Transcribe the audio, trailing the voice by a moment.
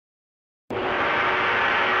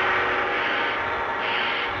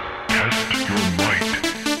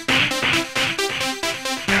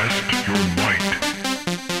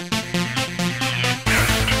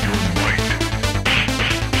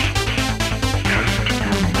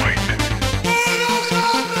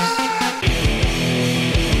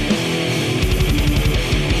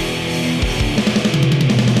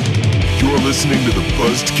Listening to the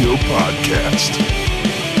Buzzkill Podcast.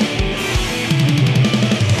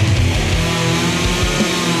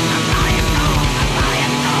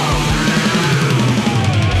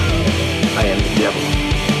 I am the devil,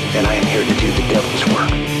 and I am here to do the devil's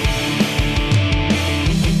work.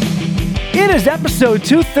 It is episode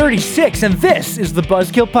 236, and this is the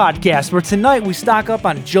Buzzkill Podcast, where tonight we stock up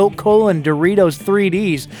on Jolt Cola and Doritos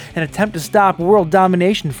 3Ds and attempt to stop world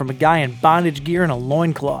domination from a guy in bondage gear and a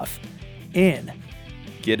loincloth.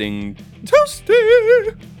 Getting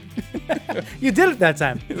toasty. You did it that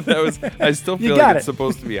time. I still feel like it's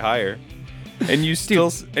supposed to be higher. And you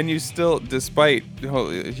still, despite,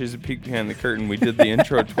 here's a peek behind the curtain. We did the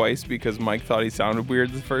intro twice because Mike thought he sounded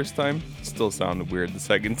weird the first time. Still sounded weird the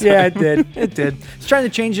second time. Yeah, it did. It did. It's trying to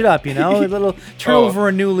change it up, you know, a little turn over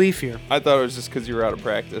a new leaf here. I thought it was just because you were out of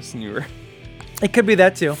practice and you were. It could be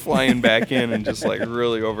that too. Flying back in and just like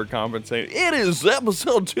really overcompensating. It is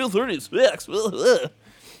episode 236.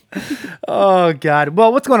 Oh, God.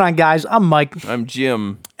 Well, what's going on, guys? I'm Mike. I'm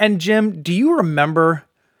Jim. And Jim, do you remember,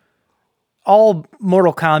 all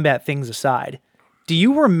Mortal Kombat things aside, do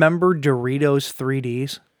you remember Doritos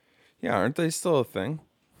 3Ds? Yeah, aren't they still a thing?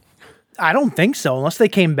 I don't think so, unless they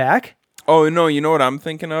came back. Oh, no, you know what I'm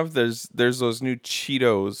thinking of? There's those new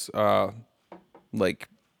Cheetos, like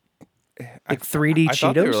 3D Cheetos? I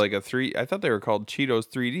thought they were I thought they were called Cheetos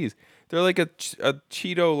 3Ds. They're like a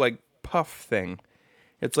Cheeto like puff thing.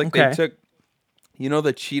 It's like They took, you know,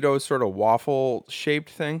 the Cheeto sort of waffle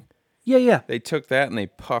shaped thing? Yeah. They took that and they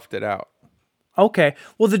puffed it out. Okay.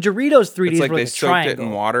 Well, the Doritos 3Ds it's like were they like a soaked triangle. it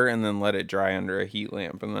in water and then let it dry under a heat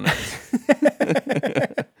lamp and then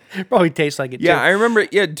Probably tastes like it Yeah, too. I remember.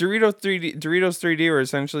 Yeah, Doritos 3D were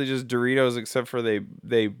essentially just Doritos except for they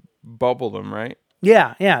bubbled them, right?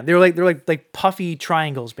 Yeah. They're like puffy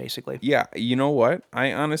triangles basically. Yeah, you know what?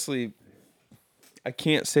 I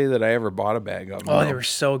can't say that I ever bought a bag of them. Oh, they were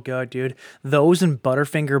so good, dude. Those and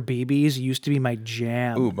Butterfinger BBs used to be my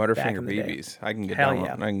jam. Ooh, Butterfinger BBs. I can get Hell down.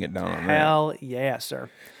 yeah. I can get down on that. Hell yeah, sir.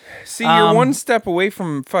 See, you're one step away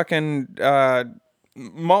from fucking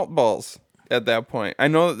malt balls at that point. I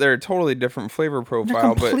know that they're a totally different flavor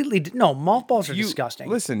profile, no, malt balls are disgusting.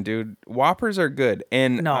 Listen, dude, Whoppers are good,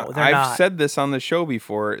 and No, they're I've not. said this on the show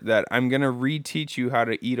before that I'm gonna reteach you how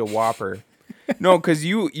to eat a Whopper. No, because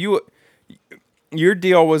your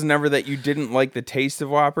deal was never that you didn't like the taste of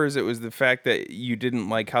Whoppers. It was the fact that you didn't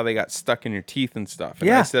like how they got stuck in your teeth and stuff. And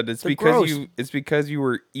Yeah, I said it's because you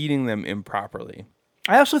were eating them improperly.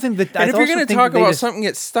 I also think that. And if you're going to talk about something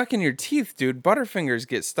gets stuck in your teeth, dude, Butterfingers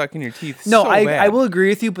get stuck in your teeth. No, so I bad. will agree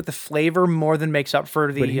with you, but the flavor more than makes up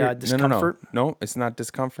for the discomfort. No, it's not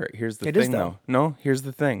discomfort. Here's the It thing, is, though. No, here's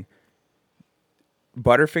the thing.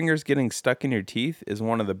 Butterfingers getting stuck in your teeth is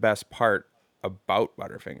one of the best part about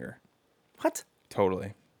Butterfinger. What?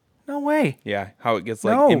 Totally. No way. Yeah, how it gets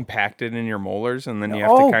No. impacted in your molars, and then you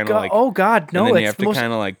have to kind of like. Oh God, no! And then you It's have to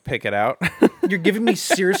kind of like pick it out. You're giving me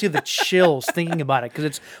seriously the chills thinking about it because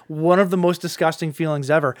it's one of the most disgusting feelings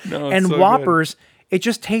ever. No, it's and so Whoppers, it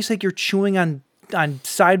just tastes like you're chewing on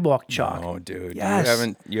sidewalk chalk. Oh, dude, Yes.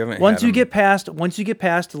 you haven't. Once had you them. get past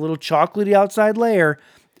the little chocolatey outside layer,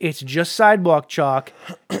 it's just sidewalk chalk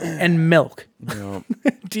and milk. No.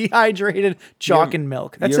 Dehydrated chalk and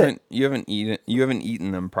milk. That's it. You haven't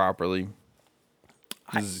eaten them properly.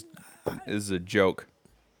 This is a joke.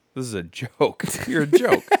 This is a joke. You're a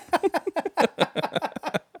joke.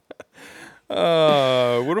 What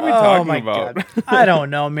are we talking about? God. I don't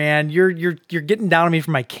know, man. You're getting down on me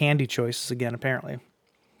for my candy choices again, apparently.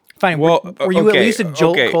 Fine. Well, were you at least a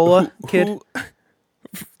Jolt Cola kid?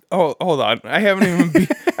 Oh, hold on. I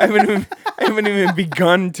haven't even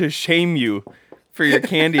begun to shame you for your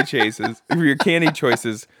candy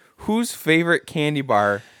choices. Whose favorite candy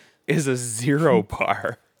bar is a Zero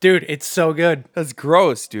bar? Dude, it's so good. That's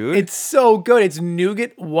gross, dude. It's so good. It's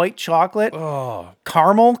nougat, white chocolate,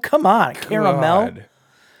 caramel. Come on, caramel. God.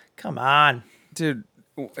 Come on, Dude.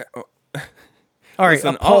 All right,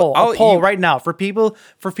 Listen, a poll I'll eat- right now for people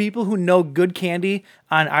who know good candy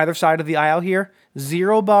on either side of the aisle here.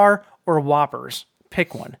 Zero bar or Whoppers.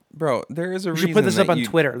 Pick one. Bro, there is a You reason should put this up that on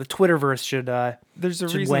Twitter. The Twitterverse should. There's a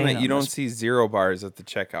should reason weigh in that on you don't this. see Zero bars at the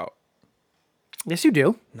checkout. Yes, you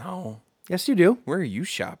do. No. Yes, you do. Where are you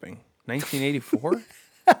shopping? 1984?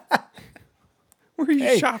 Where are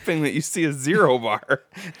you shopping that you see a Zero bar?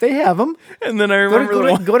 They have them. And then I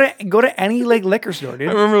remember Go to any like liquor store, dude.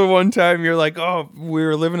 I remember the one time you're like, oh, we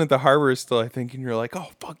were living at the Harbor still, I think, and you're like, oh,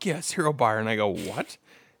 fuck yeah, Zero bar. And I go, what?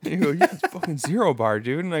 And you go, yeah, it's fucking Zero bar,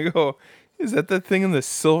 dude. And I go, is that the thing in the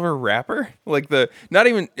silver wrapper? Like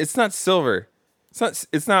it's not silver.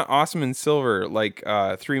 It's not awesome in silver like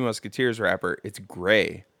Three Musketeers wrapper. It's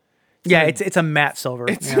gray. It's a matte silver.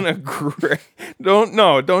 It's in a gray.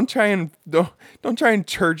 Don't try and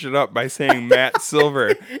church it up by saying matte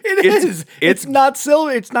silver. It's not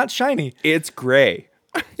silver. It's not shiny. It's gray.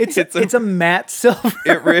 It's a matte silver.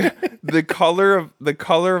 The color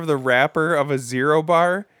of the wrapper of a Zero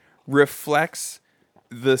bar reflects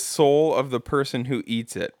the soul of the person who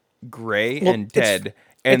eats it. Gray and dead.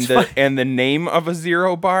 And the name of a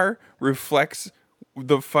Zero bar reflects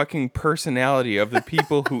the fucking personality of the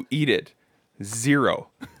people who eat it. Zero.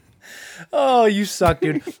 Oh, you suck,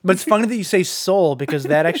 dude. But it's funny that you say soul because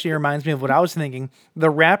that actually reminds me of what I was thinking. The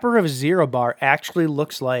wrapper of a Zero bar actually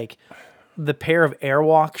looks like the pair of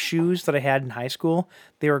Airwalk shoes that I had in high school.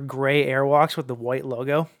 They were gray Airwalks with the white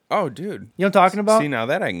logo. Oh, dude. You know what I'm talking about? See, now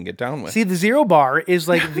that I can get down with. See, the Zero bar is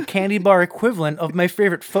like the candy bar equivalent of my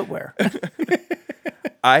favorite footwear.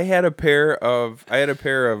 I had a pair of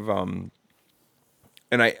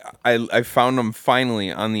and I found them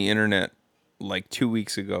finally on the internet like 2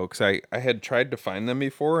 weeks ago because I had tried to find them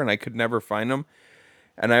before and I could never find them.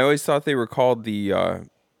 And I always thought they were called the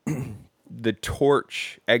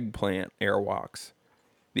Torch Eggplant Airwalks.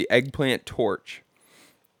 The Eggplant Torch.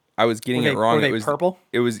 I was getting it wrong. Were they purple?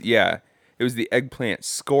 It was the Eggplant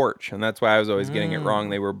Scorch, and that's why I was always getting it wrong.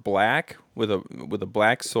 They were black with a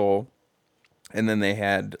black sole, and then they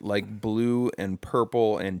had like blue and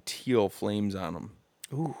purple and teal flames on them.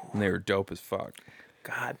 Ooh. And they were dope as fuck.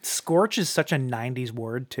 God, scorch is such a 90s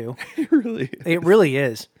word too. It really is. It really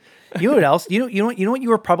is. You know what else? You know what you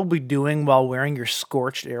were probably doing while wearing your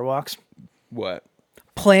scorched Airwalks? What?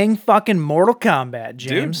 Playing fucking Mortal Kombat,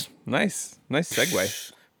 James. Dude, nice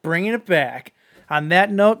segue. Bringing it back. On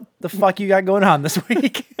that note, the fuck you got going on this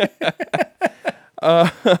week? All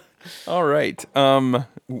right. Are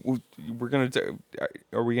we gonna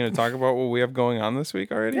talk about what we have going on this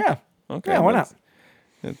week already? Yeah. Okay. Yeah, why not?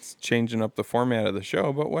 It's changing up the format of the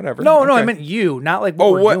show, but whatever. No, okay. I meant you, not like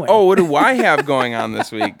what we're doing. Oh, what do I have going on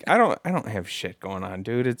this week? I don't have shit going on,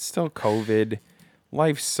 dude. It's still COVID.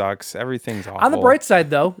 Life sucks. Everything's awful. On the bright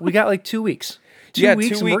side, though, we got like 2 weeks. 2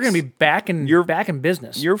 weeks, and we're gonna be back in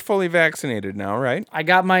business. You're fully vaccinated now, right? I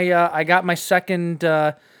got my second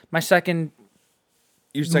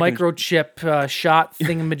microchip shot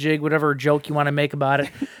thingamajig, whatever joke you want to make about it.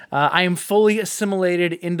 I am fully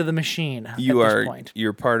assimilated into the machine. This point.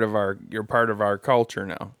 You're part of our culture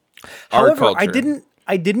now. However, I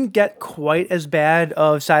didn't get quite as bad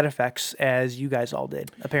of side effects as you guys all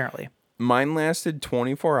did. Apparently, mine lasted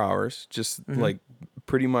 24 hours. Just like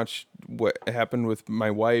pretty much what happened with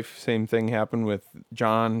my wife. Same thing happened with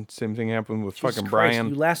John. Same thing happened with Jesus fucking Christ, Brian.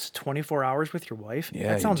 You lasted 24 hours with your wife? Yeah,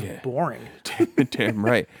 that sounds boring. Damn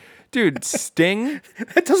right. Dude, Sting.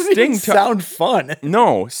 That doesn't even sound fun.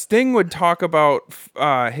 No, Sting would talk about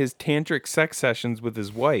his tantric sex sessions with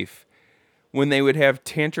his wife when they would have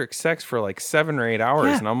tantric sex for like 7 or 8 hours.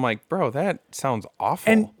 Yeah. And I'm like, bro, that sounds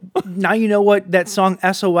awful. And now you know what that song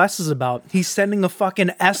SOS is about. He's sending a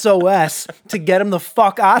fucking SOS to get him the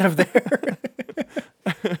fuck out of there.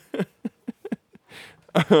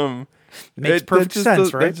 Makes perfect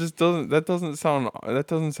sense, right? That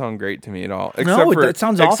doesn't sound great to me at all. It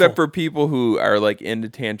sounds awful. Except for people who are like into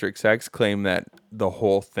tantric sex claim that the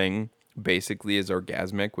whole thing basically is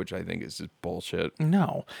orgasmic, which I think is just bullshit.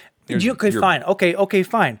 No. Fine. Okay,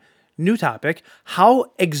 fine. New topic.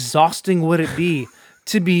 How exhausting would it be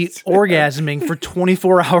to be orgasming for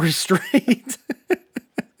 24 hours straight?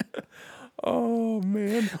 Oh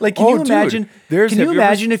man! Like, can you imagine? Can you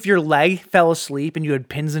imagine if your leg fell asleep and you had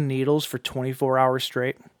pins and needles for 24 hours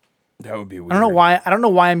straight? That would be weird. I don't know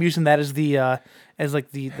why I'm using that as the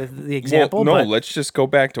example. Well, no, let's just go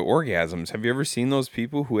back to orgasms. Have you ever seen those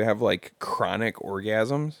people who have like chronic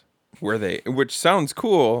orgasms, which sounds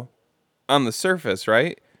cool on the surface,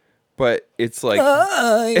 right? But it's like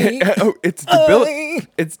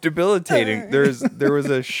it's debilitating. There was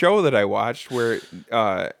a show that I watched where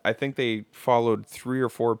I think they followed 3 or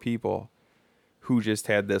 4 people who just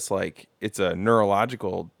had this, like, it's a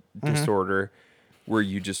neurological disorder where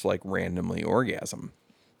you just like randomly orgasm.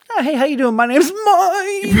 Hey, how you doing? My name's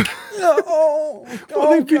Mike.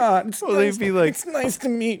 God. It's nice to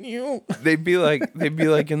meet you. They'd be like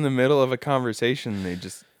in the middle of a conversation and they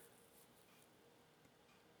just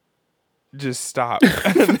stop.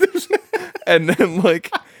 and then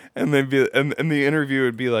and they'd be, and the interview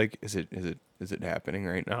would be like, is it happening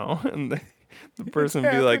right now? And the person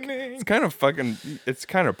would be like, it's kind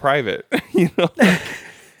of private, you know? Like,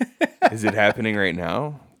 is it happening right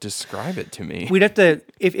now? Describe it to me. We'd have to,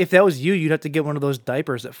 if that was you, you'd have to get one of those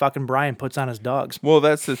diapers that fucking Brian puts on his dogs. Well,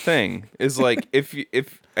 that's the thing. Is like if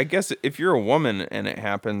I guess if you're a woman and it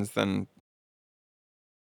happens, then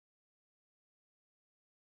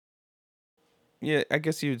yeah, I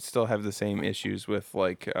guess you'd still have the same issues with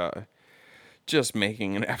like just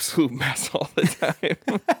making an absolute mess all the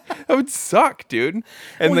time. That would suck, dude.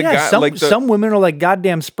 And Well, yeah, some women are like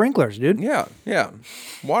goddamn sprinklers, dude. yeah,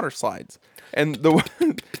 water slides. And the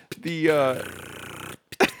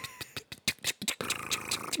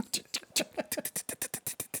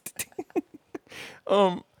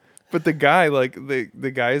but the guy, like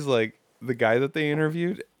the guy's like the guy that they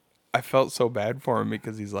interviewed, I felt so bad for him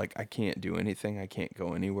because he's like, I can't do anything, I can't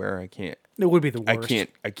go anywhere, I can't. It would be the worst.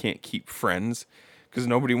 I can't keep friends because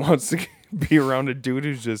nobody wants to be around a dude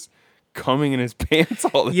who's just coming in his pants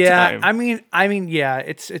all the time. I mean, yeah,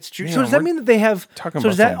 it's true. Man, so does that mean that they have? Talking so about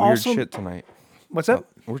does that some weird also? shit tonight. What's up?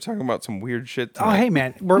 We're talking about some weird shit Oh, tonight. hey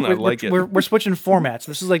man, we're switching formats.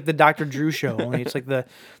 This is like the Dr. Drew show, only it's like the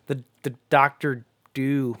Dr.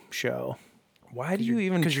 Do show. Why do you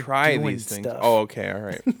even 'cause you're try doing these things? stuff. Oh, okay, all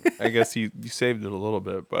right. I guess you saved it a little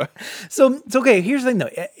bit, but So it's okay. Here's the thing though.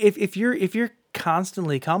 If you're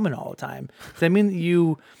constantly coming all the time, does that mean that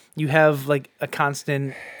you have like a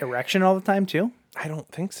constant erection all the time too? I don't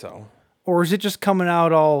think so. Or is it just coming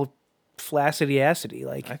out all flaccidy acidy?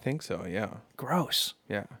 Like I think so. Yeah. gross.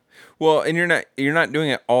 Yeah. Well, and you're not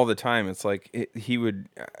doing it all the time. It's like he would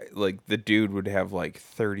like the dude would have like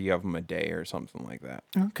 30 of them a day or something like that.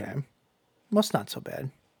 Okay. Well, it's not so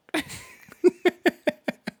bad. It's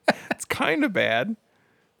kind of bad.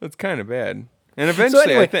 That's kind of bad. And eventually,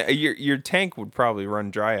 anyway, I think your tank would probably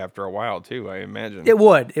run dry after a while too. I imagine It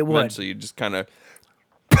would. It would. Eventually, you just kind of.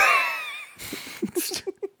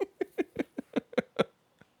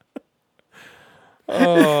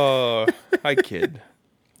 Oh, I kid.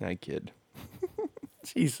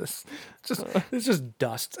 Jesus. It's just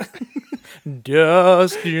dust.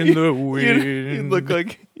 Dust in the wind.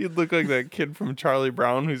 You'd look like that kid from Charlie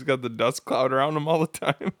Brown who's got the dust cloud around him all the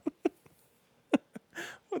time.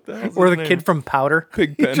 What the hell? Or the kid from Powder.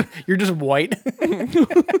 Pigpen. You're just white.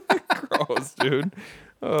 Gross, dude.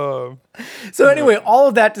 So anyway, all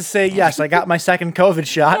of that to say, yes, I got my second COVID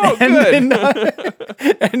shot. Oh, good.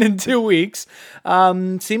 And in 2 weeks,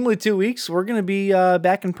 seemingly 2 weeks, we're going to be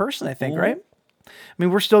back in person, I think, right? I mean,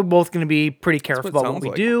 we're still both going to be pretty careful what it about what we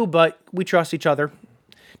sounds like. do, but we trust each other.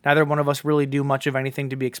 Neither one of us really do much of anything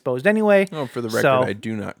to be exposed anyway. Oh, for the record, so, I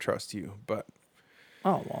do not trust you, but.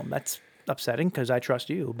 Oh, well, that's upsetting because I trust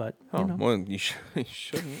you, but, you know. Well, you shouldn't.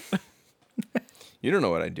 You don't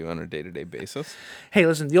know what I do on a day-to-day basis. Hey,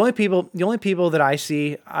 listen, the only people that I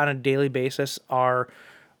see on a daily basis are,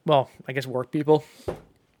 well, I guess work people.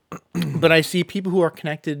 But I see people who are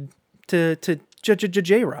connected to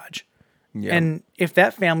J-Raj. Yeah. And if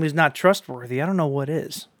that family is not trustworthy, I don't know what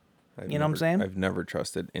is. What I'm saying? I've never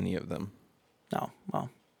trusted any of them. No, well,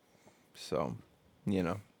 So, you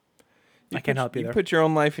know. I can't help you there. Put your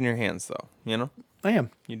own life in your hands, though, you know? I am.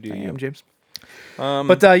 You do I you. am, James.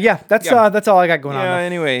 But yeah, that's all I got going on. Yeah, though.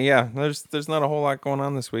 anyway, yeah. There's not a whole lot going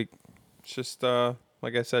on this week. It's just,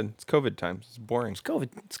 like I said, it's COVID times. It's boring. It's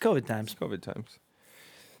COVID times. COVID times.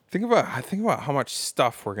 Think about how much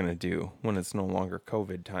stuff we're going to do when it's no longer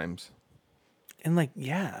COVID times. And like,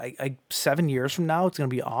 yeah, I 7 years from now, it's gonna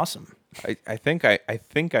be awesome. I think I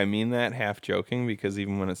mean that half joking because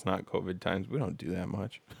even when it's not COVID times, we don't do that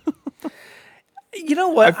much. You know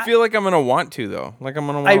what? I feel like I'm gonna want to though. Like I'm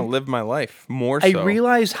gonna want to live my life more. I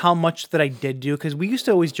realize how much that I did do because we used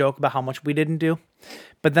to always joke about how much we didn't do,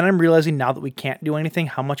 but then I'm realizing now that we can't do anything,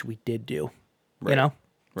 how much we did do. Right. You know,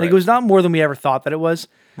 Right. like it was not more than we ever thought that it was.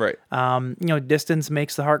 Right. Distance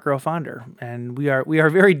makes the heart grow fonder, and we are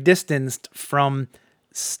very distanced from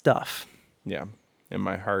stuff. Yeah. And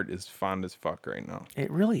my heart is fond as fuck right now. It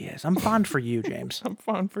really is. I'm fond for you, James. I'm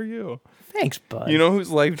fond for you. Thanks, bud. You know whose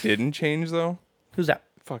life didn't change though? Who's that?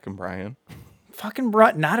 Fucking Brian. Fucking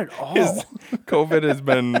not at all. His COVID has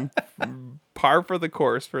been par for the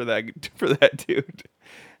course for that dude.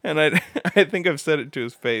 And I think I've said it to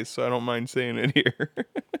his face, so I don't mind saying it here.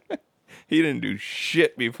 He didn't do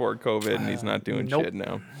shit before COVID, and he's not doing nope. shit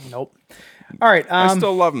now. Nope. All right. I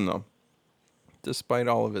still love him though, despite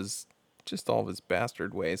all of his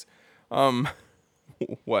bastard ways.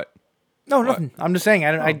 What? No, nothing. I'm just saying.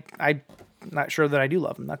 I'm not sure that I do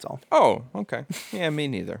love him. That's all. Oh, okay. Yeah, me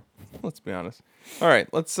neither. Let's be honest. All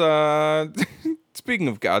right, let's Speaking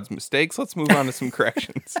of God's mistakes, let's move on to some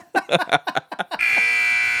corrections.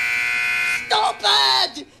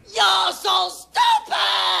 Stupid! You're so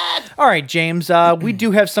stupid! All right, James, we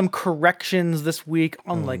do have some corrections this week,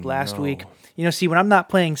 unlike last week. You know, see, when I'm not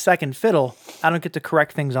playing second fiddle, I don't get to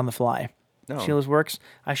correct things on the fly. No. See how this works?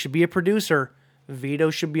 I should be a producer. Vito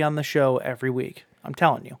should be on the show every week. I'm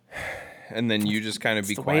telling you. And then you just kind of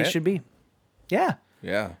be The quiet. way it should be. Yeah.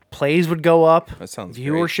 Yeah. Plays would go up. That sounds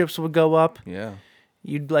Viewerships would go up. Yeah.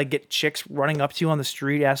 You'd like get chicks running up to you on the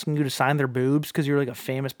street asking you to sign their boobs because you're like a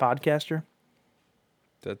famous podcaster.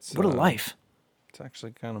 That's What a life. It's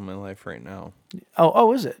actually kind of my life right now.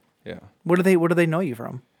 Oh, is it? Yeah. What do they know you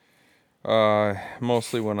from?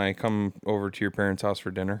 Mostly when I come over to your parents' house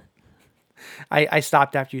for dinner. I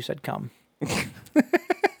stopped after you said come.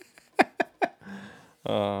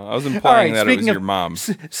 I was implying that it was your mom.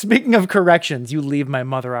 Speaking of corrections, you leave my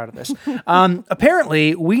mother out of this.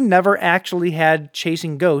 Apparently, we never actually had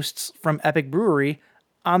Chasing Ghosts from Epic Brewery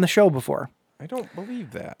on the show before. I don't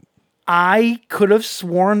believe that. I could have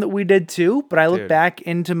sworn that we did too, but I looked Dude. back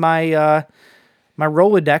into my my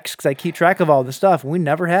Rolodex because I keep track of all the stuff, and we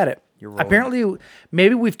never had it. Your Rolodex. Apparently,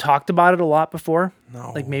 maybe we've talked about it a lot before.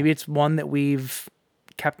 No. Like maybe it's one that we've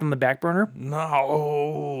kept on the back burner,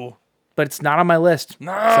 No. but it's not on my list.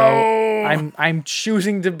 No. So I'm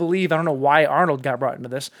choosing to believe. I don't know why Arnold got brought into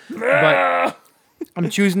this, but I'm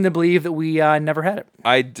choosing to believe that we never had it.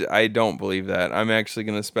 I don't believe that. I'm actually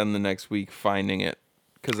going to spend the next week finding it.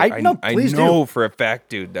 Because I please know do. for a fact,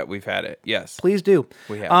 dude, that we've had it. Yes. Please do.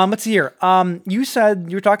 We have. Let's see here. You said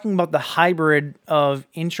you were talking about the hybrid of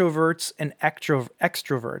introverts and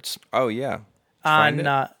extroverts Oh, yeah. Find it?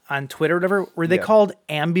 on Twitter or whatever. Were they Yeah. called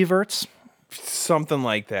ambiverts? Something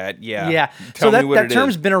like that. Yeah. Yeah. Tell So me what that it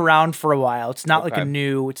term's is. been around for a while. It's not like Okay.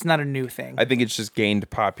 it's not a new thing. I think it's just gained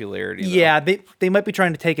popularity. Though. Yeah, they might be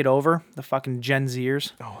trying to take it over, the fucking Gen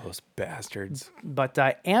Zers. Oh, those bastards. But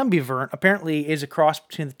ambivert apparently is a cross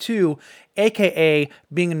between the two, aka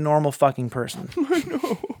being a normal fucking person.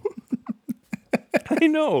 I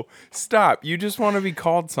know. Stop. You just want to be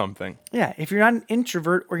called something. Yeah, if you're not an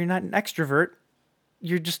introvert or you're not an extrovert,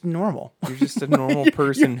 you're just normal. You're just a normal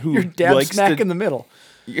person who You're dab likes smack to. in the middle.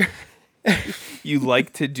 You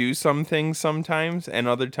like to do some things sometimes, and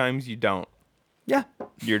other times you don't. Yeah.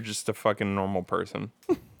 You're just a fucking normal person.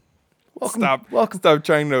 Welcome. Stop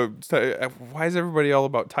trying to. Why is everybody all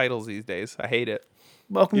about titles these days? I hate it.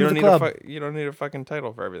 Welcome You to don't the need club. you don't need a fucking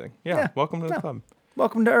title for everything. Yeah. Yeah. Welcome to the No. club.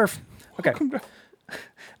 Welcome to Earth. Okay.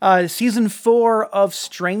 Season 4 of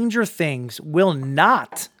Stranger Things will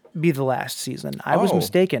not be the last season. I was Oh,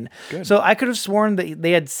 mistaken. good. So I could have sworn that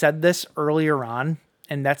they had said this earlier on,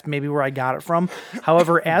 and that's maybe where I got it from.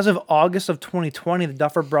 However, as of August of 2020, the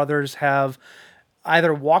Duffer Brothers have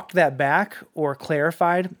either walked that back or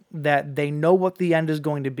clarified that they know what the end is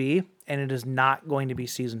going to be, and it is not going to be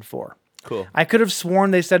season 4. Cool. I could have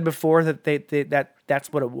sworn they said before that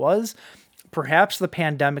that's what it was. Perhaps the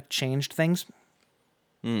pandemic changed things.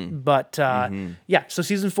 But yeah, so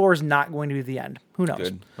season 4 is not going to be the end. Who knows?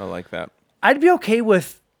 Good. I like that. I'd be okay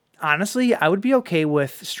with, honestly, I would be okay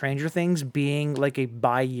with Stranger Things being like a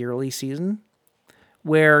bi-yearly season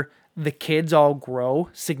where the kids all grow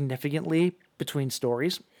significantly between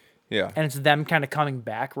stories. Yeah. And it's them kind of coming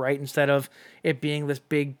back, right? Instead of it being this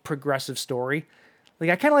big progressive story.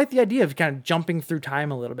 Like, I kind of like the idea of kind of jumping through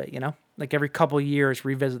time a little bit, you know? Like every couple of years,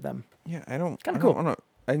 revisit them. Yeah. I don't. Kinda I cool. don't want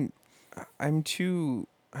to. I'm too.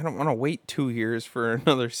 I don't want to wait 2 years for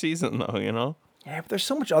another season, though. You know. Yeah, but there's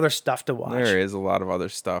so much other stuff to watch. There is a lot of other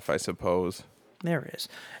stuff, I suppose. There is.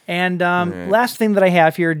 And last thing that I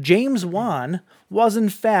have here, James Wan was in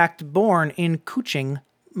fact born in Kuching,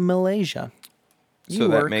 Malaysia. So You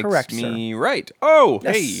that were makes correct, me right. Oh,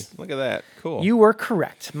 Yes. hey, look at that. Cool. You were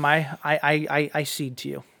correct. I cede to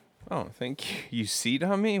you. Oh, thank you. You seed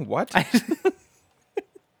on me? What?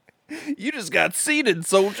 You just got seeded,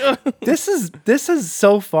 soldier. This has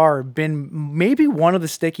so far been maybe one of the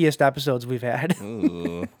stickiest episodes we've had.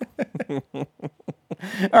 All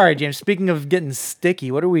right, James. Speaking of getting sticky,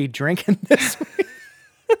 what are we drinking this week?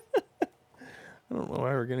 I don't know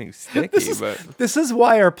why we're getting sticky, but This is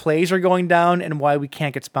why our plays are going down and why we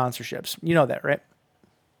can't get sponsorships. You know that, right?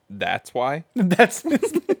 that's why. It's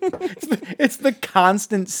the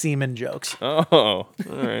constant semen jokes. Oh, all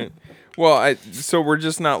right. Well, so we're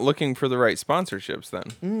just not looking for the right sponsorships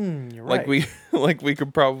then. You're right. Like we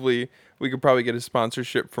could probably get a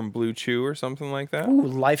sponsorship from Blue Chew or something like that. Ooh,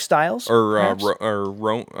 lifestyles. Or perhaps?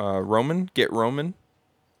 Roman, Get Roman.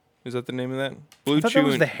 Is that the name of that? Blue I thought that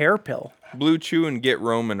was the hair pill. Blue Chew and Get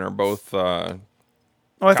Roman are both Oh,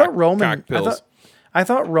 I thought Roman. cock pills. I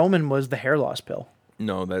thought Roman was the hair loss pill.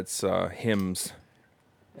 No, that's Hims.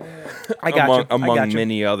 I got you. Among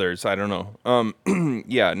many others. I don't know.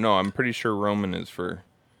 Yeah, no, I'm pretty sure Roman is for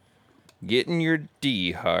getting your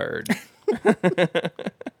D hard.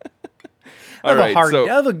 All right, I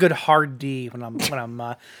have a good hard D when I'm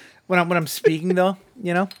speaking though.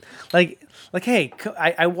 You know, like hey,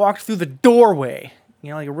 I walked through the doorway.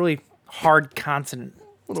 You know, like a really hard consonant.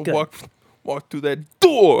 I'm gonna walk through that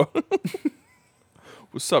door.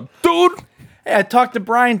 What's up, dude? Hey, I talked to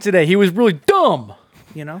Brian today. He was really dumb.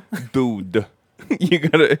 You know, dude. You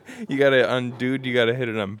gotta on dude. You gotta hit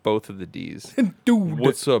it on both of the D's. Dude.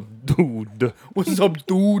 What's up, dude? What's up,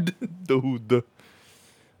 dude? Dude.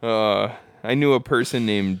 I knew a person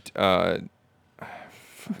named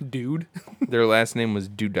Dude. Their last name was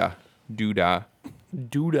Duda. Duda. It's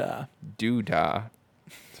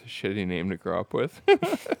a shitty name to grow up with.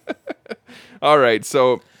 All right,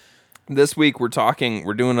 so this week we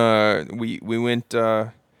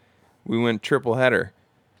went triple header.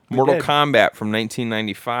 Mortal Kombat from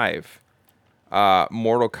 1995.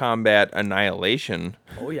 Mortal Kombat Annihilation.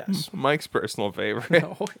 Oh yes. Mike's personal favorite.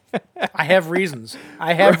 I have reasons.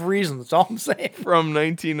 That's all I'm saying. From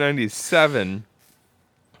 1997.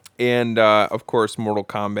 And, of course, Mortal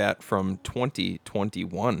Kombat from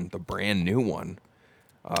 2021, the brand new one.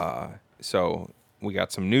 So we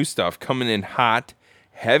got some new stuff coming in hot.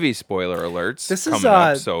 Heavy spoiler alerts coming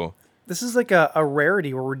up. So this is like a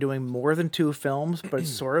rarity where we're doing more than 2 films, but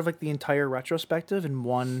it's sort of like the entire retrospective in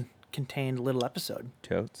one contained little episode.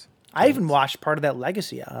 Totes. I even watched part of that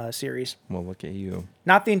Legacy series. Well, look at you.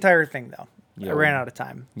 Not the entire thing, though. I ran out of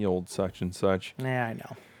time. The old such and such. Yeah, I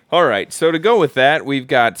know. All right, so to go with that, we've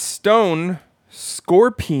got Stone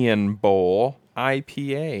Scorpion Bowl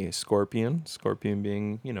IPA. Scorpion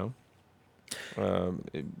being,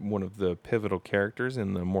 one of the pivotal characters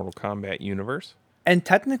in the Mortal Kombat universe. And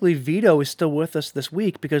technically, Vito is still with us this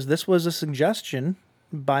week because this was a suggestion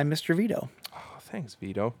by Mr. Vito. Oh, thanks,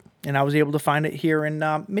 Vito. And I was able to find it here in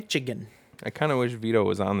Michigan. I kind of wish Vito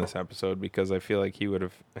was on this episode because I feel like he would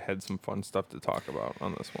have had some fun stuff to talk about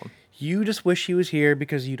on this one. You just wish he was here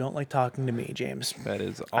because you don't like talking to me, James. That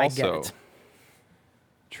is I get also it.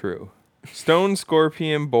 True. Stone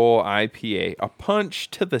Scorpion Bowl IPA, a punch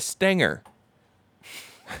to the stinger.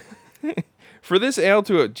 For this ale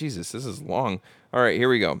to Jesus, this is long. All right, here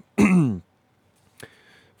we go.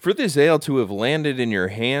 For this ale to have landed in your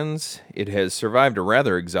hands, it has survived a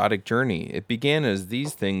rather exotic journey. It began as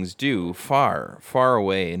these things do, far, far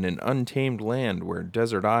away in an untamed land where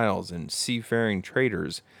desert isles and seafaring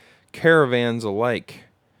traders, caravans alike,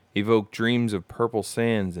 evoke dreams of purple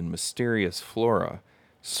sands and mysterious flora.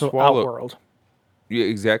 So Outworld. Yeah,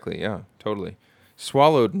 exactly. Yeah, totally.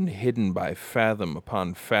 Swallowed and hidden by fathom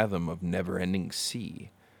upon fathom of never-ending sea.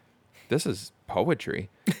 This is poetry.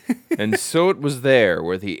 And so it was there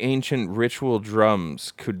where the ancient ritual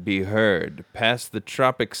drums could be heard, past the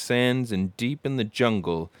tropic sands and deep in the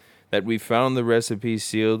jungle, that we found the recipe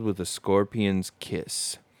sealed with a scorpion's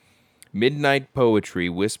kiss. Midnight poetry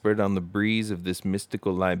whispered on the breeze of this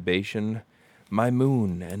mystical libation, my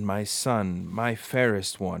moon and my sun, my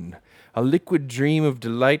fairest one, a liquid dream of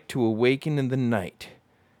delight to awaken in the night.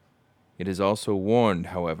 It is also warned,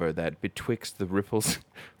 however, that betwixt the ripples...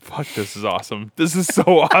 Fuck, this is awesome. This is so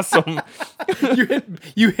awesome.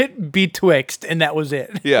 You hit betwixt, and that was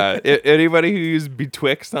it. Yeah, anybody who used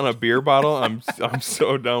betwixt on a beer bottle, I'm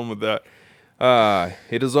so down with that.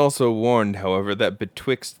 It is also warned, however, that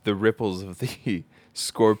betwixt the ripples of the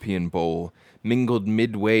Scorpion Bowl, mingled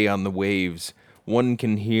midway on the waves, one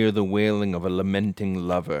can hear the wailing of a lamenting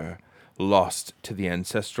lover, lost to the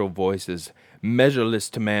ancestral voices, measureless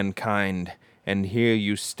to mankind, and here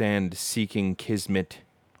you stand seeking kismet.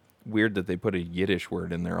 Weird that they put a Yiddish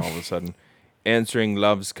word in there all of a sudden. Answering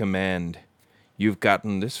love's command. You've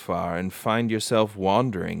gotten this far and find yourself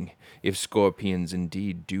wandering, if scorpions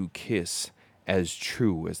indeed do kiss, as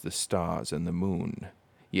true as the stars and the moon.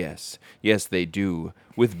 Yes, they do.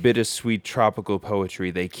 With bittersweet tropical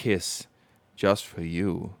poetry they kiss, just for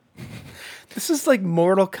you. This is like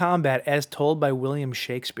Mortal Kombat as told by William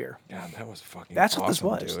Shakespeare. God, that was fucking That's awesome,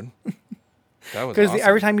 what this was. dude. That was Because awesome.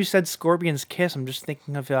 every time you said Scorpion's kiss, I'm just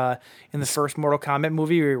thinking of in the first Mortal Kombat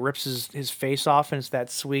movie where he rips his face off and it's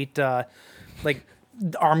that sweet like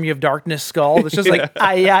Army of Darkness skull. It's just like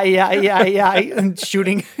ay, and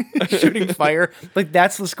shooting fire. Like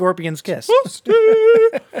that's the Scorpion's kiss.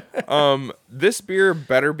 This beer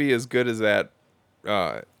better be as good as that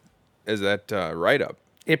write up.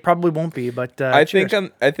 It probably won't be, but I cheers.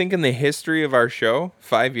 think in the history of our show,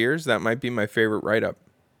 5 years, that might be my favorite write up.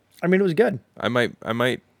 I mean, it was good. I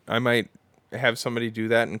might have somebody do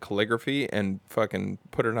that in calligraphy and fucking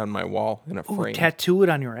put it on my wall in a frame. Tattoo it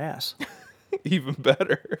on your ass. Even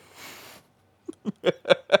better.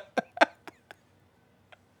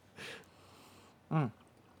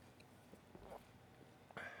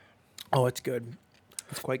 Oh, it's good.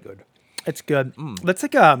 It's quite good. It's good. That's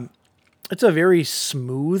like it's a very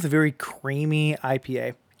smooth, very creamy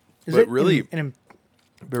IPA. Is But it really- in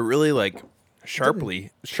But really, like,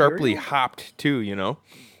 sharply hopped too. You know,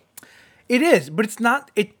 it is, but it's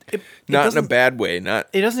not. It not in a doesn't- bad way. Not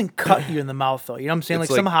It doesn't cut you in the mouth though. You know what I'm saying? Like,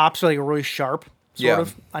 It's some like- hops are like really sharp, Yeah.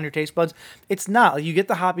 of on your taste buds. It's not. Like, you get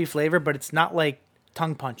the hoppy flavor, but it's not like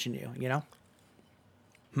tongue punching you. You know?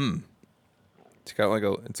 it's got like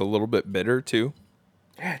it's a little bit bitter too.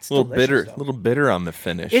 Yeah, it's A little delicious, bitter, though. a little bitter on the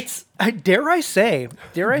finish. It's dare I say,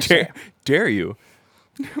 dare you?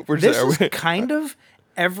 We're this just, is kind of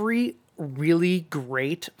every really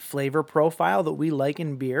great flavor profile that we like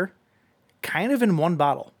in beer, kind of in one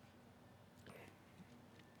bottle.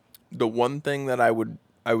 the one thing that I would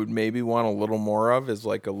maybe want a little more of is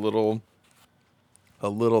like a little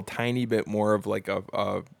tiny bit more of like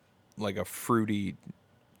a fruity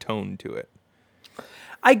tone to it.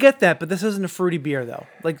 I get that, but this isn't a fruity beer though.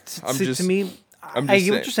 Like I'm to just- me, I'm I just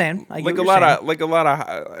get what you're saying. I get like what a you're lot saying. of like a lot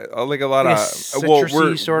of Like a citrusy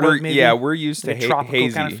we're sort of maybe? yeah, we're used to Like a tropical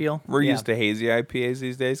hazy kinda feel? We're Yeah. used to hazy IPAs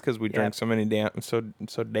these days because we drink Yeah. so many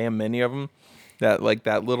so damn many of them that like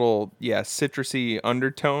that little citrusy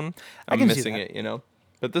undertone. I'm can see missing that. it, you know.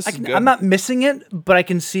 But this is good. I'm not missing it, but I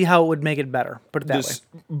can see how it would make it better. Put it that This-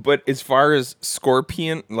 way. But as far as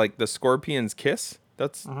Scorpion, like the Scorpion's Kiss,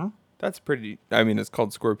 Mm-hmm. that's pretty. I mean, it's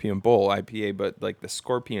called Scorpion Bowl IPA, but like the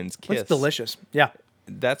Scorpion's Kiss, It's delicious. Yeah.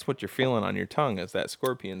 That's what you're feeling on your tongue is that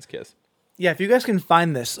Scorpion's Kiss. Yeah, if you guys can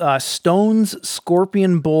find this, Stone's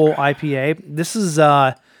Scorpion Bowl IPA. This is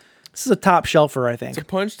a top shelfer, I think. It's a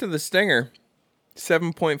punch to the stinger.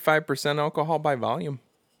 7.5% alcohol by volume.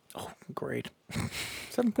 Great.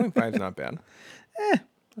 7.5 is not bad.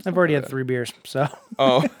 I've already had 3 beers, so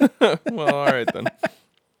Oh, well, all right then.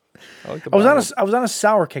 I like the I was bottle. on a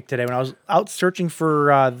sour kick today when I was out searching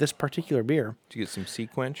for this particular beer. Did you get some Sea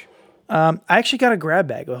Quench? I actually got a grab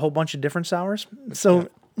bag with a whole bunch of different sours. So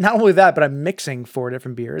not only that, but I'm mixing 4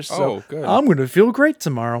 different beers. So Oh, good. I'm gonna feel great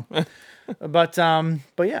tomorrow. but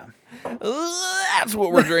yeah. That's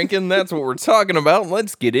what we're drinking. That's what we're talking about.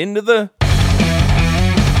 Let's get into the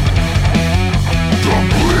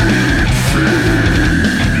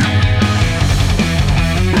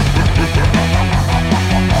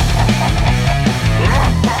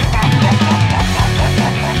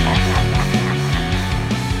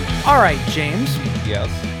All right, James. yes.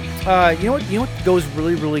 You know what goes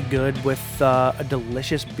really, really good with a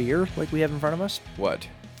delicious beer like we have in front of us? What?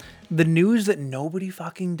 The news that nobody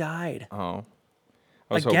fucking died. Oh.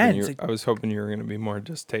 I was Again, hoping it's like- I was hoping you were going to be more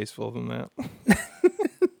distasteful than that.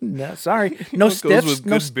 No, sorry. No What goes stiffs. with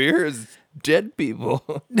No. good beer is dead people.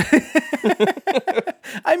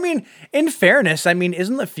 I mean, in fairness,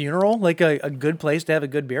 isn't the funeral like a good place to have a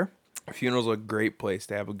good beer? A funeral's a great place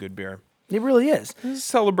to have a good beer. It really is. It's a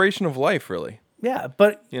celebration of life, really. Yeah,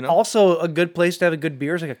 but You know? also a good place to have a good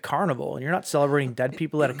beer is like a carnival, and you're not celebrating dead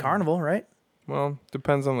people at a carnival, right? Well,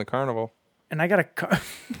 depends on the carnival. And I got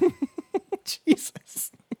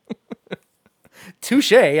Jesus. Touche.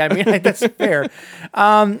 That's fair.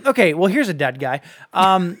 Okay, well, here's a dead guy.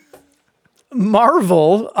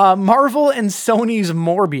 Marvel and Sony's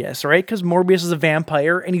Morbius, right? Because Morbius is a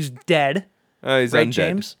vampire and he's dead. He's Right, undead.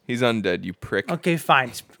 James? He's undead, you prick. Okay,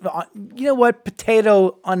 fine. You know what?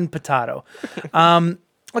 Potato, unpotato.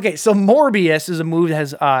 Okay, so Morbius is a movie that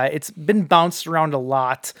has it's been bounced around a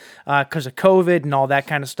lot because of COVID and all that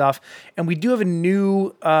kind of stuff. And we do have a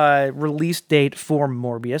new release date for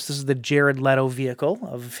Morbius. This is the Jared Leto vehicle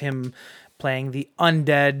of him playing the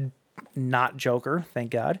undead, not Joker,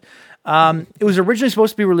 thank God. It was originally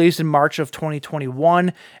supposed to be released in March of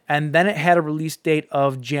 2021, and then it had a release date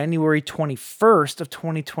of January 21st of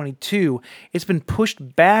 2022. It's been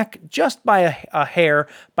pushed back just by a hair,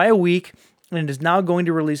 by a week, and it is now going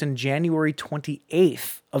to release in January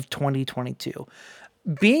 28th of 2022.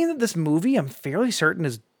 Being that this movie, I'm fairly certain,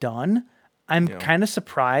 is done, I'm kind of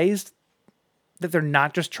surprised that they're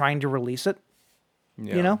not just trying to release it,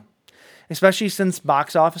 Yeah. you know? Especially since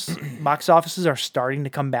box offices are starting to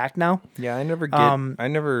come back now. Yeah, I never get. I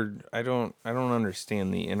don't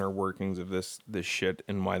understand the inner workings of this shit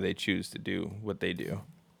and why they choose to do what they do.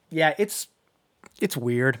 Yeah, it's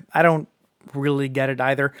weird. I don't really get it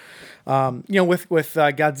either. With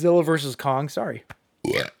Godzilla versus Kong. Sorry.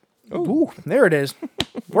 Ooh, there it is.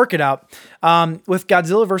 Work it out. With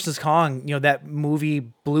Godzilla versus Kong, that movie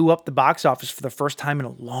blew up the box office for the first time in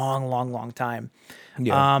a long, long, long time.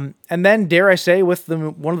 Yeah. And then, dare I say, with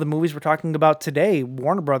one of the movies we're talking about today,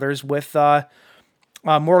 Warner Brothers with Mortal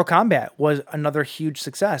Kombat was another huge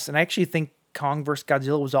success. And I actually think Kong vs.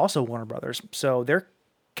 Godzilla was also Warner Brothers. So they're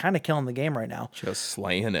kind of killing the game right now. Just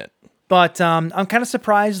slaying it. But I'm kind of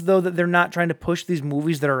surprised, though, that they're not trying to push these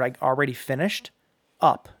movies that are like already finished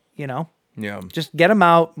up, Yeah. Just get them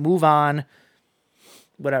out, move on,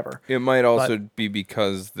 whatever. It might also be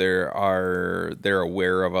because they're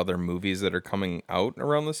aware of other movies that are coming out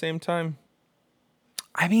around the same time.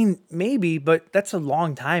 I mean, maybe, but that's a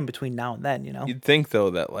long time between now and then, You'd think though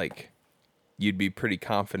that like you'd be pretty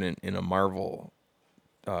confident in a Marvel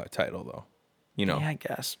title though. Yeah, I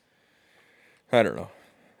guess. I don't know.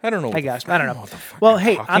 I don't know. I guess. I don't know. Well,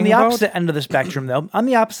 hey, on the opposite end of the spectrum, though,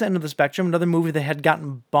 another movie that had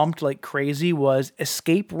gotten bumped like crazy was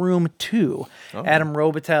Escape Room 2, Adam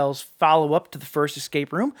Robitel's follow-up to the first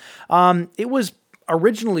Escape Room. It was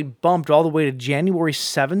originally bumped all the way to January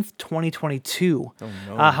 7th, 2022. Oh,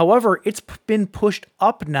 no. However, it's been pushed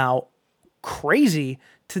up now crazy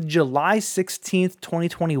to July 16th,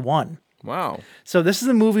 2021. Wow. So this is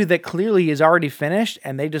a movie that clearly is already finished,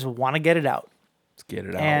 and they just want to get it out. Get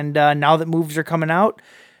it out. And now that movies are coming out,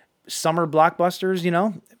 summer blockbusters,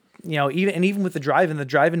 even with the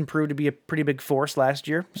drive-in proved to be a pretty big force last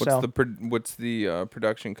year. What's the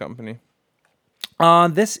production company?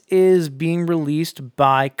 This is being released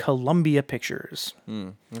by Columbia Pictures.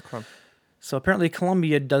 Okay. So apparently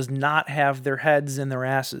Columbia does not have their heads in their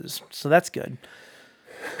asses. So that's good.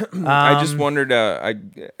 I just wondered. I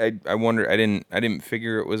wondered. I didn't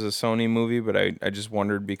figure it was a Sony movie, but I just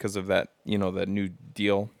wondered because of that. That new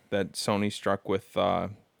deal that Sony struck with. Who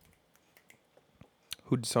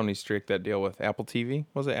did Sony strike that deal with? Apple TV?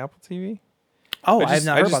 Was it Apple TV? Oh, I have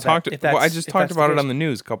not heard about that. I just talked about it on the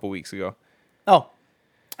news a couple weeks ago. Oh,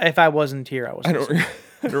 if I wasn't here, I was. I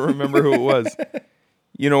don't remember who it was.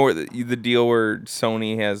 Where the deal where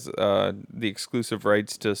Sony has the exclusive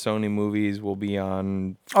rights to Sony movies will be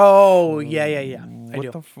on. Oh yeah. I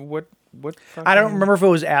do. What? I don't remember if it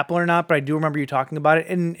was Apple or not, but I do remember you talking about it,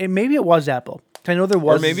 and maybe it was Apple. I know there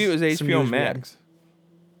was. Or maybe it was HBO Max.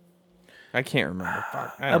 I can't remember.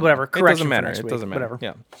 Whatever. It doesn't matter. It doesn't matter. Whatever.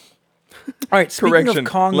 Yeah. All right. Speaking of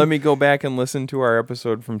Kong, let me go back and listen to our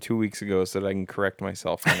episode from 2 weeks ago so that I can correct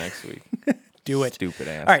myself for next week. Do it. Stupid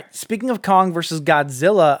ass. All right. Speaking of Kong versus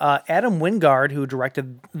Godzilla, Adam Wingard, who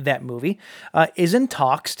directed that movie, is in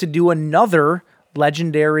talks to do another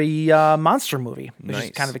legendary monster movie, which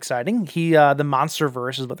is kind of exciting. The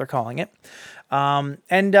Monsterverse is what they're calling it. And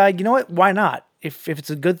you know what? Why not? If it's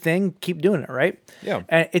a good thing, keep doing it, right? Yeah.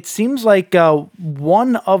 And it seems like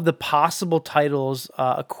one of the possible titles,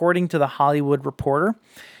 according to the Hollywood Reporter,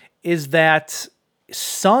 is that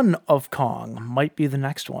Son of Kong might be the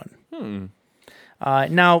next one.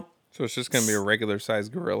 Now, so it's just gonna be a regular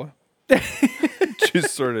sized gorilla,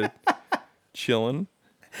 just sort of chilling.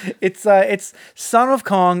 It's Son of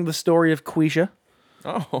Kong, the story of Quisha.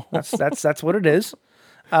 Oh, that's what it is.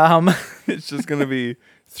 It's just gonna be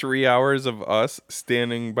 3 hours of us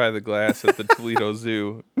standing by the glass at the Toledo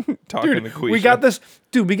Zoo talking to Quisha. We got this,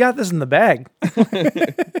 dude. We got this in the bag.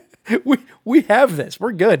 we have this.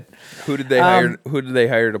 We're good. Who did they hire? Who did they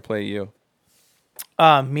hire to play you?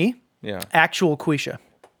 Me. Yeah. Actual Quisha.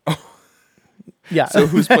 Yeah. So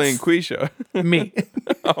who's playing Quisha? Me.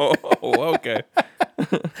 Oh, okay.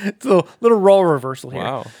 It's a little role reversal here.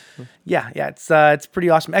 Wow. Yeah. It's pretty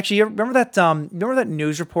awesome. Actually, you remember that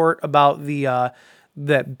news report about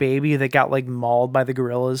that baby that got like mauled by the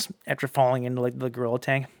gorillas after falling into like the gorilla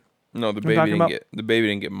tank? No, the baby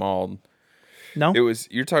didn't get mauled. No,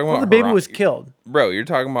 you're talking about the baby was killed. Bro, you're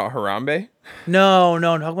talking about Harambe? No, I'm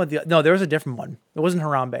talking about there was a different one. It wasn't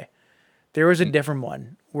Harambe. There was a different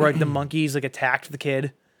one where like the monkeys like attacked the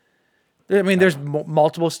kid. I mean, there's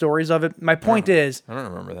multiple stories of it. My point is, I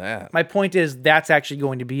don't remember that. My point is that's actually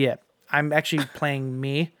going to be it. I'm actually playing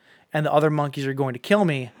me, and the other monkeys are going to kill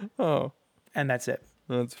me. Oh, and that's it.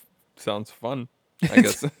 That sounds fun. I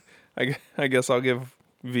guess. I guess I'll give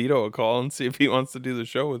Vito a call and see if he wants to do the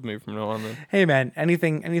show with me from now on. Then. Hey man,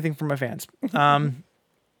 anything for my fans. But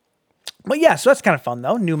yeah, so that's kind of fun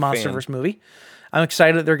though. New Monsterverse movie. I'm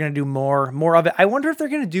excited that they're going to do more of it. I wonder if they're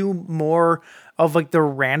going to do more of like the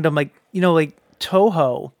random, like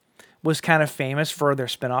Toho was kind of famous for their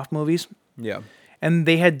spin-off movies. Yeah. And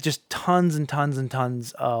they had just tons and tons and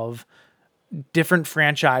tons of different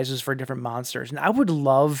franchises for different monsters. And I would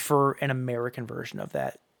love for an American version of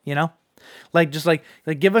that, Like just like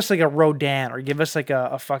give us like a Rodan or give us like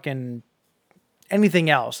a fucking anything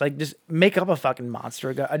else. Like, just make up a fucking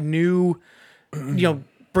monster, a new,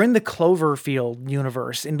 bring the Cloverfield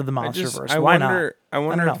universe into the MonsterVerse. Why not? I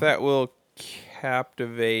wonder don't if know. that will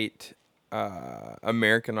captivate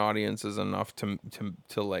American audiences enough to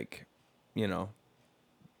like,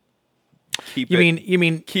 keep You it.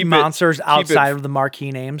 mean keep it- monsters keep it- outside of the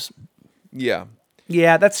marquee names? Yeah.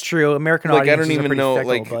 Yeah, that's true. American Like, I audiences don't are even pretty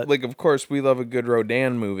know. fickle, but Like, of course, we love a good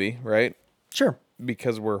Rodan movie, right? sure.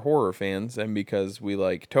 Because we're horror fans and because we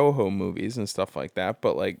like Toho movies and stuff like that.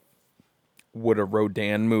 But like, would a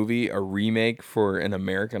Rodan movie, a remake for an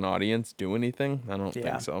American audience, do anything? I don't Yeah.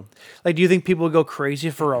 think so. Like, do you think people would go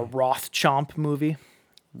crazy for a Rothchomp movie?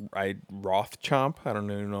 Rothchomp? I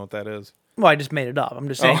don't even know what that is. Well, I just made it up. I'm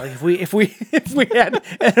just saying, like, if we had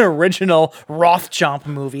an original Rothchomp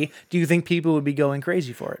movie, do you think people would be going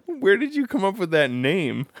crazy for it? Where did you come up with that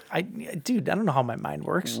name? Dude, I don't know how my mind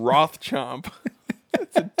works. Rothchomp.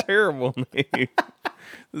 That's a terrible name.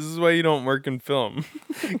 This is why you don't work in film.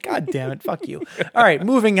 God damn it, fuck you. All right,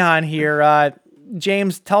 moving on here.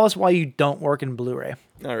 James, tell us why you don't work in Blu-ray.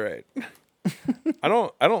 All right. I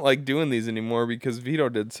don't like doing these anymore because Vito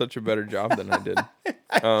did such a better job than I did.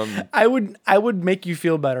 I would make you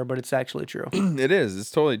feel better, but it's actually true. It is. It's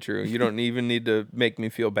totally true. You don't even need to make me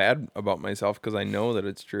feel bad about myself because I know that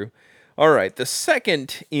it's true. All right. The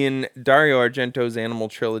second in Dario Argento's Animal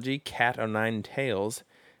Trilogy, Cat O' Nine Tails,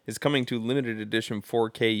 is coming to limited edition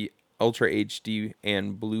 4K Ultra HD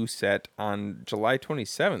and Blue set on July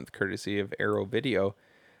 27th, courtesy of Arrow Video.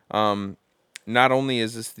 Not only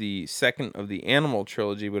is this the second of the Animal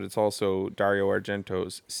Trilogy, but it's also Dario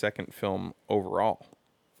Argento's second film overall.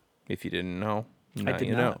 If you didn't know, now I did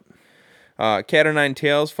you not. know. Cat O' Nine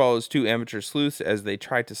Tails follows two amateur sleuths as they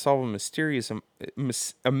try to solve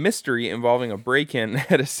a mystery involving a break-in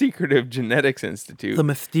at a secretive genetics institute, The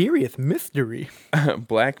mysterious mystery.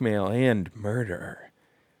 blackmail, and murder.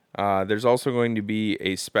 There's also going to be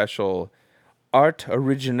a special Art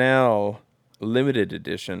Originale limited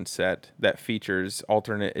edition set that features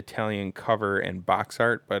alternate Italian cover and box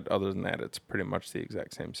art, but other than that, it's pretty much the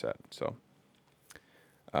exact same set. So,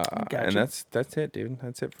 Gotcha. and that's it, dude.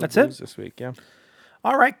 That's it for That's blues it? this week. Yeah.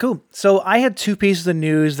 All right, cool. So I had two pieces of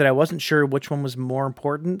news that I wasn't sure which one was more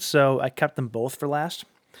important, so I kept them both for last.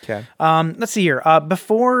 Okay. Let's see here.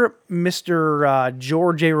 Before Mr.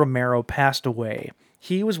 George A. Romero passed away,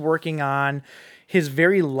 he was working on his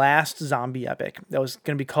very last zombie epic that was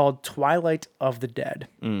going to be called Twilight of the Dead.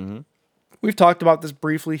 Mm-hmm. We've talked about this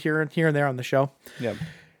briefly here and there on the show. Yeah.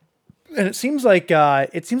 And it seems like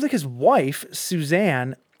his wife,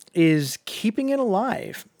 Suzanne, is keeping it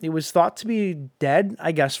alive. It was thought to be dead,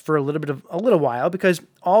 I guess, for a little while, because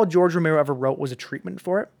all George Romero ever wrote was a treatment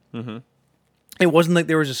for it. Mm-hmm. It wasn't like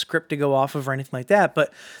there was a script to go off of or anything like that,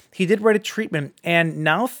 but he did write a treatment. And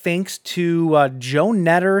now, thanks to Joe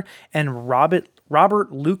Netter and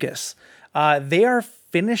Robert Lucas, they are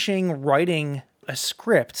finishing writing a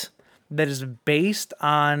script that is based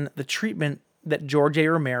on the treatment that George A.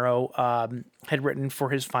 Romero had written for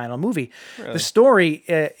his final movie. Really? The story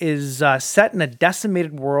is set in a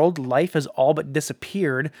decimated world. Life has all but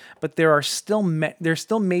disappeared, but there still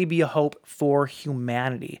may be a hope for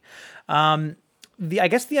humanity. I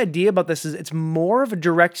guess the idea about this is it's more of a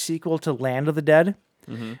direct sequel to Land of the Dead,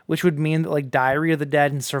 which would mean that like Diary of the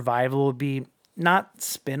Dead and Survival would be not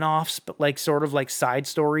spin-offs, but like sort of like side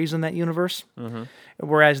stories in that universe.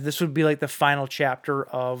 Whereas this would be like the final chapter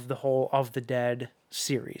of the whole of the Dead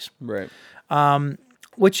series. Right.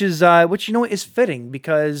 Which is fitting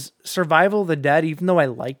because Survival of the Dead, even though I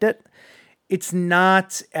liked it, it's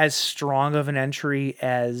not as strong of an entry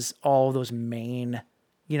as all of those main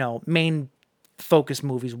focus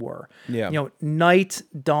movies were. Yeah. Night,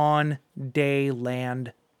 Dawn, Day,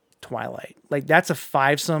 Land, Twilight. Like that's a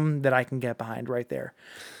fivesome that I can get behind right there.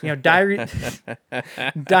 Diary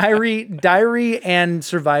and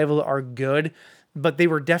Survival are good, but they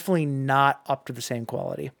were definitely not up to the same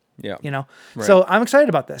quality. Yeah. Right. Right. So I'm excited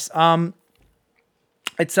about this.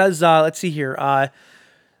 It says, let's see here.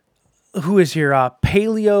 Who is here?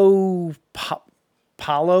 Paleo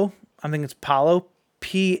Paulo. I think it's Paulo.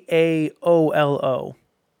 Paolo.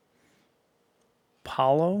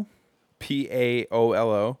 Paulo?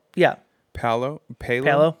 Paolo. Yeah. Palo?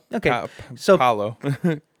 Palo? Okay. So Palo.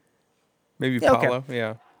 Maybe Yeah, okay. Palo,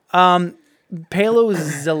 yeah. Paolo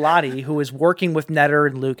Zelati, who is working with Netter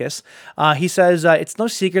and Lucas, he says, it's no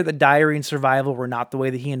secret that Diary and Survival were not the way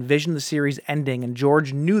that he envisioned the series ending, and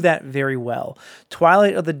George knew that very well.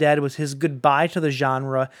 Twilight of the Dead was his goodbye to the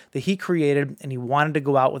genre that he created, and he wanted to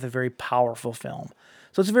go out with a very powerful film.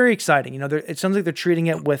 So it's very exciting. It sounds like they're treating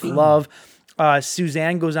it with love.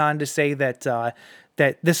 Suzanne goes on to say that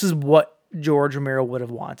that this is what George Romero would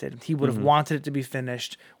have wanted. He would have wanted it to be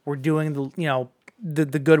finished. We're doing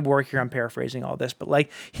the good work here. I'm paraphrasing all this, but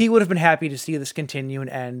like he would have been happy to see this continue and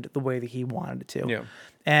end the way that he wanted it to. Yeah.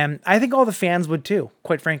 And I think all the fans would too,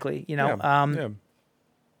 quite frankly. Yeah.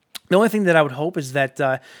 The only thing that I would hope is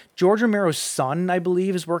that George Romero's son, I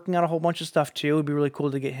believe, is working on a whole bunch of stuff too. It'd be really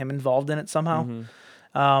cool to get him involved in it somehow.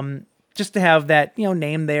 Just to have that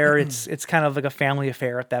name there. It's kind of like a family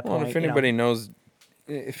affair at that point. Well,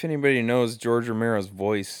 if anybody knows George Romero's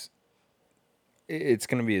voice, it's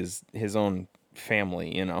going to be his own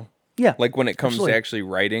family, Yeah, like when it comes absolutely. to actually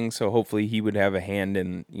writing. So hopefully he would have a hand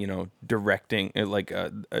in directing, like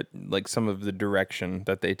some of the direction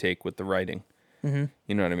that they take with the writing. You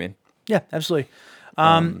know what I mean? Yeah, absolutely.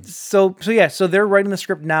 So they're writing the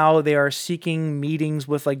script now. They are seeking meetings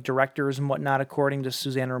with like directors and whatnot, according to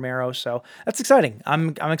Suzanne Romero. So that's exciting.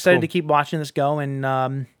 I'm excited to keep watching this go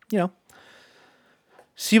and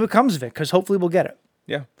see what comes of it, because hopefully we'll get it.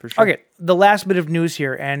 Yeah, for sure. Okay, the last bit of news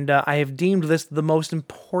here, and I have deemed this the most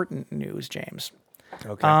important news, James.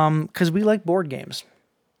 Okay. Because we like board games.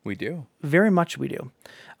 We do. Very much we do.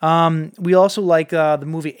 We also like the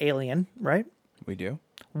movie Alien, right? We do.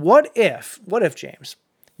 What if, James,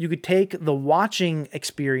 you could take the watching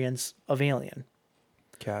experience of Alien,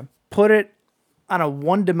 Okay. put it on a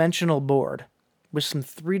one-dimensional board with some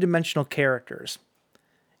three-dimensional characters,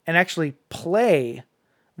 and actually play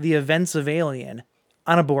the events of Alien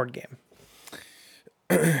on a board game?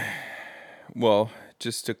 Well,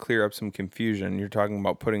 just to clear up some confusion, you're talking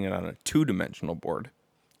about putting it on a 2-dimensional board.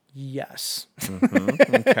 Yes.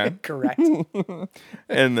 Okay. Correct.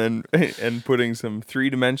 and putting some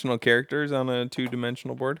 3-dimensional characters on a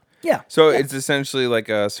 2-dimensional board. Yeah. So it's essentially like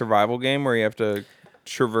a survival game where you have to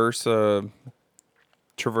traverse the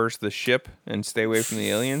ship and stay away from the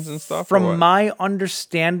aliens and stuff. From my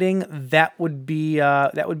understanding, that would be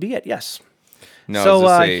it. Yes. Now,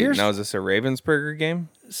 so, is this a Ravensburger game?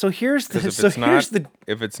 So here's the. Because So here's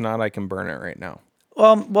if it's not, I can burn it right now.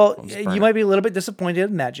 Well, burn you might be a little bit disappointed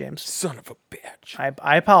in that, James. Son of a bitch.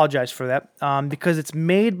 I apologize for that. Because it's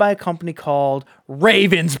made by a company called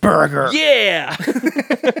Ravensburger. Yeah.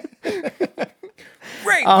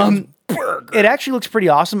 Ravensburger. It actually looks pretty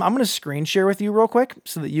awesome. I'm going to screen share with you real quick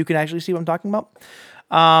so that you can actually see what I'm talking about.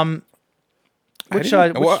 I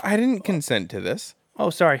didn't consent to this. Oh,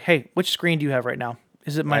 sorry. Hey, which screen do you have right now?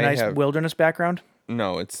 Is it my I nice have- wilderness background?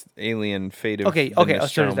 No, it's Alien Fate of Okay, the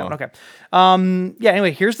let's turn this down. Nostromo. Okay. Yeah,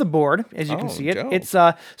 anyway, here's the board, as you can Oh, see it. dope. It's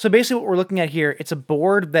so basically what we're looking at here, it's a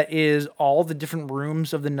board that is all the different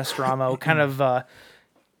rooms of the Nostromo kind of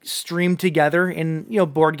streamed together in,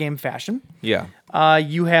 board game fashion. Yeah.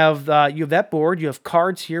 You have that board, you have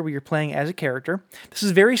cards here where you're playing as a character. This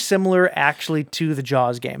is very similar actually to the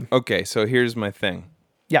Jaws game. Okay, so here's my thing.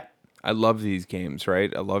 Yeah. I love these games,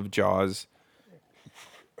 right? I love Jaws.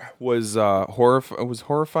 Was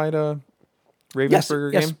Horrified a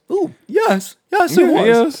Ravensburger game? Ooh, yes, it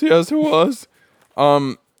was. Yes, it was.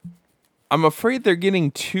 I'm afraid they're getting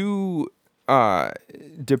too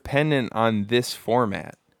dependent on this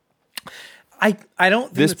format. I don't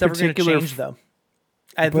think This it's ever going to particular change though.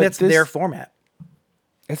 I think but that's this- their format.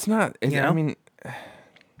 It's not. You know? I mean, I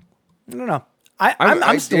don't know.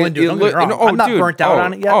 I'm still into it. Don't get me wrong. I'm not dude, burnt out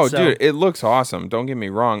on it yet. Oh, so. dude, it looks awesome. Don't get me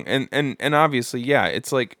wrong. And obviously, yeah,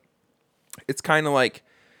 it's like, it's kind of like,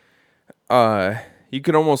 you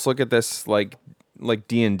could almost look at this like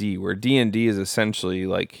D&D, where D&D is essentially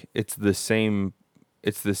like it's the same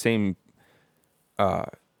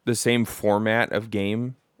format of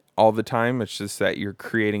game all the time. It's just that you're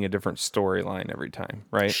creating a different storyline every time,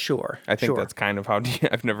 right? Sure. I think sure. that's kind of how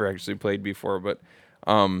I've never actually played before, but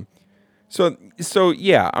so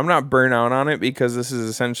yeah, I'm not burnt out on it because this is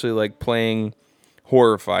essentially like playing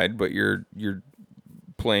Horrified, but you're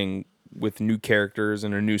playing with new characters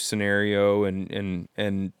and a new scenario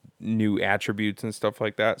and new attributes and stuff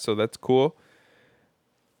like that. So that's cool.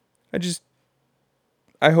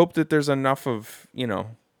 I hope that there's enough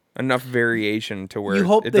variation to where You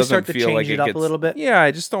hope it they doesn't start to feel change like it it up gets, a little bit. Yeah,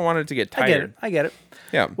 I just don't want it to get tired. I get it.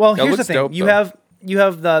 Yeah. Well, That here's the looks thing. dope, You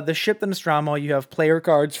though. have the ship, the Nostromo. You have player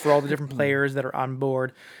cards for all the different players that are on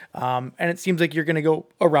board, and it seems like you're going to go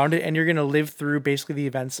around it and you're going to live through basically the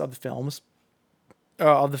events of the film,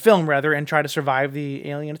 and try to survive the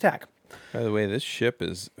alien attack. By the way, this ship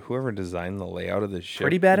is whoever designed the layout of this ship.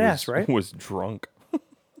 Pretty badass, right? Was drunk.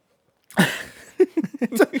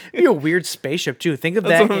 It'd be a weird spaceship too. Think of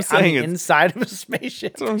That's that what I'm on saying. the inside of a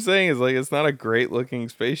spaceship. That's what I'm saying. Is like it's not a great looking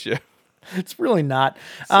spaceship. It's really not.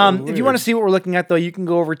 If you want to weird. see what we're looking at, though, you can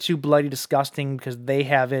go over to Bloody Disgusting because they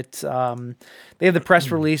have it. They have the press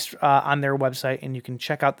release on their website, and you can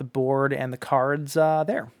check out the board and the cards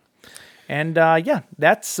there. And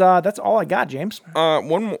that's all I got, James.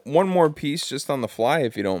 One more piece just on the fly,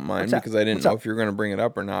 if you don't mind, because I didn't know if you were going to bring it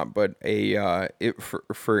up or not. But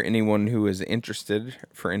for anyone who is interested,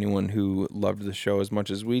 for anyone who loved the show as much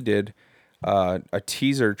as we did, a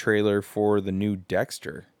teaser trailer for the new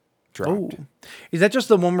Dexter dropped. Oh, is that just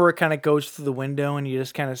the one where it kind of goes through the window and you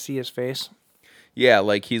just kind of see his face? Yeah,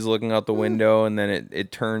 like he's looking out the window and then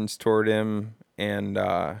it turns toward him and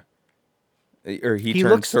he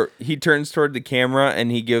turns toward the camera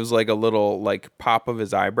and he gives like a little like pop of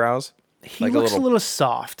his eyebrows. He looks a little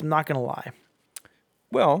soft. I'm not gonna lie.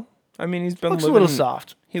 Well, I mean, he's been Looks living, a little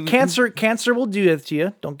soft. Cancer will do that to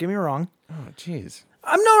you. Don't get me wrong. Oh, jeez.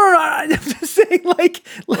 No. I'm just saying, like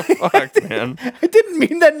Fuck, man. I didn't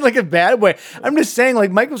mean that in like a bad way. I'm just saying,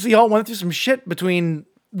 like Michael C. Hall went through some shit between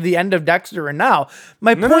the end of Dexter and now.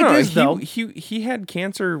 My point is, though, he had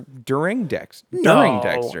cancer during Dexter. No,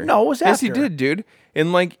 Dexter. No, it was after. Yes, he did, dude.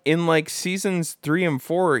 In like seasons 3 and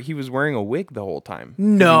 4, he was wearing a wig the whole time.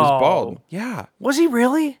 No, he was bald. Yeah. Was he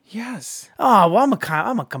really? Yes. Oh, well,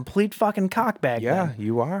 I'm a complete fucking cockbag. Yeah, then.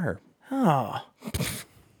 you are. Oh.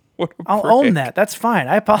 What a I'll prick. own that. That's fine.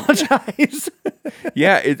 I apologize.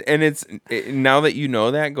 Yeah, now that you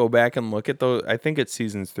know that, go back and look at those. I think it's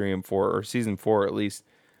seasons 3 and 4, or season 4 at least.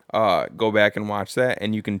 Go back and watch that,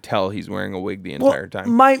 and you can tell he's wearing a wig the entire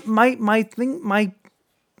time.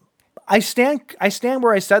 I stand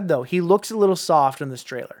where I said though. He looks a little soft in this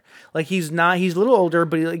trailer. Like he's a little older,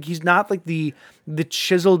 but he's not like the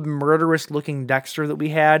chiseled murderous looking Dexter that we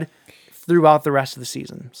had throughout the rest of the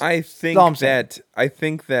season. I think that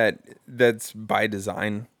that's by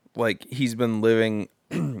design. Like he's been living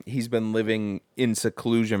in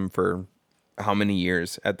seclusion for how many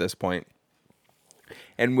years at this point?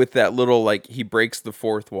 And with that little, like, he breaks the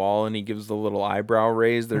fourth wall and he gives the little eyebrow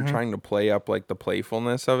raise. They're trying to play up like the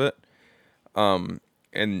playfulness of it. And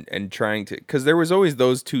trying to, because there was always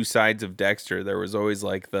those two sides of Dexter. There was always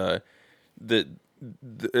like the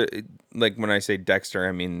like when I say Dexter,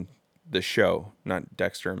 I mean the show, not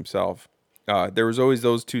Dexter himself. There was always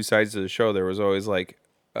those two sides of the show. There was always like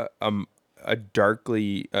a dark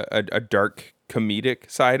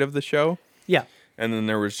comedic side of the show. Yeah. And then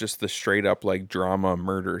there was just the straight up like drama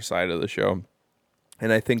murder side of the show.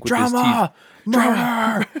 And I think with drama,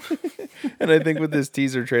 murder. And I think with this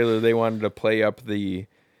teaser trailer, they wanted to play up the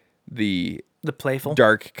playful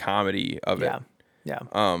dark comedy of it. Yeah.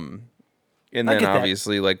 And then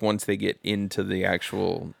obviously, like once they get into the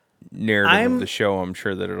actual narrative of the show, I'm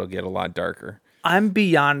sure that it'll get a lot darker. I'm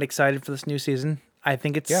beyond excited for this new season. I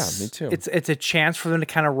think me too. It's a chance for them to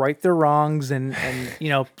kind of right their wrongs and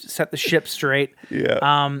set the ship straight.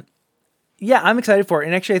 Yeah. Yeah, I'm excited for it.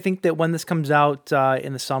 And actually, I think that when this comes out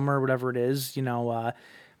in the summer, whatever it is,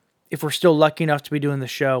 if we're still lucky enough to be doing the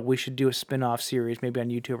show, we should do a spin-off series, maybe on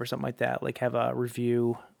YouTube or something like that. Like have a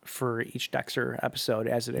review for each Dexter episode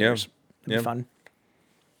as it airs. It'd be fun.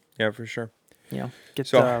 Yeah, for sure.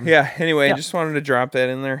 Anyway, I just wanted to drop that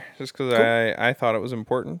in there just because cool. I thought it was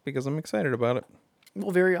important because I'm excited about it.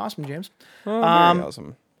 Well, very awesome, James. Very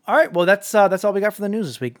awesome. All right, well, that's all we got for the news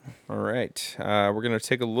this week. All right. We're going to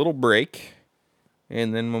take a little break,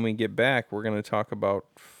 and then when we get back, we're going to talk about...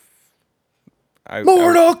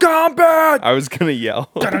 Mortal Kombat! I was going to yell.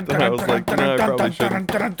 I was like, no, I probably shouldn't.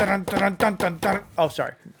 Oh,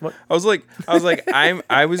 sorry. What? I was like,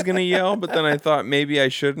 I was going to yell, but then I thought maybe I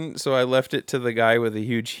shouldn't, so I left it to the guy with a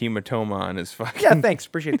huge hematoma on his fucking... Yeah, thanks.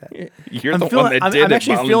 Appreciate that. You're the one that did it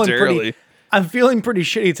voluntarily. I'm feeling pretty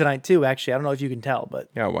shitty tonight, too, actually. I don't know if you can tell, but...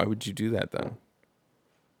 Yeah, why would you do that, then?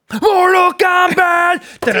 Mortal Kombat!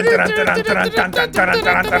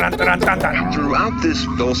 Throughout this,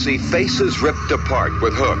 they'll see faces ripped apart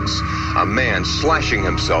with hooks, a man slashing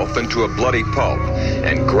himself into a bloody pulp,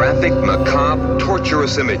 and graphic, macabre,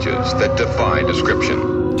 torturous images that defy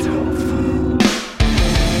description.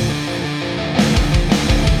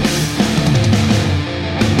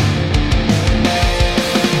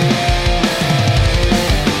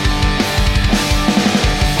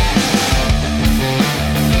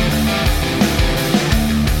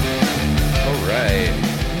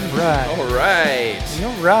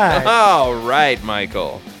 All right,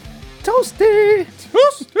 Michael. Toasty.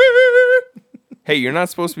 Hey, you're not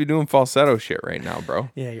supposed to be doing falsetto shit right now, bro.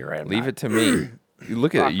 Yeah, you're right. Leave it to me. You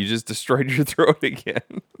look at it. You just destroyed your throat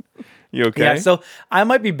again. You okay? Yeah, so I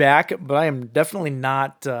might be back, but I am definitely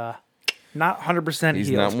not 100% He's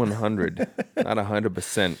healed. not 100. Not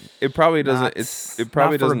 100%. It probably doesn't. It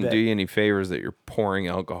probably doesn't do you any favors that you're pouring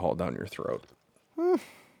alcohol down your throat.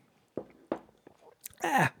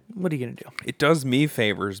 What are you gonna do? It does me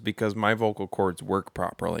favors because my vocal cords work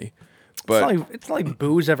properly. But it's not like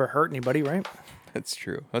booze ever hurt anybody, right? That's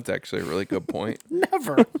true. That's actually a really good point.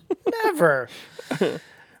 Never. Never.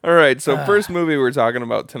 All right, so first movie we're talking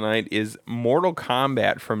about tonight is Mortal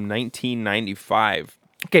Kombat from 1995.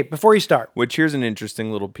 Okay, before you start. Which, here's an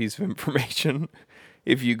interesting little piece of information.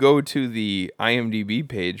 If you go to the IMDb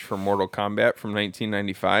page for Mortal Kombat from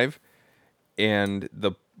 1995, and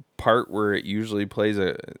the part where it usually plays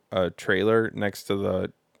a trailer next to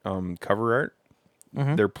the cover art,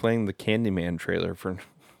 they're playing the Candyman trailer for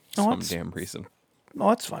some damn reason. Oh,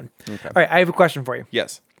 that's fun. Okay. All right, I have a question for you.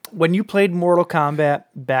 Yes. When you played Mortal Kombat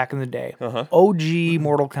back in the day, OG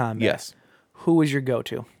Mortal Kombat, Yes. who was your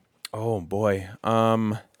go-to? Oh, boy.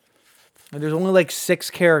 There's only like 6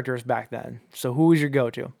 characters back then, so who was your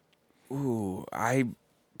go-to? Ooh, I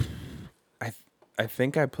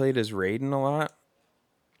think I played as Raiden a lot.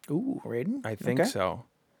 Ooh, Raiden? I think so.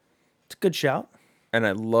 It's a good shout. And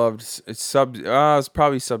I loved it's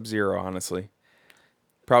probably Sub-Zero, honestly.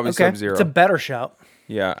 Probably Sub-Zero. It's a better shout.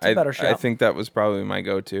 Yeah, a better shout. I think that was probably my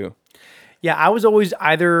go-to. Yeah, I was always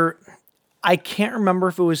either... I can't remember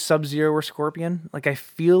if it was Sub-Zero or Scorpion. Like, I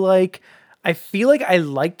feel like I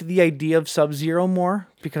liked the idea of Sub-Zero more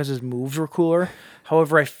because his moves were cooler.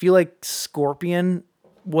 However, I feel like Scorpion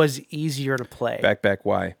was easier to play. Back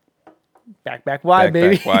Y. Back Y,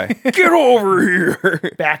 baby. Back Y. Get over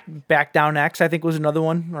here. Back Down X, I think was another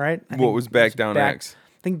one, right? What was Back Down X?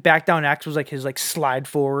 I think Back Down X was like his like slide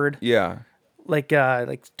forward, Yeah. like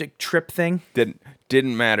trip thing.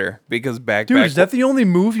 Didn't matter because Back Is that the only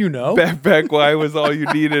move you know? Back Y was all you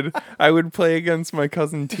needed. I would play against my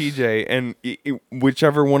cousin TJ, and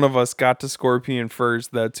whichever one of us got to Scorpion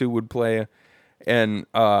first, that's who would play. And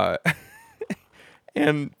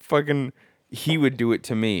and fucking, he would do it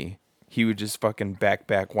to me. He would just fucking back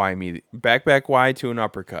Y me, back Y to an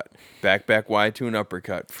uppercut, back Y to an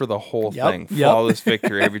uppercut for the whole thing. Flawless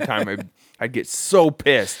victory every time. I'd get so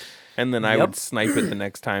pissed, and then I would snipe it the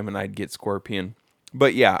next time, and I'd get Scorpion.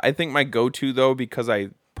 But yeah, I think my go-to though, because I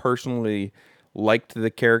personally liked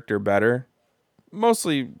the character better,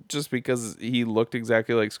 mostly just because he looked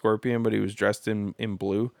exactly like Scorpion, but he was dressed in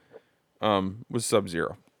blue, was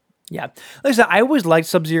Sub-Zero. Yeah. Like I said, I always liked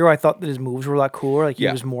Sub-Zero. I thought that his moves were a lot cooler. Like, he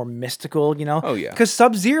was more mystical, you know? Oh, yeah. Because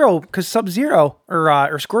Sub-Zero,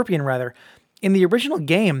 or Scorpion, rather, in the original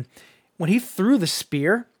game, when he threw the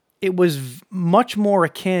spear, it was much more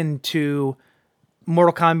akin to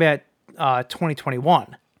Mortal Kombat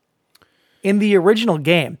 2021. In the original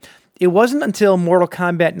game, it wasn't until Mortal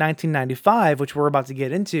Kombat 1995, which we're about to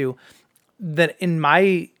get into, that in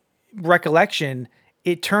my recollection,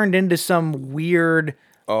 it turned into some weird...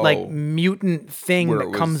 like mutant thing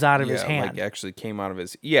that comes out of his hand. Like actually came out of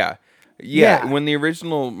his... Yeah. When the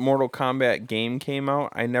original Mortal Kombat game came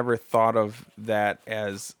out, I never thought of that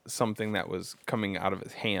as something that was coming out of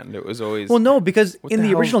his hand. It was always... Well, no, because in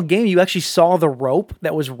the original game, you actually saw the rope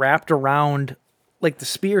that was wrapped around like the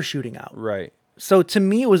spear shooting out. Right. So to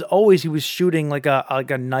me, it was always he was shooting like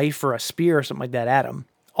a knife or a spear or something like that at him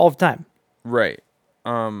all the time. Right.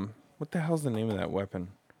 What the hell's the name of that weapon?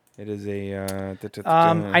 It is a.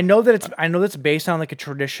 I know that it's based on like a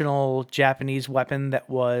traditional Japanese weapon that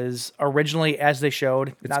was originally, as they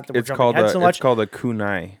showed, It's called a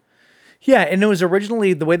kunai. Yeah, and it was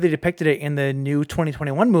originally the way they depicted it in the new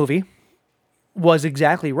 2021 movie was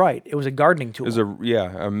exactly right. It was a gardening tool. It was a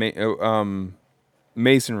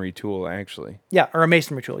masonry tool actually. Yeah, or a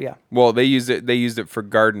masonry tool. Yeah. Well, they used it for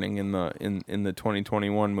gardening in the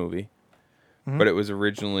 2021 movie, but it was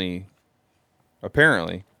originally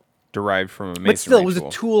apparently derived from a masonry tool. But still, it was a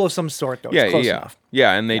tool of some sort, though. Yeah, it's close enough.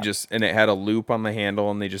 Yeah, and and it had a loop on the handle,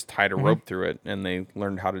 and they just tied a rope through it, and they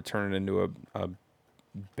learned how to turn it into a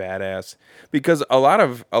badass. Because a lot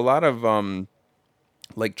of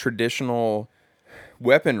like traditional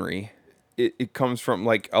weaponry, it comes from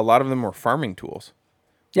like a lot of them were farming tools.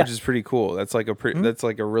 Which is pretty cool. That's like that's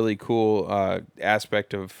like a really cool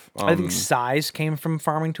aspect of. I think size came from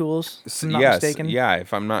farming tools. If I'm not mistaken. Yeah.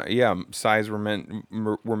 If I'm not, size were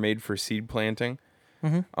made for seed planting.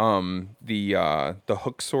 The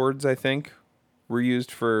hook swords, I think, were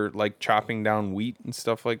used for like chopping down wheat and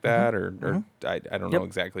stuff like that, or I don't know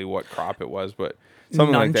exactly what crop it was, but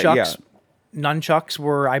something like that. Yeah. Nunchucks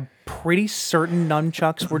were. I'm pretty certain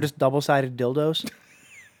nunchucks were just double-sided dildos.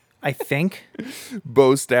 I think.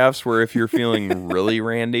 Bow staffs were if you're feeling really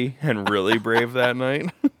randy and really brave that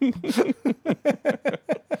night.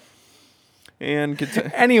 and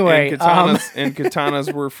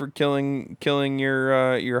katanas were for killing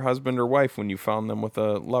your husband or wife when you found them with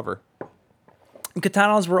a lover.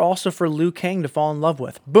 Katanas were also for Liu Kang to fall in love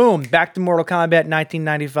with. Boom! Back to Mortal Kombat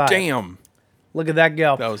 1995. Damn. Look at that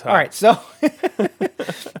go. That was hot. All right, so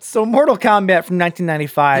so Mortal Kombat from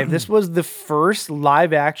 1995. This was the first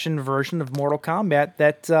live-action version of Mortal Kombat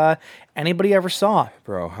that anybody ever saw.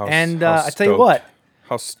 Bro, how I tell you what,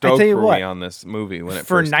 how stoked tell you were what, we on this movie when it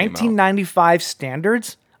for first came out? 1995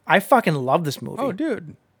 standards, I fucking love this movie. Oh,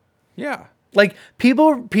 dude. Yeah. Like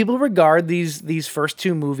people regard these first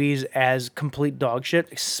two movies as complete dog shit,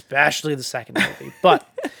 especially the second movie. But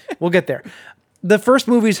we'll get there. The first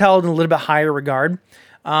movie is held in a little bit higher regard.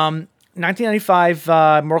 1995,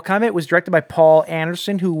 Mortal Kombat was directed by Paul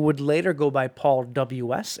Anderson, who would later go by Paul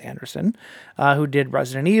W.S. Anderson, who did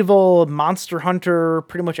Resident Evil, Monster Hunter,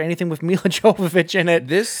 pretty much anything with Mila Jovovich in it.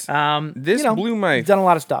 This blew my... He's done a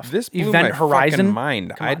lot of stuff. This blew Event my Horizon. fucking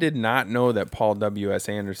mind. I did not know that Paul W.S.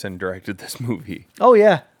 Anderson directed this movie. Oh,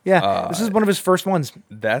 yeah. Yeah. This is one of his first ones.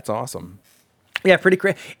 That's awesome. Yeah, pretty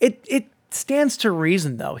crazy. It stands to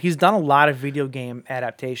reason, though. He's done a lot of video game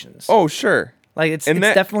adaptations. Oh, sure. Like it's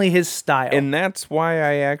definitely his style. And that's why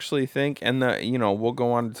I actually think, and we'll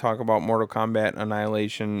go on to talk about Mortal Kombat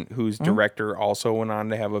Annihilation, whose director also went on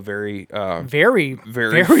to have a very good, very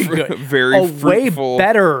fruitful, way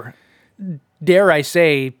better, dare I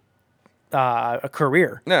say, a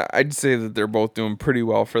career. Yeah, I'd say that they're both doing pretty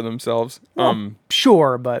well for themselves. Well,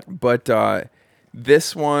 sure, but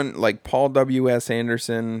this one, like Paul W.S.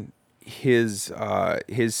 Anderson, his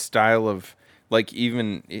style of, like,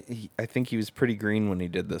 even I think he was pretty green when he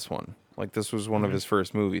did this one. Like, this was one of his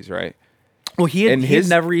first movies, right? Well, he had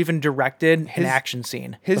never even directed an action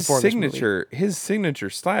scene. His signature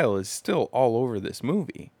style is still all over this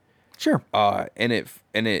movie. Sure. And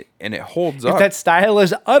it holds up. If that style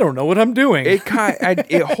is, I don't know what I'm doing.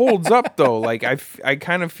 It holds up though. Like I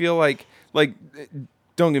kind of feel like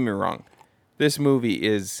don't get me wrong, this movie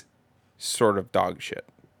is sort of dog shit.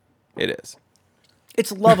 It is.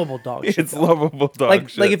 It's lovable dog shit. It's lovable dog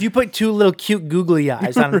shit. Like if you put two little cute googly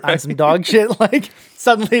eyes on some dog shit, like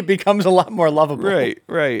suddenly it becomes a lot more lovable.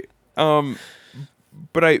 Right.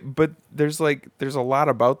 But there's a lot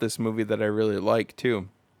about this movie that I really like too.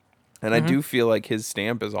 And I do feel like his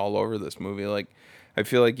stamp is all over this movie. Like, I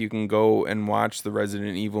feel like you can go and watch the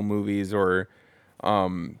Resident Evil movies, or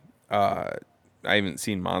I haven't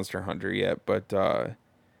seen Monster Hunter yet, but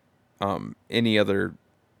any other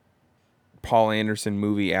Paul Anderson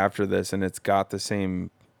movie after this, and it's got the same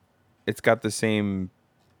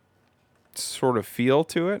sort of feel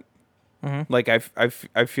to it. Like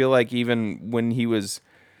I feel like even when he was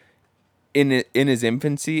in his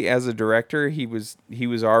infancy as a director, he was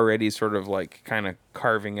already sort of like kind of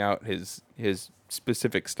carving out his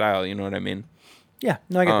specific style. You know what I mean? Yeah,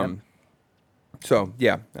 no, I get that. So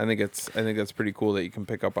yeah, I think that's pretty cool that you can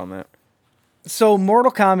pick up on that. So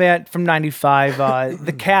Mortal Kombat from 95,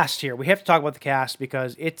 the cast here. We have to talk about the cast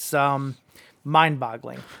because it's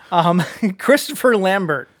mind-boggling. Christopher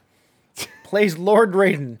Lambert plays Lord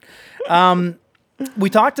Raiden.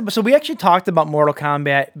 We actually talked about Mortal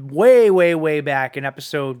Kombat way back in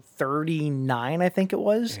episode 39, I think it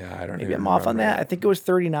was. Yeah, I don't Maybe even I'm off on remember that. I think it was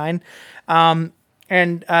 39. And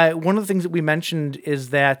one of the things that we mentioned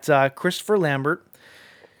is that Christopher Lambert,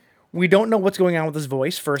 we don't know what's going on with his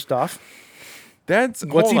voice, first off.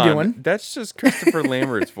 What's he doing? That's just Christopher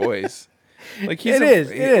Lambert's voice. Like It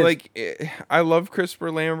is. Like, I love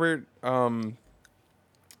Christopher Lambert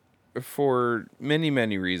for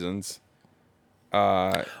many reasons.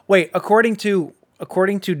 Wait, according to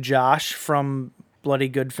Josh from Bloody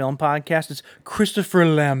Good Film Podcast, it's Christopher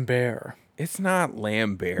Lambert. It's not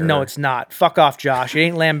Lambert. No, it's not. Fuck off, Josh. It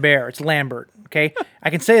ain't Lambert. It's Lambert. Okay, I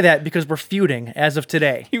can say that because we're feuding as of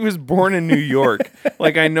today. He was born in New York.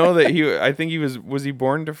 Like, I know that I think he was he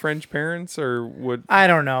born to French parents, or what? I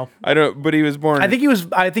don't know. But he was born. I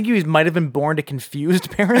think he might have been born to confused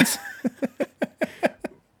parents.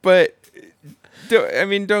 But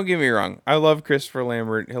don't get me wrong. I love Christopher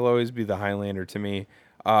Lambert. He'll always be the Highlander to me.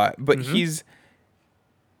 But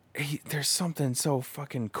there's something so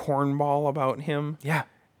fucking cornball about him. Yeah.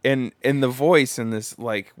 And the voice in this,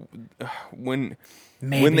 like, when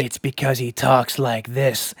it's because he talks like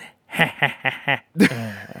this.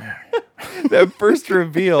 That first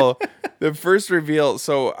reveal.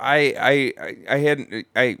 So I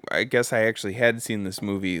guess I actually had seen this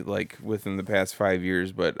movie like within the past 5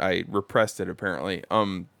 years, but I repressed it apparently.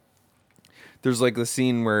 There's like the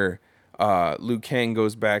scene where Liu Kang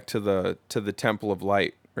goes back to the Temple of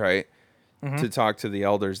Light, right? To talk to the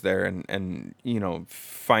elders there and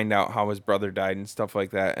find out how his brother died and stuff like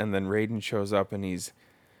that. And then Raiden shows up and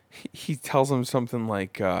he tells him something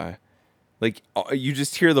like you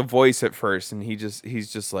just hear the voice at first, and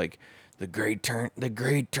he's just like, the great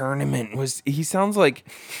tournament was. He sounds like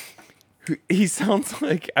He sounds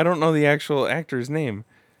like, I don't know the actual actor's name,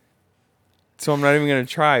 so I'm not even gonna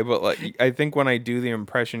try. But like, I think when I do the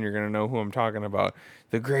impression, you're gonna know who I'm talking about.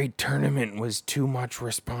 The great tournament was too much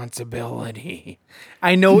responsibility.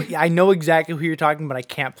 I know exactly who you're talking, but I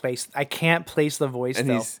can't place the voice. And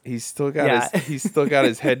though. he's still got he's still got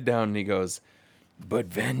his head down, and he goes, "But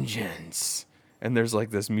vengeance." And there's like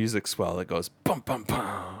this music swell that goes bum bum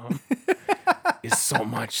bum. Is so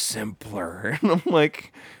much simpler. And I'm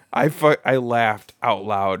like, I laughed out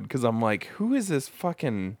loud because I'm like, who is this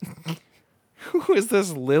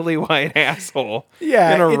lily white asshole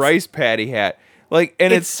in a rice patty hat? Like,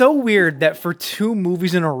 and it's so weird that for 2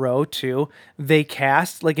 movies in a row too, they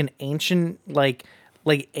cast like an ancient like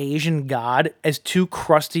Asian god as 2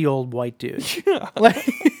 crusty old white dudes. Yeah.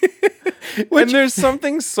 And there's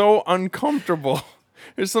something so uncomfortable.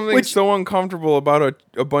 There's something so uncomfortable about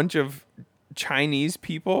a bunch of Chinese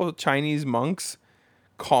people, Chinese monks,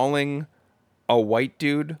 calling a white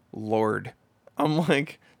dude Lord. I'm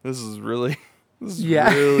like, this is really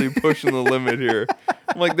pushing the limit here.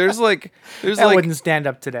 I'm like, there's that wouldn't stand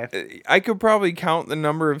up today. I could probably count the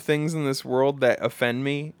number of things in this world that offend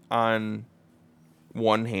me on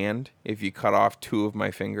one hand if you cut off 2 of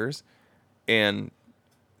my fingers, and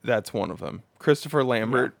that's one of them. Christopher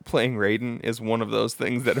Lambert playing Raiden is one of those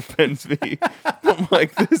things that offends me. I'm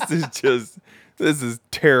like, this is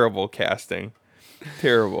terrible casting.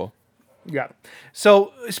 Terrible. Yeah.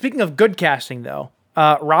 So speaking of good casting, though,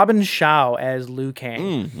 Robin Shaw as Liu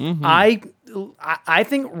Kang. I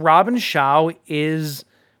think Robin Shaw is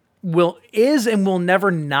and will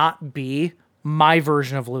never not be my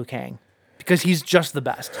version of Liu Kang. Because he's just the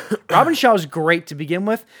best. Robin Shaw is great to begin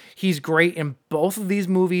with. He's great in both of these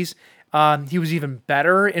movies. He was even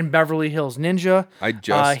better in Beverly Hills Ninja. I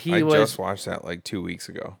just watched that like 2 weeks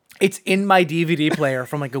ago. It's in my DVD player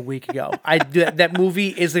from like a week ago. That movie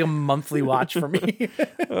is like a monthly watch for me.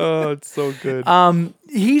 Oh, it's so good.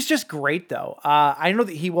 He's just great though. I know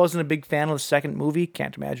that he wasn't a big fan of the second movie.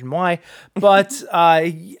 Can't imagine why. But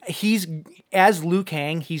he's as Liu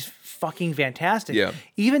Kang. He's fucking fantastic. Yeah.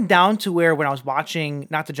 Even down to where when I was watching,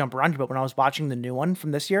 not to jump around you, but when I was watching the new one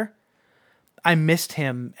from this year, I missed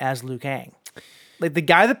him as Liu Kang. Like the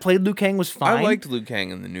guy that played Liu Kang was fine. I liked Liu Kang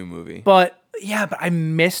in the new movie. But I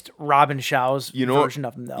missed Robin Shaw's version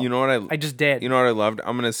of him though. You know what I just did. You know what I loved?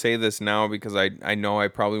 I'm going to say this now because I know I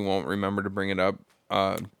probably won't remember to bring it up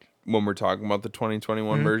when we're talking about the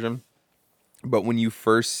 2021 version. But when you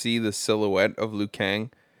first see the silhouette of Liu Kang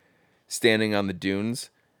standing on the dunes,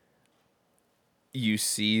 you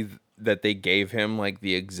see that they gave him like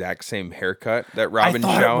the exact same haircut that Robin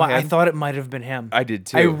Shaw had. I thought it might have been him. I did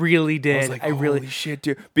too. I really did. I was like, holy shit,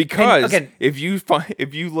 dude! Because if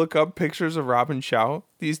you look up pictures of Robin Shaw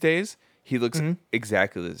these days, he looks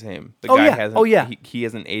exactly the same. The guy hasn't. He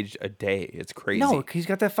hasn't aged a day. It's crazy. No, he's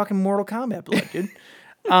got that fucking Mortal Kombat blood, dude.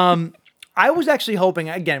 I was actually hoping.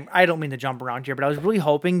 Again, I don't mean to jump around here, but I was really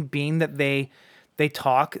hoping, being that they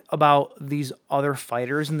talk about these other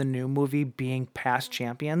fighters in the new movie being past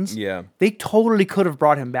champions. Yeah. They totally could have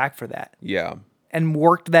brought him back for that. Yeah. And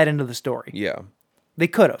worked that into the story. Yeah. They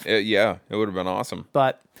could have. Yeah, it would have been awesome.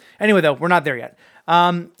 But anyway, though, we're not there yet.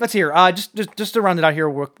 Let's hear. Just to round it out here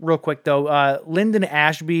real quick, though. Lyndon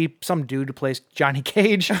Ashby, some dude who plays Johnny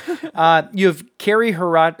Cage. You have Carrie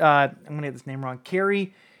Hirat. I'm going to get this name wrong.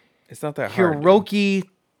 Carrie. It's not that hard. Hiroki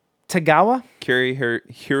Tagawa?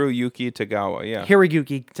 Hiroyuki Tagawa, yeah.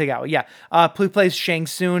 Hiroyuki Tagawa, yeah. Who plays Shang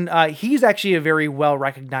Tsung. He's actually a very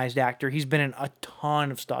well-recognized actor. He's been in a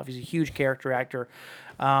ton of stuff. He's a huge character actor.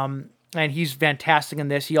 And he's fantastic in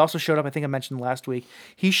this. He also showed up, I think I mentioned last week,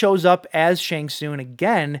 he shows up as Shang Tsung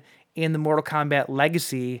again in the Mortal Kombat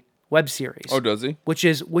Legacy web series. Oh, does he? Which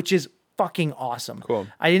is fucking awesome. Cool.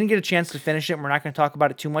 I didn't get a chance to finish it, and we're not going to talk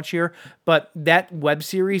about it too much here, but that web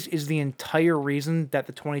series is the entire reason that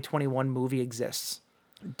the 2021 movie exists.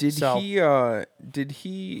 Did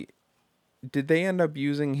they end up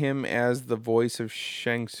using him as the voice of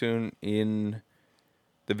Shang Tsung in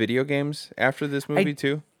the video games after this movie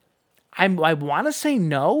too? I want to say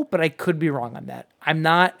no, but I could be wrong on that. I'm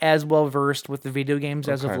not as well versed with the video games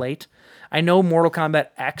as of late. I know Mortal Kombat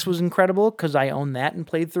X was incredible because I own that and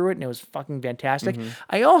played through it, and it was fucking fantastic.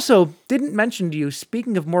 I also didn't mention to you,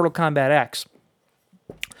 speaking of Mortal Kombat X,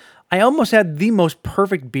 I almost had the most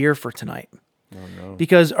perfect beer for tonight. Oh, no.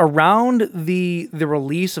 Because around the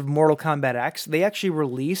release of Mortal Kombat X, they actually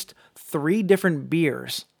released 3 different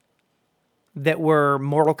beers that were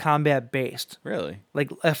Mortal Kombat based. Really?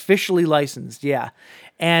 Like officially licensed, yeah.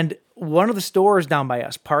 And one of the stores down by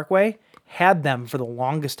us, Parkway, had them for the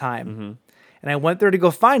longest time. And I went there to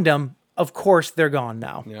go find them. Of course, they're gone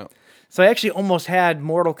now. Yeah. So I actually almost had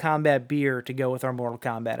Mortal Kombat beer to go with our Mortal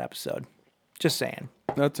Kombat episode. Just saying.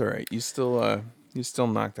 That's all right. You still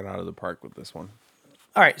knocked it out of the park with this one.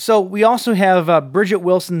 All right, so we also have Bridget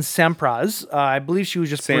Wilson Sampras. I believe she was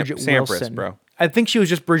just Bridget Sampras, Wilson. bro. I think she was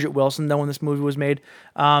just Bridget Wilson, though, when this movie was made,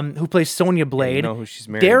 who plays Sonya Blade. You know who she's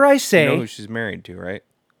married. Dare I say... You know who she's married to, right?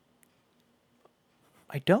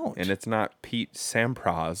 I don't. And it's not Pete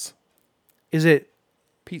Sampras. Is it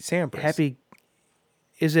Pete Sampras. Happy...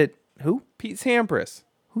 Is it who? Pete Sampras.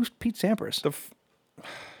 Who's Pete Sampras? The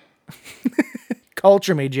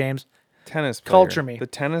Culture me, James. tennis player. Culture me. The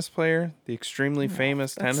tennis player. The extremely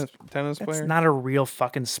famous tennis player. That's not a real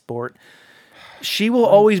fucking sport. She will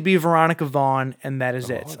always be Veronica Vaughn, and that is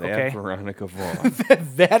it. That Okay, Veronica Vaughn.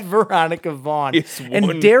 that Veronica Vaughn. It's one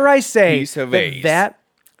And dare I say piece of ace. that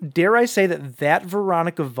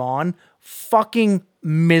Veronica Vaughn fucking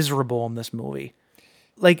miserable in this movie.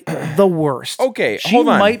 Like the worst. Okay, she hold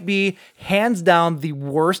on. might be hands down the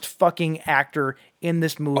worst fucking actor in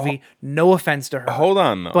this movie. No offense to her. Hold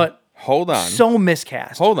on, though. But hold on. so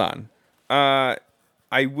miscast. Hold on. I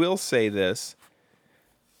will say this.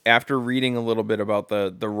 After reading a little bit about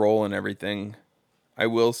the role and everything, I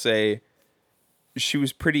will say she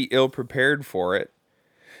was pretty ill prepared for it,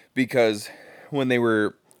 because when they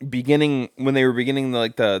were beginning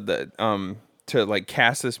like the to like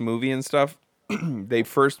cast this movie and stuff, they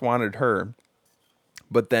first wanted her,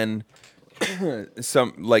 but then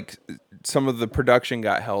some of the production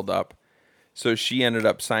got held up, so she ended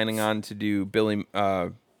up signing on to do Billy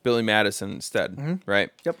Madison instead, right?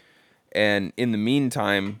 Yep. And in the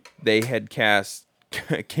meantime, they had cast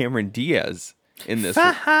Cameron Diaz in this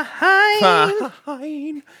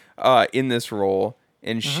in this role,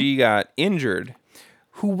 and she got injured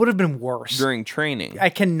Who would have been worse? during training. I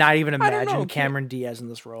cannot even don't imagine know. Cameron Diaz in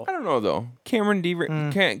this role. I don't know though. Cameron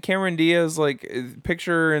Diaz, like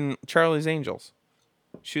picture her in Charlie's Angels.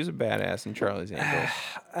 She was a badass in Charlie's Angels.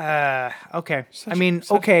 Okay. Okay.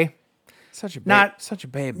 Such a Not-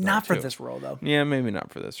 babe. though, Not for too. this role, though. Yeah, maybe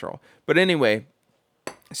not for this role. But anyway,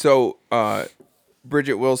 so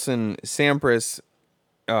Bridget Wilson Sampras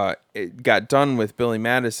it got done with Billy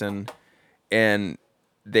Madison, and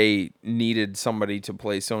they needed somebody to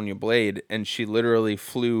play Sonya Blade, and she literally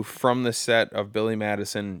flew from the set of Billy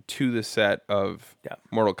Madison to the set of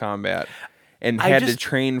Mortal Kombat. And had to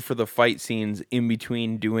train for the fight scenes in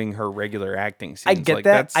between doing her regular acting scenes. I get like,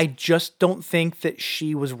 that. I just don't think that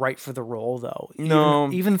she was right for the role, though.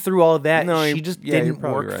 No. Even through all of that, No, she you're- just yeah, you're didn't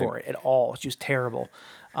probably work right. for it at all. She was terrible.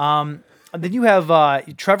 And then you have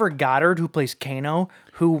Trevor Goddard, who plays Kano,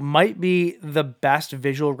 who might be the best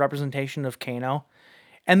visual representation of Kano.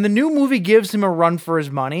 And the new movie gives him a run for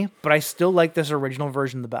his money, but I still like this original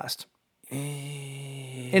version the best.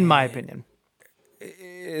 In my opinion.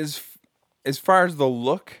 As far as the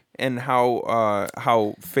look and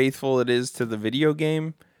how faithful it is to the video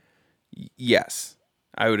game, yes,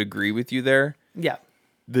 I would agree with you there. Yeah.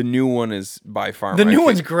 The new one is by far The my new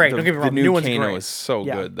one's favorite. great. Don't get me wrong. The The new new one's Kano great. is so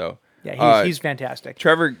Yeah. good though. Yeah, he's fantastic.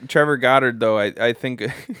 Trevor Goddard though, I think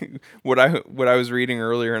what I was reading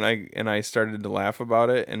earlier, and I started to laugh about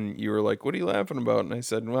it, and you were like, "What are you laughing about?" And I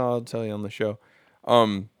said, "Well, I'll tell you on the show."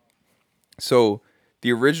 So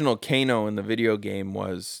the original Kano in the video game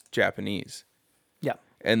was Japanese. Yeah.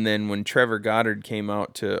 And then when Trevor Goddard came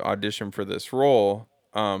out to audition for this role,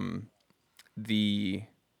 the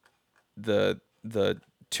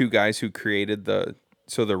two guys who created the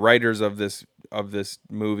writers of this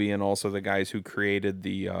movie, and also the guys who created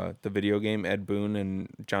the video game, Ed Boon and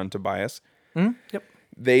John Tobias. Yep.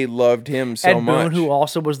 They loved him so Ed Boon, much. who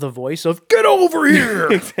also was the voice of "Get over here."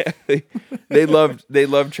 Exactly. They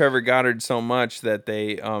loved Trevor Goddard so much that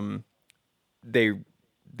they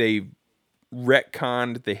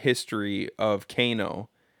retconned the history of Kano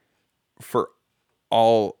for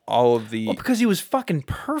all of the Well, because he was fucking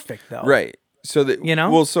perfect, though. right. So that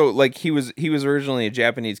like he was originally a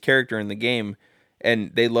Japanese character in the game,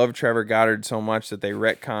 and they loved Trevor Goddard so much that they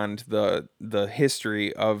retconned the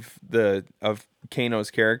history of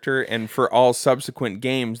Kano's character, and for all subsequent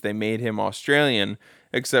games they made him Australian,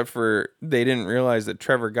 except for they didn't realize that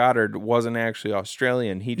Trevor Goddard wasn't actually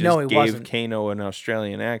Australian. He just gave wasn't. Kano an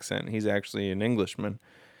Australian accent. He's actually an Englishman.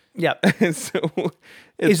 Yeah. So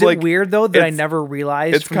it's Is it like, weird though that I it's- never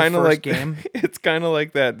realized it's from the kind of first like game? It's kind of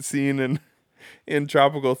like that scene in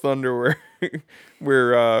Tropical Thunder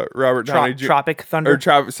where Robert Downey Jr. Tropic Thunder.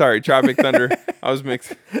 Tropic Thunder. I was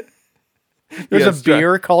mixing. There's Yes, a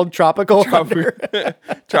beer called Tropical Thunder.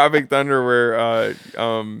 Tropic Thunder, where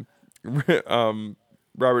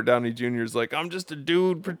Robert Downey Jr. is like, I'm just a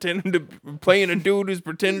dude playing a dude who's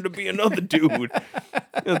pretending to be another dude.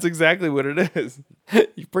 That's exactly what it is.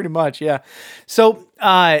 Pretty much, yeah. So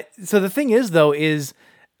the thing is, though, is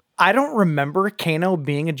I don't remember Kano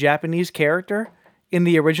being a Japanese character in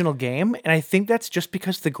the original game, and I think that's just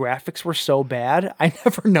because the graphics were so bad. I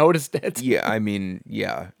never noticed it. Yeah, I mean,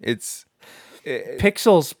 yeah, it's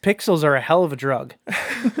pixels are a hell of a drug.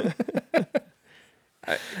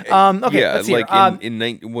 Okay, yeah, let's see like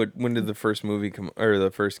here. when did the first movie come or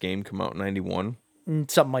the first game come out? 91.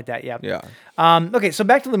 Something like that, yeah. Yeah. Okay, so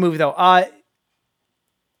back to the movie though.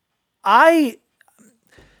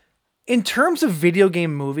 In terms of video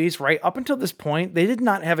game movies, right up until this point, they did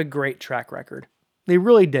not have a great track record. They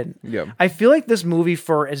really didn't. Yeah. I feel like this movie,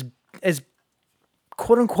 for as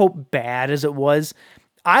quote unquote bad as it was,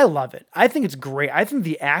 I love it. I think it's great. I think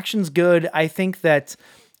the action's good. I think that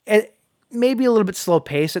it maybe a little bit slow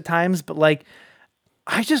pace at times, but like,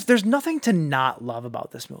 there's nothing to not love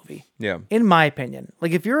about this movie. Yeah. In my opinion.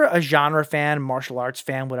 Like, if you're a genre fan, martial arts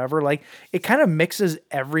fan, whatever, like, it kind of mixes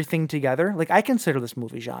everything together. Like, I consider this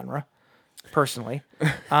movie genre, personally.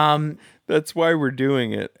 That's why we're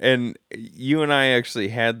doing it. And you and I actually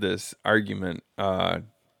had this argument a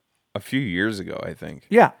few years ago, I think.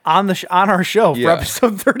 Yeah, on our show for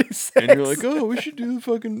episode 36. And you're like, oh, we should do the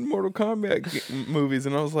fucking Mortal Kombat movies.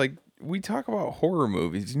 And I was like, we talk about horror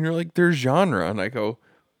movies. And you're like, they're genre. And I go,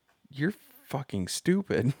 you're fucking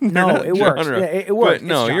stupid. No, it works. Yeah, it works. But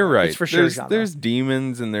no, you're right. It's for sure genre. There's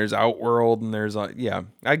demons and there's Outworld and there's, yeah,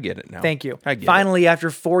 I get it now. Thank you. I get Finally, after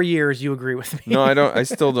 4 years, you agree with me. No, I don't. I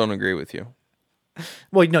still don't agree with you.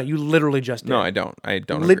 Well, no, you literally just did. No, I don't. I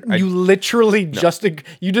don't. Agree. You literally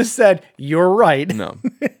you just said, you're right. No,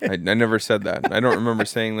 I never said that. I don't remember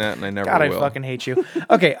saying that, and I never God, will. I fucking hate you.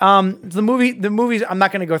 Okay, the movies, I'm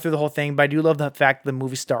not going to go through the whole thing, but I do love the fact the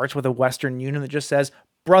movie starts with a Western Union that just says,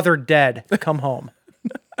 brother dead, come home.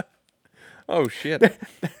 Oh, shit.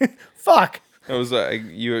 Fuck. That was,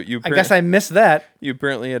 you I guess I missed that. You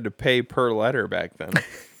apparently had to pay per letter back then.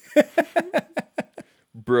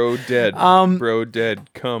 Bro dead. Bro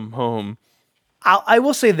dead, come home. I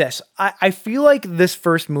will say this. I feel like this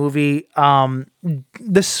first movie,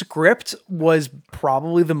 the script was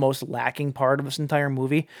probably the most lacking part of this entire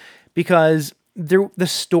movie because the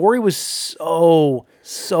story was so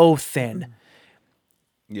thin.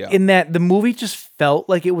 Yeah. In that the movie just felt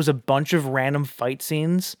like it was a bunch of random fight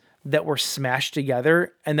scenes that were smashed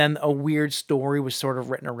together, and then a weird story was sort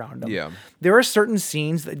of written around them. Yeah. There are certain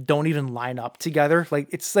scenes that don't even line up together. Like,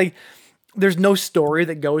 it's like there's no story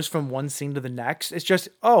that goes from one scene to the next. It's just,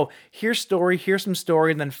 oh, here's story, here's some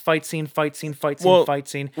story, and then fight scene, fight scene, fight scene, fight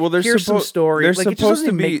scene. Well, there's here's some story. There's like, it just supposed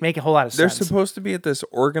doesn't to be, make a whole lot of sense. They're supposed to be at this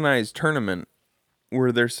organized tournament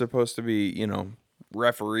where there's supposed to be,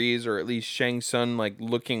 referees, or at least Shang Tsung like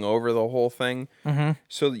looking over the whole thing. Mm-hmm.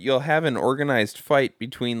 So that you'll have an organized fight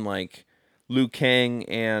between like Liu Kang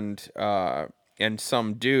and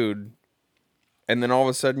some dude, and then all of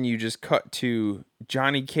a sudden you just cut to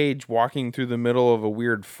Johnny Cage walking through the middle of a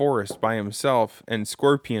weird forest by himself and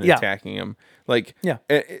Scorpion attacking him. Like, yeah.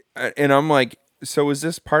 And I'm like, so is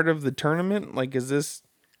this part of the tournament? Like, is this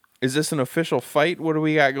an official fight? What do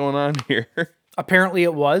we got going on here? Apparently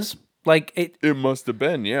it was. Like, it must have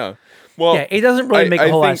been, yeah. Well, yeah, it doesn't really make a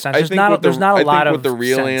whole lot of sense. There's not a lot of. What the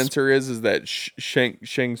real sense. answer is that Shang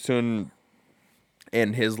Tsung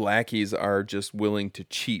and his lackeys are just willing to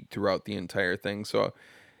cheat throughout the entire thing. So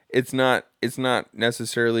it's not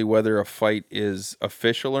necessarily whether a fight is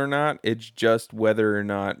official or not. It's just whether or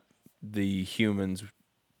not the humans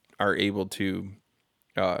are able to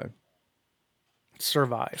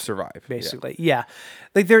survive basically. Yeah.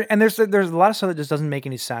 Like there's a lot of stuff that just doesn't make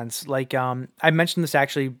any sense. Like I mentioned this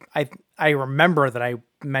actually, I remember that I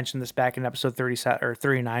mentioned this back in episode 37 or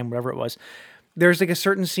 39, whatever it was. There's like a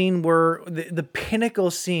certain scene where the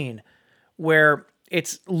pinnacle scene where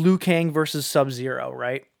it's Liu Kang versus Sub-Zero,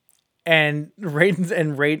 right? And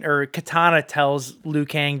Katana tells Liu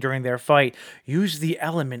Kang during their fight, use the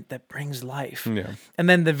element that brings life. Yeah. And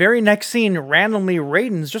then the very next scene, randomly,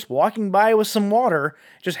 Raiden's just walking by with some water.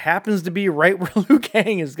 Just happens to be right where Liu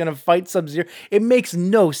Kang is going to fight Sub-Zero. It makes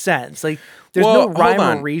no sense. Like, there's no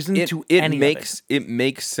rhyme or reason to any of it. It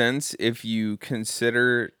makes sense if you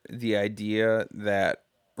consider the idea that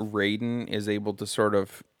Raiden is able to sort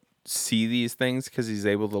of see these things because he's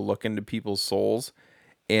able to look into people's souls.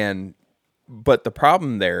 But the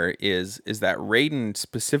problem there is that Raiden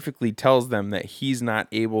specifically tells them that he's not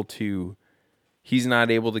able to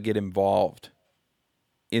get involved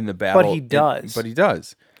in the battle. But he does. But he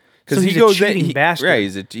does. Because he's a cheating bastard.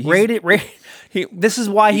 Right, this is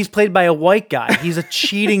why he's played by a white guy. He's a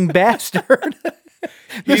cheating bastard.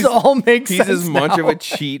 This all makes he's sense as much now. of a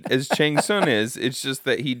cheat as Chang Sun is. It's just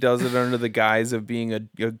that he does it under the guise of being a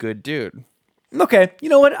good dude. Okay, you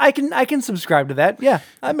know what? I can subscribe to that. Yeah,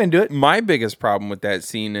 I'm into it. My biggest problem with that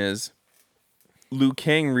scene is Liu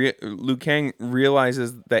Kang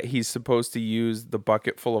realizes that he's supposed to use the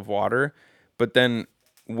bucket full of water, but then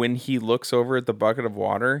when he looks over at the bucket of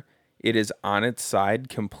water, it is on its side,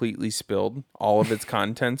 completely spilled. All of its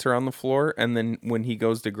contents are on the floor, and then when he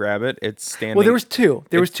goes to grab it, it's standing. Well, there was two.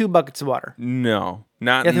 There was 2 buckets of water. No,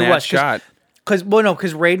 not Yeah, in there that was, shot. Because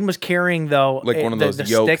Raiden was carrying though Like one of those the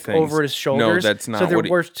yoke stick things. over his shoulders. No, that's not. So there what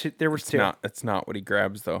he, was two. There was it's two. not. That's not what he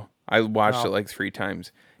grabs though. I watched Oh. it like 3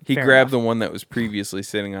 times. He Fair grabbed enough. the one that was previously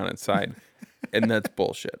sitting on its side, and that's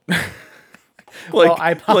bullshit. Well,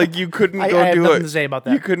 like you couldn't I go have do nothing it. to say about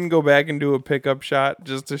that. You couldn't go back and do a pickup shot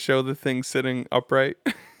just to show the thing sitting upright,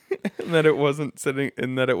 and that it wasn't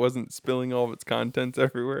spilling all of its contents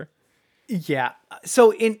everywhere. Yeah.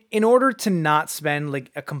 So in order to not spend like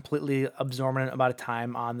a completely absorbent amount of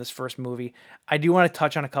time on this first movie, I do want to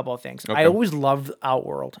touch on a couple of things. I always loved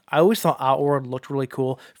Outworld. I always thought Outworld looked really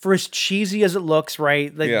cool. For as cheesy as it looks,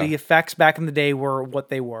 right? Like Yeah. the effects back in the day were what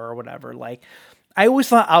they were or whatever. Like I always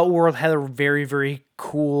thought Outworld had a very, very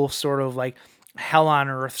cool sort of like hell on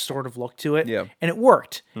earth sort of look to it. Yeah. And it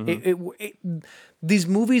worked. These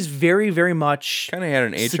movies very, very much Kind of had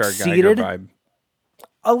an HR succeeded. Geiger vibe.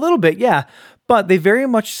 A little bit, yeah. But they very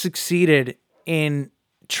much succeeded in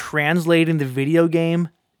translating the video game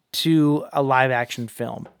to a live action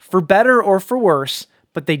film. For better or for worse,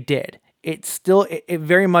 but they did. It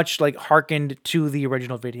very much like hearkened to the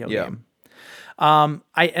original video Yeah. game.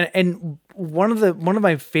 And one of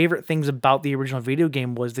my favorite things about the original video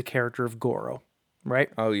game was the character of Goro, right?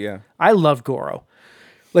 Oh yeah. I love Goro.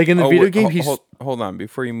 Like in the video wait, game, he's hold on.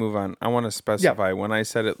 Before you move on, I want to specify when I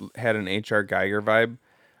said it had an HR Geiger vibe,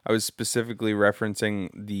 I was specifically referencing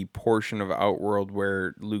the portion of Outworld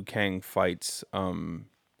where Liu Kang fights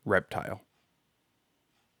Reptile.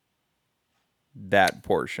 That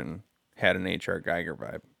portion had an HR Geiger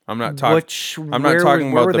vibe. I'm not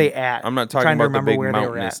talking. where were they at? I'm not I'm talking trying to about the remember big where they were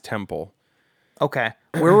mountainous at. temple. Okay.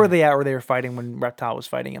 Where were they at where they were fighting when Reptile was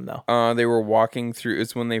fighting him, though? They were walking through.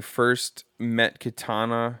 It's when they first met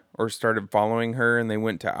Kitana or started following her, and they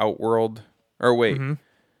went to Outworld. Or wait,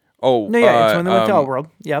 oh No, yeah, it's when they went to Outworld.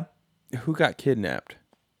 Yeah. who got kidnapped?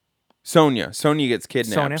 Sonya. Sonya gets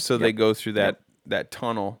kidnapped, Sonya, so they go through that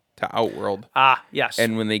tunnel to Outworld. Ah, yes.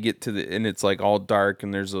 And when they get to and it's like all dark,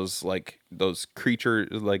 and there's those creatures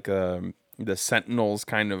like the sentinels,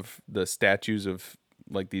 kind of the statues of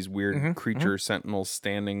like these weird creature sentinels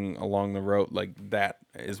standing along the road. Like that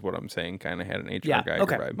is what I'm saying. Kind of had an HR Geiger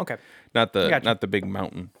vibe. Okay. Not Gotcha. the big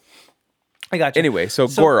mountain. I got you. Anyway, so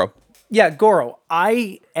Goro. Yeah, Goro.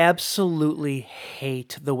 I absolutely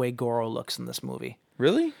hate the way Goro looks in this movie.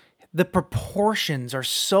 Really? The proportions are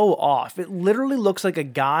so off. It literally looks like a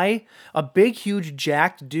big, huge,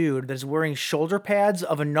 jacked dude that's wearing shoulder pads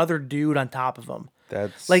of another dude on top of him.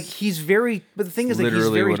 That's Like he's very, but the thing is, like he's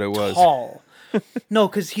literally very what it was. tall. No,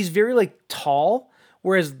 because he's very like tall.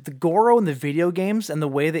 Whereas the Goro in the video games and the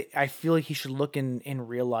way that I feel like he should look in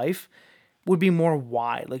real life would be more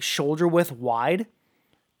wide, like shoulder width wide.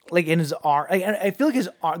 Like in his arm, I feel like his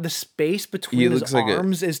arm, the space between his looks like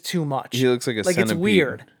arms is too much. he looks like a like it's centipede.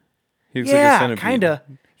 weird. He looks like a Yeah, centipede. kind of.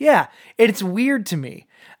 Yeah, it's weird to me.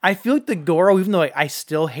 I feel like the Goro, even though I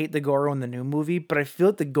still hate the Goro in the new movie, but I feel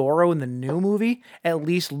like the Goro in the new movie at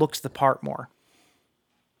least looks the part more.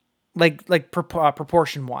 Like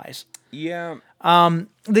proportion wise. Yeah. I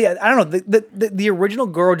don't know. The original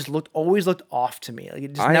Goro just always looked off to me. Like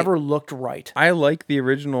it just never looked right. I like the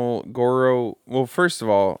original Goro. Well, first of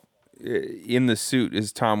all, in the suit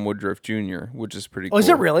is Tom Woodruff Jr., which is pretty cool. Oh, is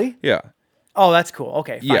it really? Yeah. Oh, that's cool.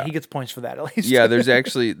 Okay, fine. Yeah. He gets points for that at least. Yeah, there's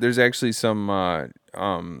actually some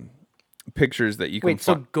pictures that you can Wait,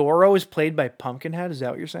 so find. Goro is played by Pumpkinhead? Is that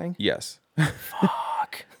what you're saying? Yes.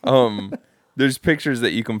 Fuck. There's pictures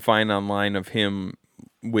that you can find online of him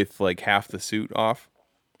with like half the suit off,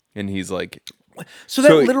 and he's like, So that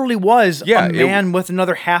So- literally was Yeah, a man with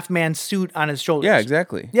another half-man suit on his shoulders. yeah,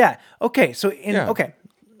 exactly. Yeah. Okay. So Yeah. okay.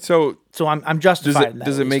 So So I'm does justified. in it that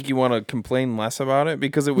does at it make least. you want to complain less about it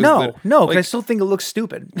because it was No, the, no, because I like, still think it looks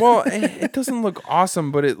stupid. well, it doesn't look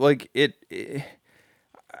awesome, but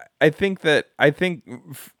I think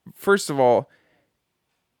first of all,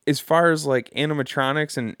 as far as like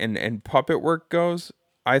animatronics and puppet work goes,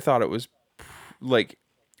 I thought it was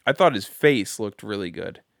I thought his face looked really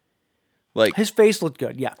good. Like His face looked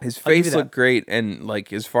good. Yeah. his I'll give you face that. looked great, and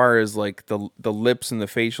like as far as like the lips and the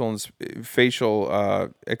facial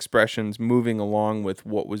expressions moving along with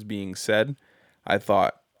what was being said, I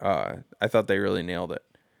thought I thought they really nailed it.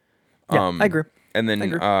 Yeah, I agree. And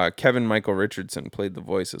then Kevin Michael Richardson played the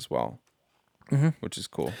voice as well, which is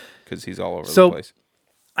cool because he's all over the place.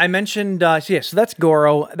 I mentioned, so that's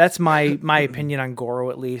Goro. That's my opinion on Goro,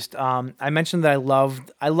 at least. I mentioned that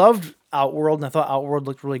I loved Outworld, and I thought Outworld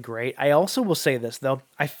looked really great. I also will say this, though.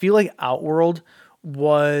 I feel like Outworld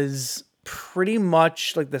was pretty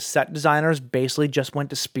much like the set designers basically just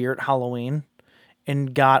went to Spirit Halloween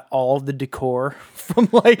and got all of the decor from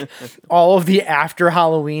like all of the after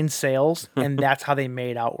Halloween sales, and that's how they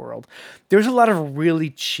made Outworld. There's a lot of really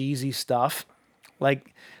cheesy stuff.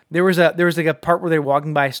 Like there was like a part where they're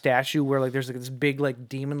walking by a statue where like there's like this big like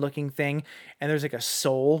demon looking thing, and there's like a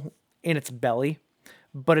soul in its belly,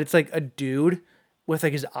 but it's like a dude with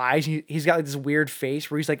like his eyes. He's got like this weird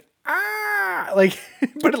face where he's like like,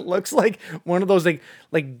 but it looks like one of those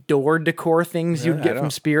like door decor things you'd get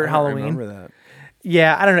from Spirit Halloween. I remember that.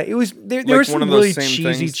 Yeah, I don't know. It was there was some really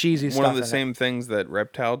cheesy stuff. One of the same things that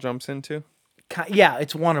Reptile jumps into. Yeah,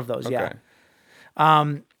 it's one of those. Okay.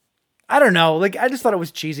 Yeah. I don't know. Like, I just thought it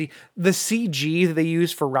was cheesy. The CG that they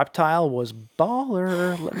used for Reptile was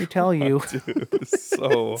baller. Let me tell you, Dude, it was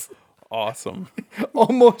so awesome.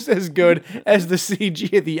 Almost as good as the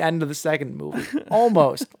CG at the end of the second movie.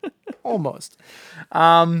 Almost. It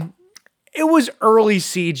was early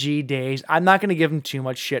CG days. I'm not going to give them too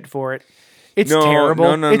much shit for it. It's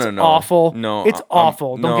terrible. No, it's awful. No, it's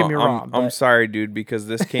awful. Don't get me wrong. I'm sorry, dude, because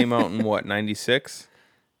this came out in what, 96?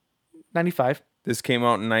 95. This came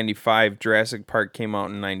out in 95. Jurassic Park came out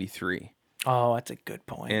in 93. Oh, that's a good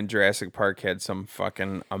point. And Jurassic Park had some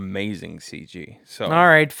fucking amazing CG. So all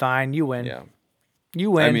right, fine. You win. Yeah. You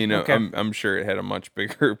win. I mean, okay. I'm sure it had a much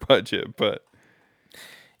bigger budget, but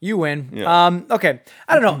you win. Yeah. Okay.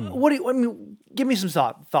 I don't know. What do you, I mean, give me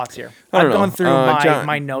some thoughts here. I've gone through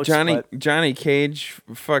my notes. Johnny Cage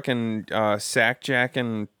fucking sack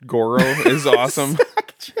jacking Goro is awesome.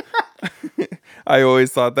 I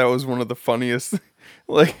always thought that was one of the funniest.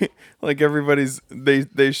 like everybody's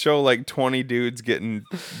they show like 20 dudes getting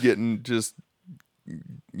just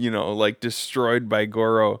like destroyed by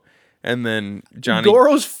Goro. And then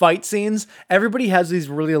Goro's fight scenes, everybody has these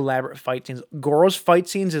really elaborate fight scenes. Goro's fight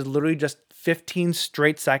scenes is literally just 15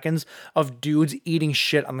 straight seconds of dudes eating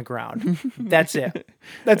shit on the ground. That's it.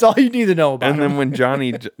 That's all you need to know about And then him. when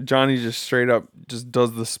Johnny just straight up just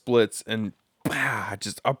does the splits and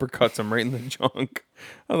just uppercuts him right in the junk.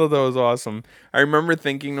 I thought that was awesome. I remember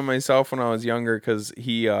thinking to myself when I was younger, because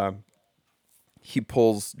he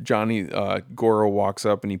pulls Johnny, Goro walks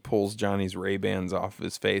up and he pulls Johnny's Ray-Bans off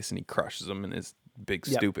his face and he crushes them in his big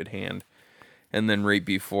stupid hand. And then right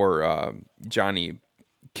before Johnny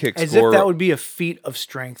kicks As Goro. if that would be a feat of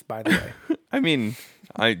strength, by the way. I mean,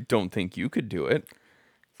 I don't think you could do it.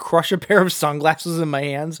 Crush a pair of sunglasses in my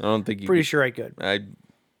hands? I don't think you Pretty could. sure I could.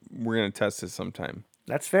 We're going to test this sometime.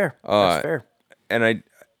 That's fair. That's fair. And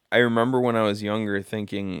I remember when I was younger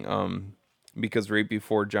thinking, because right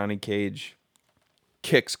before Johnny Cage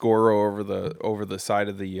kicks Goro over the side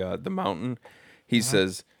of the mountain, he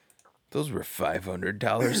says, "Those were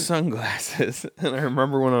 $500 sunglasses." And I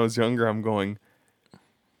remember when I was younger, I'm going,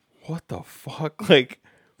 "What the fuck? Like,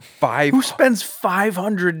 Who spends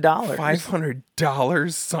 $500?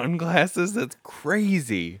 $500 sunglasses? That's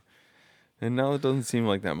crazy." And now it doesn't seem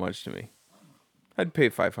like that much to me. I'd pay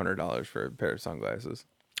 $500 for a pair of sunglasses.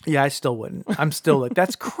 Yeah, I still wouldn't. I'm still like,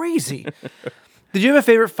 that's crazy. Did you have a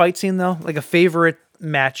favorite fight scene though? Like a favorite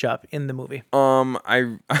matchup in the movie?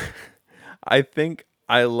 I think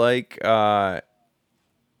I like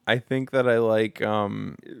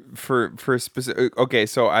for specific. Okay,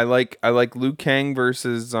 so I like Liu Kang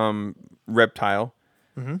versus Reptile,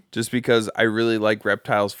 just because I really like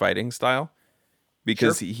Reptile's fighting style.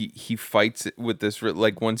 Because he fights with this,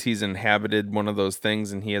 like, once he's inhabited one of those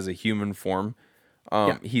things and he has a human form,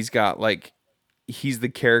 he's got like, he's the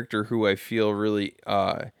character who I feel really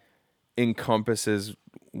encompasses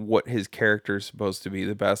what his character is supposed to be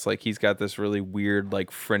the best. Like, he's got this really weird,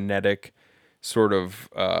 like, frenetic sort of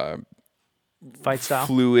Fight style,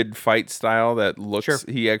 fluid fight style that looks.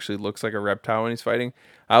 He actually looks like a reptile when he's fighting.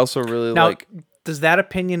 I also really like. Does that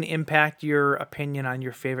opinion impact your opinion on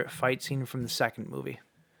your favorite fight scene from the second movie?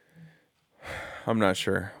 I'm not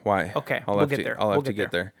sure why. Okay, I'll we'll have get there. I'll have to get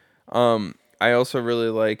there. I also really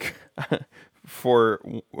like, for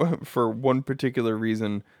one particular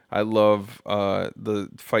reason, I love the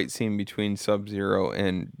fight scene between Sub-Zero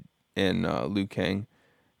and Liu Kang,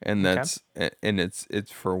 and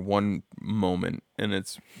it's for one moment, and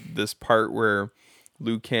it's this part where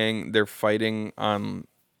Liu Kang they're fighting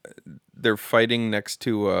next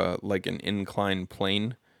to like an inclined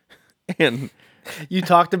plane, and You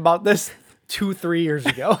talked about this 2-3 years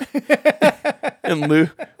ago. And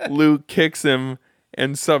Lou kicks him,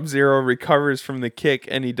 and Sub-Zero recovers from the kick,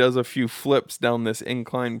 and he does a few flips down this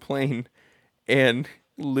inclined plane. And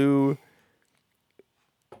Lou,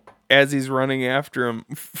 as he's running after him,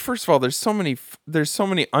 first of all, there's so many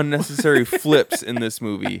unnecessary flips in this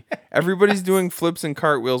movie. Everybody's doing flips and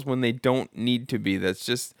cartwheels when they don't need to be.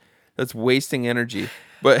 That's wasting energy.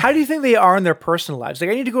 But how do you think they are in their personal lives?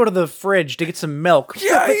 Like, I need to go to the fridge to get some milk.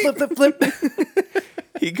 Yeah, flip.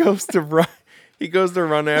 he goes to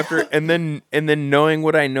run after it, and then knowing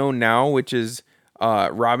what I know now, which is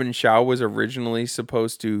Robin Shaw was originally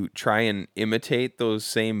supposed to try and imitate those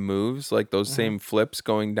same moves, like those same flips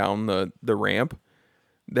going down the ramp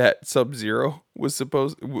that Sub-Zero was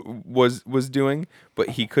doing, but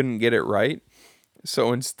he couldn't get it right.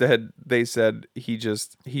 So instead, they said he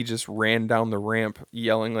just ran down the ramp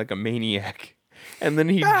yelling like a maniac, and then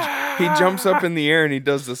he jumps up in the air and he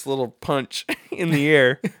does this little punch in the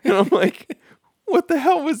air, and I'm like, what the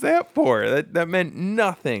hell was that for? That meant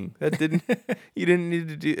nothing. You didn't need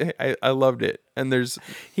to do. I loved it, and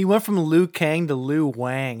he went from Liu Kang to Liu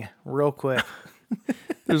Wang real quick.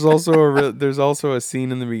 There's also a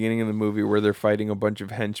scene in the beginning of the movie where they're fighting a bunch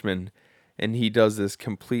of henchmen. And he does this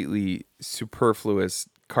completely superfluous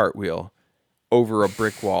cartwheel over a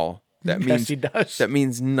brick wall. Yes, he does. That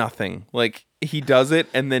means nothing. Like, he does it,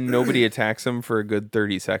 and then nobody attacks him for a good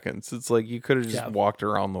 30 seconds. It's like you could have just walked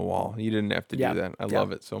around the wall. You didn't have to do that. I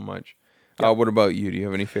love it so much. What about you? Do you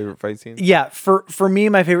have any favorite fight scenes? Yeah, for me,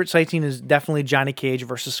 my favorite fight scene is definitely Johnny Cage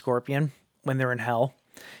versus Scorpion when they're in hell.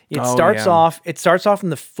 It starts off in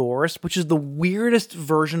the forest, which is the weirdest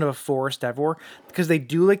version of a forest ever, because they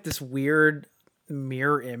do like this weird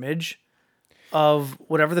mirror image of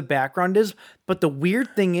whatever the background is. But the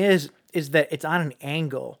weird thing is that it's on an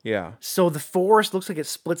angle. Yeah. So the forest looks like it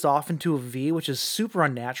splits off into a V, which is super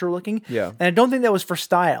unnatural looking. Yeah. And I don't think that was for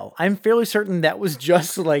style. I'm fairly certain that was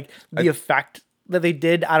just like the effect that they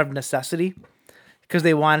did out of necessity, because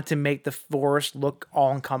they wanted to make the forest look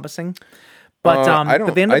all encompassing. But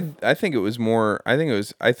I think it was more. I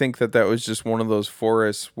think that was just one of those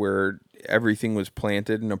forests where everything was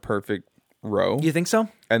planted in a perfect row. You think so?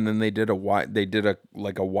 And then they did a wide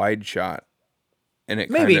shot, and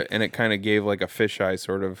it kind of gave like a fisheye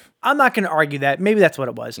sort of. I'm not going to argue that. Maybe that's what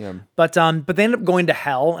it was. Yeah. But they ended up going to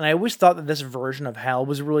hell, and I always thought that this version of hell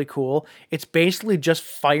was really cool. It's basically just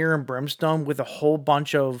fire and brimstone with a whole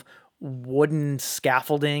bunch of wooden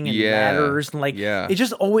scaffolding and ladders, and it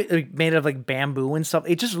just always made of like bamboo and stuff.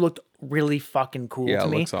 It just looked really fucking cool to me. Yeah, it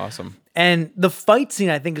looks awesome. And the fight scene,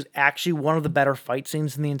 I think, is actually one of the better fight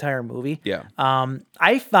scenes in the entire movie. Yeah.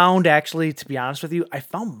 I found, actually, to be honest with you, I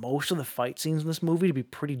found most of the fight scenes in this movie to be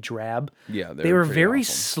pretty drab. Yeah, they were very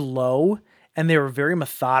awful. Slow, and they were very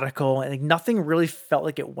methodical, and like, nothing really felt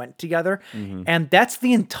like it went together. Mm-hmm. And that's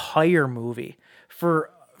the entire movie. For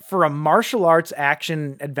a martial arts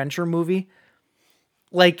action adventure movie,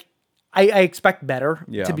 like I expect better,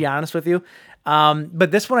 to be honest with you.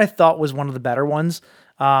 But this one I thought was one of the better ones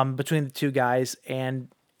between the two guys. And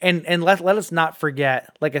let us not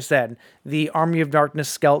forget, like I said, the Army of Darkness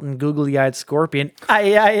skeleton, googly-eyed scorpion,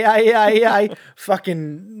 fucking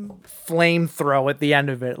flamethrow at the end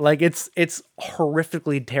of it. Like it's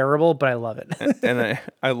horrifically terrible, but I love it. And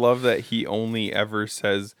I love that he only ever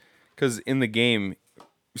says, because in the game,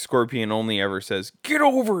 Scorpion only ever says, "Get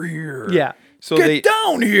over here." Yeah. So Get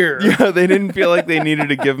down here. Yeah, they didn't feel like they needed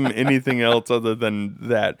to give him anything else other than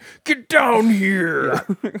that. Get down here.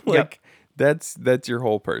 Yeah. That's your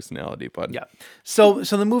whole personality, bud. Yeah. So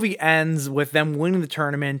the movie ends with them winning the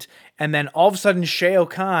tournament, and then all of a sudden Shao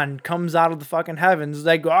Kahn comes out of the fucking heavens.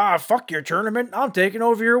 They go, fuck your tournament. I'm taking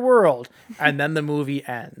over your world. And then the movie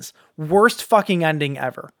ends. Worst fucking ending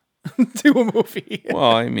ever. To a movie.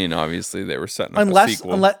 Well, I mean, obviously they were setting up a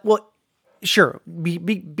sequel. Sure.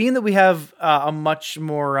 Being that we have a much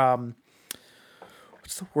more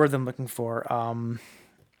what's the word I'm looking for?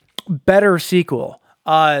 Better sequel.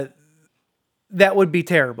 That would be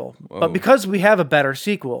terrible. Whoa. But because we have a better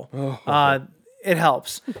sequel, it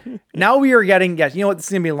helps. Now we are getting, you know what? This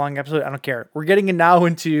is gonna be a long episode. I don't care. We're getting now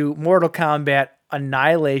into Mortal Kombat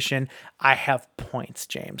Annihilation. I have points,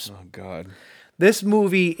 James. Oh God. This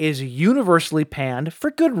movie is universally panned for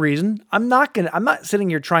good reason. I'm not sitting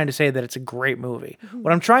here trying to say that it's a great movie.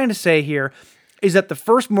 What I'm trying to say here is that the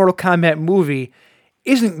first Mortal Kombat movie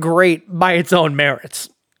isn't great by its own merits.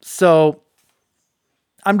 So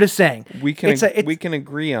I'm just saying we can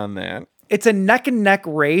agree on that. It's a neck and neck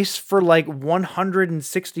race for like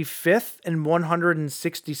 165th and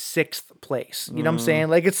 166th place. You know what I'm saying?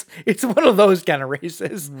 Like it's one of those kind of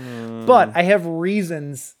races. But I have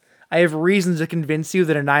reasons. I have reasons to convince you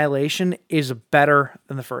that Annihilation is better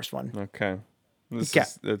than the first one. Okay. Okay.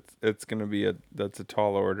 It's gonna be that's a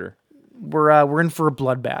tall order. We're in for a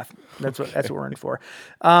bloodbath. That's what we're in for.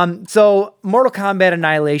 So Mortal Kombat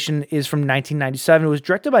Annihilation is from 1997. It was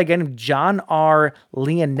directed by a guy named John R.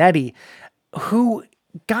 Leonetti, who,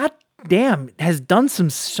 goddamn, has done some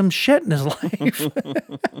shit in his life.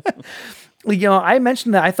 I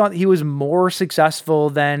mentioned that I thought he was more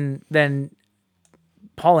successful than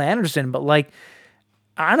Paul Anderson, but like,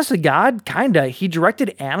 honest to God, kinda. He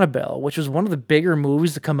directed Annabelle, which was one of the bigger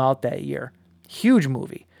movies to come out that year. Huge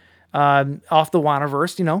movie. Off the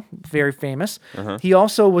Wannerverse, very famous. He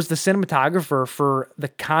also was the cinematographer for The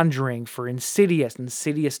Conjuring, for Insidious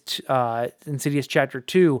Chapter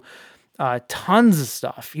 2, tons of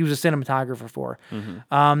stuff. He was a cinematographer for.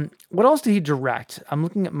 What else did he direct? I'm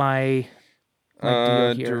looking at my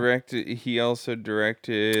deal here. He also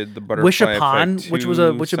directed the Butterfly Wish Upon, Effect 2, which was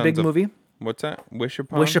a big movie. What's that? Wish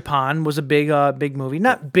Upon? Wish Upon was a big movie.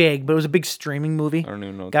 Not big, but it was a big streaming movie. I don't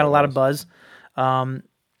even know. Got a lot of buzz.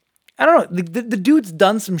 I don't know. The dude's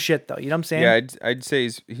done some shit though. You know what I'm saying? Yeah, I'd say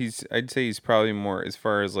he's probably more as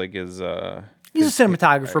far as like his. He's a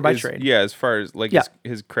cinematographer by trade. Yeah, as far as like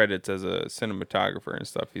his credits as a cinematographer and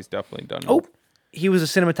stuff, he's definitely done. Oh, he was a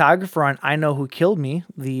cinematographer on I Know Who Killed Me.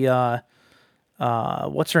 The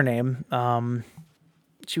what's her name?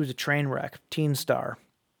 She was a train wreck, teen star.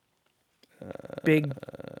 Big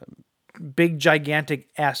gigantic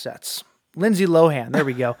assets. Lindsay Lohan. There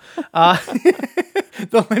we go.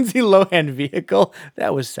 The Lindsay Lohan vehicle.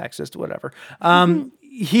 That was sexist. Whatever.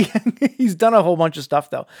 He's done a whole bunch of stuff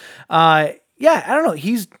though. Yeah, I don't know.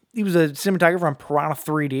 He was a cinematographer on Piranha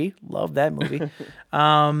 3D. Love that movie.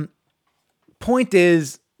 Point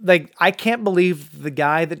is, like, I can't believe the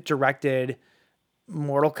guy that directed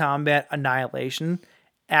Mortal Kombat Annihilation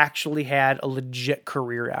actually had a legit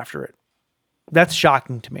career after it. That's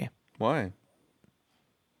shocking to me. Why?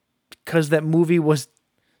 Because that movie was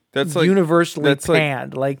universally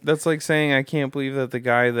panned. That's like saying I can't believe that the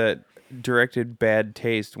guy that directed Bad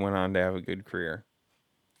Taste went on to have a good career.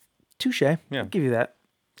 Touche. Yeah. I'll give you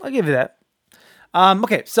that.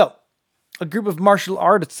 Okay, so a group of martial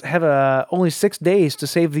artists have only 6 days to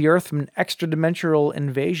save the Earth from an extra-dimensional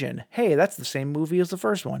invasion. Hey, that's the same movie as the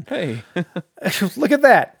first one. Hey. Look at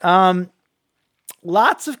that.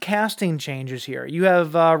 Lots of casting changes here. You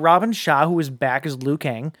have Robin Shaw, who is back as Liu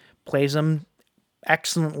Kang, plays him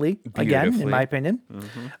excellently, again, in my opinion.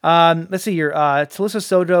 Let's see here. Talisa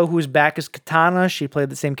Soto, who is back as Katana. She played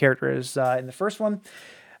the same character as in the first one.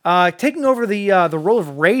 Taking over the role of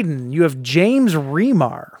Raiden, you have James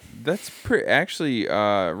Remar. That's actually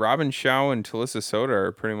Robin Shaw and Talisa Soto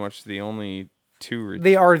are pretty much the only two.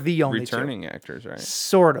 They are the only returning actors, right?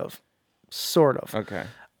 Sort of. Okay.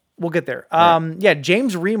 We'll get there. Right. Yeah,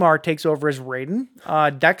 James Remar takes over as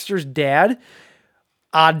Raiden. Dexter's dad.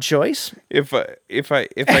 Odd choice. If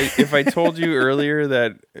I told you earlier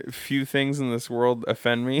that few things in this world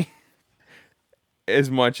offend me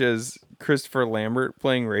as much as Christopher Lambert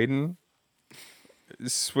playing Raiden,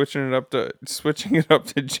 switching it up to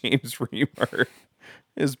James Remar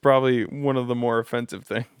is probably one of the more offensive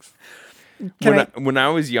things. When I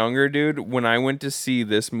was younger, dude, when I went to see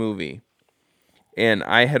this movie, and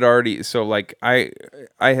I had already I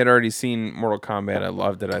had already seen Mortal Kombat. I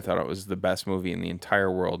loved it. I thought it was the best movie in the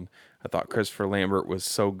entire world. I thought Christopher Lambert was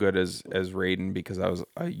so good as Raiden because I was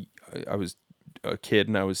a kid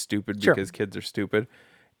and I was stupid because kids are stupid.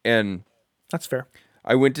 And that's fair.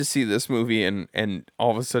 I went to see this movie and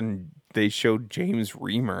all of a sudden they showed James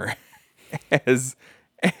Remar as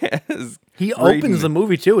he Raiden. opens the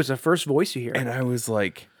movie too. It's the first voice you hear. And I was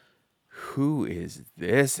like, who is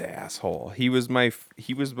this asshole? This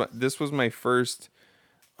was my first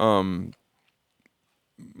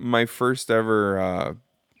ever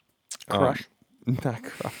crush. Not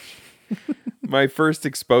crush. My first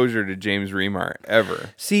exposure to James Remar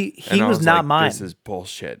ever. See, he was not mine. This is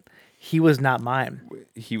bullshit. He was not mine.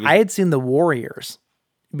 I had seen The Warriors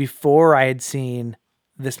before I had seen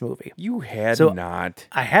this movie. You had not.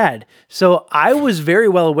 I had. So I was very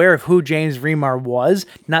well aware of who James Remar was.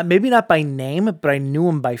 Maybe not by name, but I knew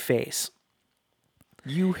him by face.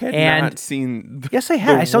 You had not seen. Yes, I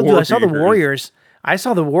had. I saw The Warriors. I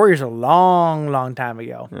saw The Warriors a long time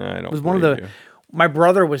ago. I don't. It was one of the. My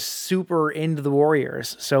brother was super into The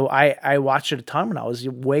Warriors, so I watched it a ton when I was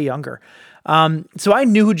way younger. So I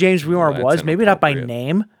knew who James Remar was, maybe not by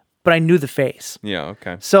name, but I knew the face. Yeah,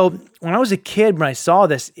 okay. So when I was a kid, when I saw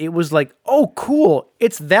this, it was like, oh, cool,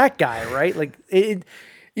 it's that guy, right? Like,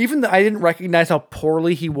 even though I didn't recognize how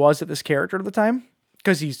poorly he was at this character at the time,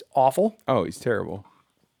 because he's awful. Oh, he's terrible.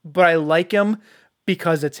 But I like him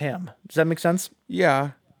because it's him. Does that make sense?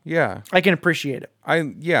 Yeah. I can appreciate it.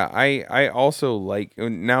 I also like,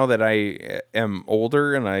 now that I am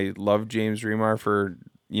older and I love James Remar for,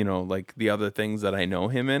 like the other things that I know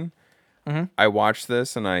him in. I watch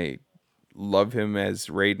this and I love him as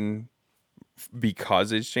Raiden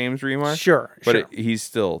because it's James Remar. Sure. He's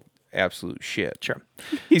still absolute shit. Sure.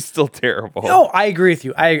 He's still terrible. No, I agree with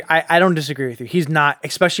you. I don't disagree with you. He's not,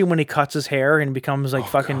 especially when he cuts his hair and becomes like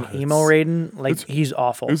fucking emo Raiden. Like, he's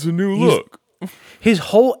awful. It's a new look. His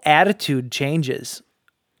whole attitude changes.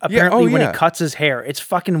 Apparently, when he cuts his hair, it's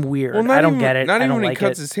fucking weird. I don't get it. Not I even don't when like he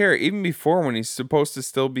cuts it. his hair. Even before, when he's supposed to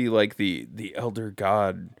still be like the elder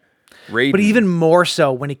god, Raiden. But even more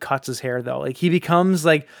so when he cuts his hair, though. Like, he becomes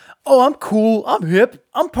like, oh, I'm cool. I'm hip.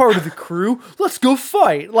 I'm part of the crew. Let's go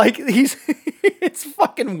fight. Like, it's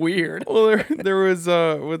fucking weird. Well, there was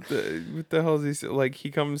what the hell is he? Like,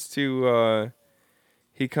 he comes to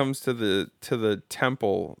the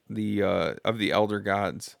temple of the elder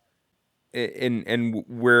gods, and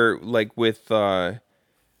where, like, with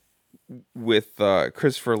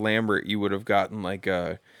Christopher Lambert, you would have gotten like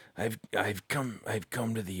I've come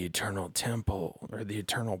to the eternal temple or the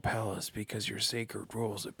eternal palace because your sacred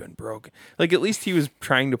rules have been broken. Like, at least he was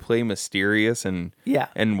trying to play mysterious and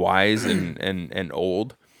wise and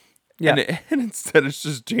old. Yeah. And instead it's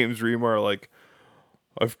just James Remar like,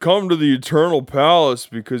 I've come to the eternal palace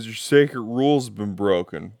because your sacred rules have been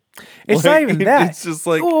broken. It's Like, not even that. It's just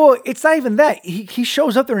like, oh, it's not even that. He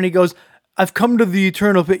shows up there and he goes, I've come to the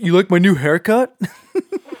eternal pit. You like my new haircut?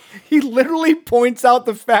 He literally points out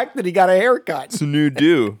the fact that he got a haircut. it's a new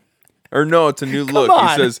do. Or no, it's a new look.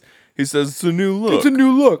 on. He says it's a new look. It's a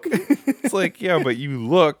new look. It's like, yeah, but you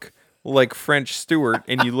look like French Stewart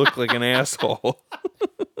and you look like an asshole.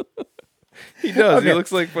 He does. Okay. He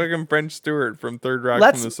looks like fucking French Stewart from Third Rock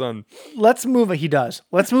from the Sun. Let's move. He does.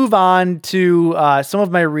 Let's move on to some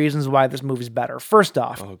of my reasons why this movie's better. First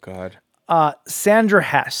off, Oh God. Sandra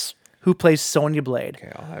Hess, who plays Sonya Blade.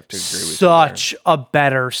 Okay, I'll have to agree with Such a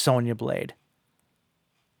better Sonya Blade.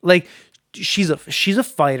 Like, she's a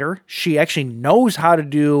fighter. She actually knows how to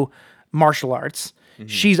do martial arts. Mm-hmm.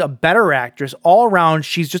 She's a better actress all around.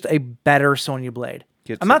 She's just a better Sonya Blade.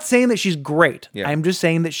 I'm not saying that she's great. Yeah. I'm just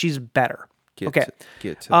saying that she's better. Okay.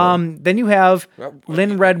 Get to Then you have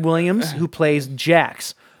Lynn Red Williams, who plays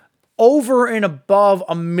Jax. Over and above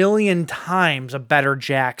 1,000,000 times a better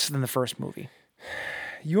Jax than the first movie.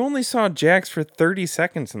 You only saw Jax for 30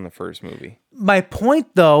 seconds in the first movie. My point,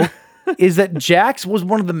 though, is that Jax was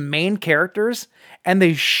one of the main characters, and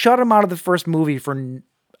they shut him out of the first movie for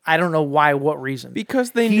I don't know why, what reason. Because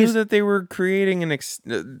they knew that they were creating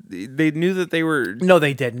they knew that they were... No,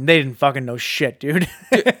 they didn't. They didn't fucking know shit, dude.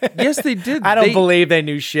 Yes, they did. I don't believe they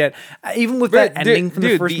knew shit. Even with that ending from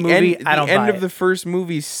the first movie, I don't buy it. The end of the first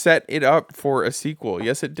movie set it up for a sequel.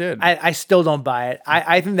 Yes, it did. I still don't buy it.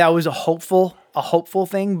 I think that was a hopeful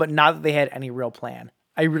thing, but not that they had any real plan.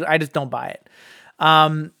 I just don't buy it.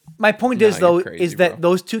 My point is, though, is that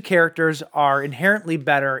those two characters are inherently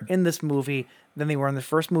better in this movie than they were in the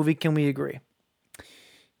first movie. Can we agree?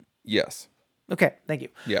 Yes. Okay, thank you.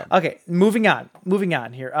 Yeah. Okay, moving on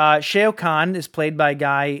here. Shao Kahn is played by a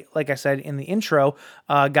guy, like I said in the intro,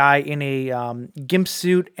 a guy in a gimp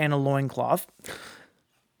suit and a loincloth.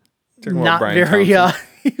 Not very,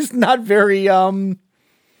 he's not very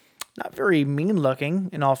mean looking,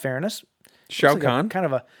 in all fairness. Shao Like Kahn?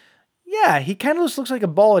 He kind of just looks like a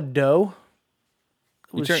ball of dough.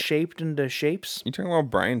 It was shaped into shapes. You talking about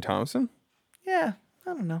Brian Thompson? Yeah,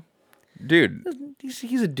 I don't know. Dude.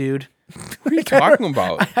 He's a dude. What are you talking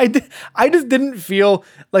about? I just didn't feel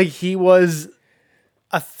like he was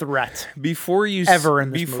a threat before you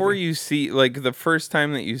see, like, the first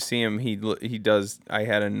time that you see him, he does. I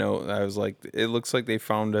had a note. I was like, it looks like they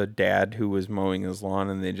found a dad who was mowing his lawn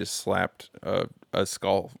and they just slapped a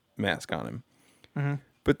skull mask on him. Mm-hmm.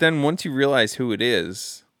 But then once you realize who it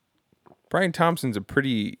is, Brian Thompson's a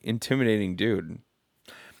pretty intimidating dude.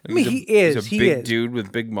 I mean, he is. He's a big dude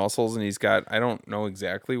with big muscles, and he's got, I don't know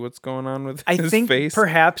exactly what's going on with his face.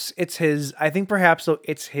 Perhaps it's his acting prowess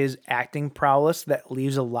that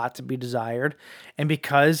leaves a lot to be desired. And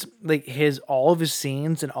because like all of his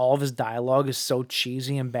scenes and all of his dialogue is so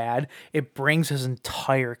cheesy and bad, it brings his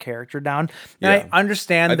entire character down. And I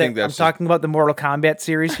understand that I'm talking about the Mortal Kombat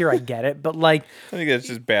series here. I get it, but like, I think that's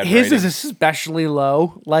just bad his writing. is especially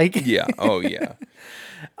low. Like, yeah. Oh yeah.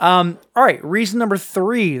 All right, reason number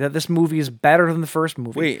 3 that this movie is better than the first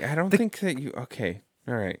movie. Wait, I don't think that you... Okay,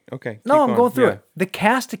 all right, okay. No, I'm going through it. The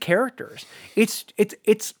cast of characters. It's.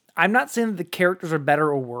 I'm not saying that the characters are better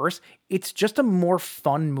or worse. It's just a more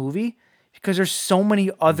fun movie because there's so many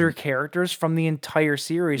other characters from the entire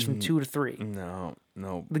series from 2 to 3.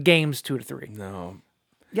 No. The games 2 to 3. No.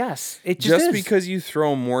 Yes, it just is. Because you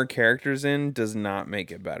throw more characters in does not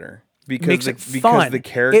make it better. Because Makes it because fun. the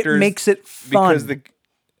characters It makes it fun. Because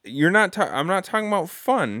you're not. I'm not talking about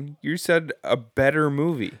fun. You said a better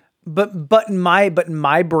movie. But in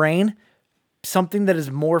my brain, something that is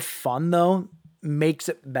more fun though makes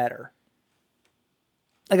it better.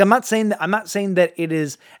 Like I'm not saying that it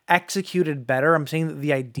is executed better. I'm saying that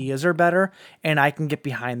the ideas are better, and I can get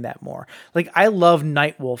behind that more. Like I love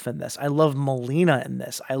Nightwolf in this. I love Melina in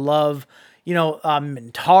this. I love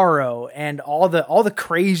Mintaro and all the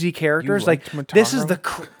crazy characters. Like this is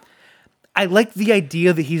I like the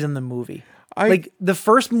idea that he's in the movie. Like the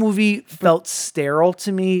first movie felt sterile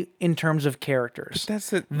to me in terms of characters. But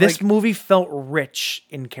that's it. This movie felt rich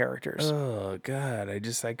in characters. Oh God,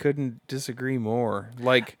 I couldn't disagree more.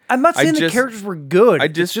 Like I'm not saying the characters were good. I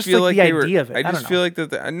just it's just feel like like the idea of it. I just feel like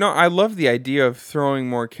that. No, I love the idea of throwing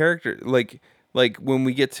more characters. Like when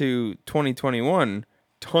we get to 2021,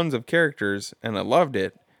 tons of characters, and I loved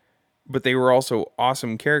it. But they were also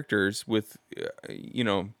awesome characters with,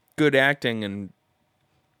 good acting and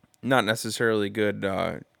not necessarily good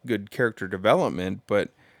character development, but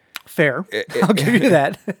fair. I'll give you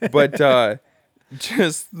that. But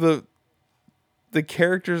just the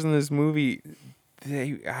characters in this movie,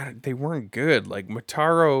 they weren't good. Like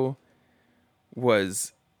Motaro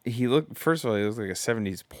first of all, he looked like a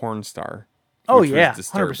 70s porn star. Oh which yeah,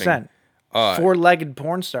 was 100%. Four-legged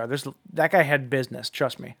porn star. That guy had business.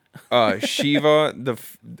 Trust me. Shiva,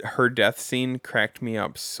 her death scene cracked me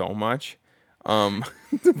up so much.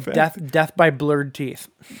 Death by blurred teeth.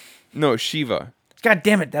 No, Shiva. God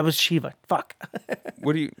damn it, that was Shiva. Fuck.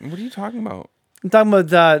 What are you talking about? I'm talking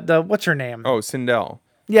about the what's her name? Oh, Sindel.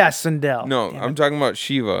 Yeah, Sindel. No, I'm talking about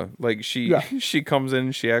Shiva. Like she comes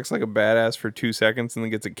in, she acts like a badass for 2 seconds, and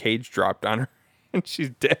then gets a cage dropped on her, and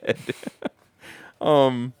she's dead.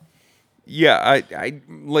 Yeah, I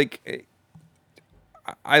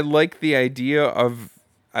like the idea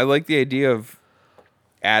of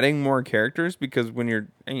adding more characters, because when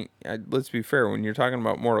let's be fair, when you're talking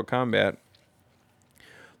about Mortal Kombat,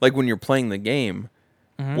 like when you're playing the game,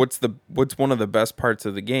 what's one of the best parts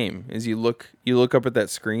of the game is you look up at that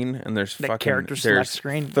screen, and there's character select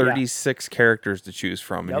screen. 36 characters to choose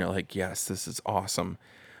from, and you're like, yes, this is awesome.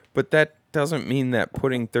 But that doesn't mean that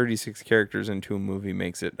putting 36 characters into a movie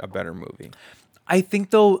makes it a better movie. I think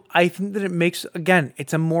that it makes, again,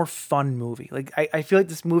 it's a more fun movie. Like I feel like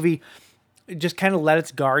this movie just kind of let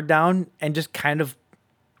its guard down and just kind of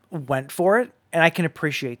went for it. And I can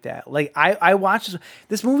appreciate that. Like I watched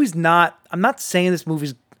this movie's not, I'm not saying this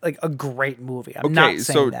movie's like a great movie. I'm not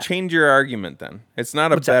saying that. Change your argument then. It's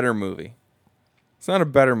not a better movie. It's not a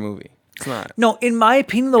better movie. It's not. No, in my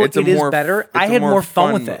opinion though, it is better. I had more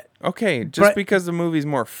fun with it. Okay, because the movie's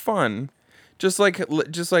more fun, just like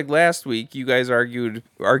last week, you guys argued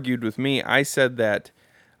with me. I said that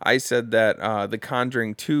The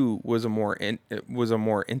Conjuring 2 was a more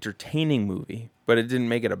entertaining movie, but it didn't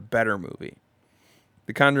make it a better movie.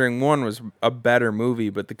 The Conjuring 1 was a better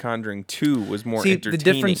movie, but The Conjuring 2 was more entertaining. The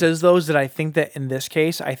difference is, though, is that I think that in this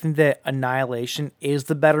case, I think that Annihilation is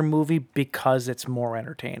the better movie because it's more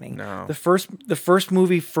entertaining. No. The first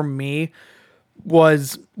movie for me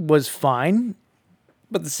was fine,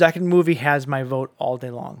 but the second movie has my vote all day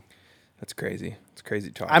long. That's crazy. It's crazy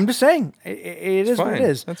talk. I'm just saying, it is what it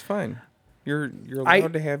is. That's fine. You're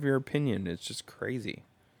allowed to have your opinion. It's just crazy.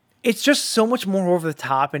 It's just so much more over the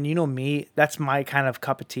top, and you know me, that's my kind of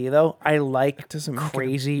cup of tea, though. I like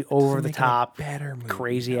crazy, over the top,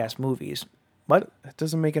 crazy ass movies. What? That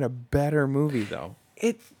doesn't make it a better movie, though.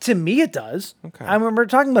 To me, it does. Okay. I remember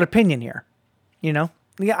talking about opinion here. You know,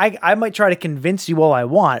 yeah, I might try to convince you all I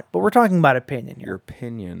want, but we're talking about opinion here. Your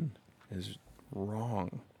opinion is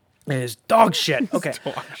wrong. It is dog shit. Okay.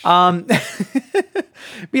 But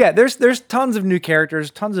yeah, there's tons of new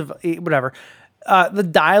characters, tons of whatever. The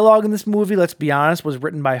dialogue in this movie, let's be honest, was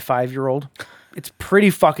written by a 5-year-old. It's pretty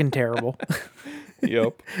fucking terrible.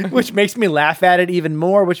 Yep. Which makes me laugh at it even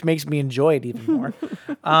more, which makes me enjoy it even more.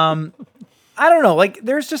 I don't know. Like,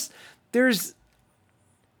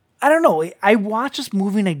 I don't know. I watch this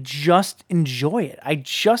movie and I just enjoy it. I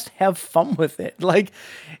just have fun with it. Like,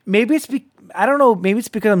 maybe I don't know. Maybe it's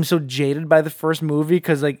because I'm so jaded by the first movie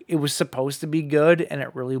because, like, it was supposed to be good and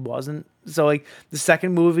it really wasn't. So, like, the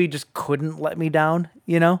second movie just couldn't let me down,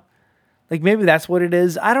 you know? Like, maybe that's what it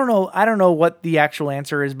is. I don't know. I don't know what the actual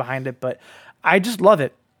answer is behind it, but I just love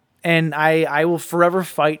it. And I will forever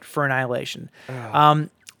fight for Annihilation.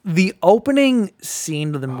 the opening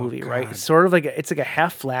scene of the movie, right? It's sort of like it's like a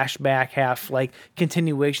half flashback, half like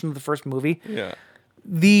continuation of the first movie. Yeah.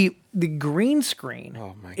 The green screen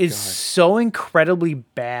is so incredibly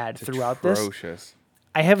bad throughout this. Atrocious.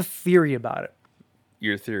 I have a theory about it.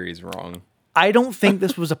 Your theory is wrong. I don't think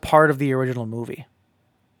this was a part of the original movie.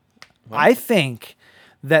 I think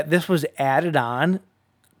that this was added on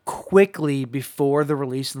quickly before the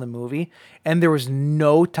release of the movie, and there was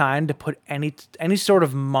no time to put any sort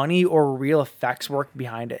of money or real effects work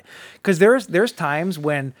behind it. Because there's times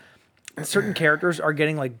when certain characters are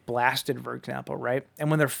getting like blasted, for example, right? And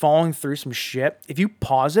when they're falling through some shit, if you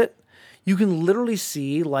pause it, you can literally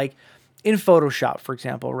see like in Photoshop, for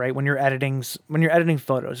example, right? When you're editing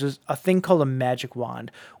photos, there's a thing called a magic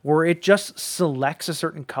wand where it just selects a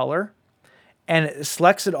certain color and it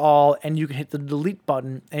selects it all, and you can hit the delete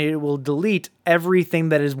button and it will delete everything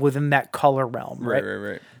that is within that color realm, right?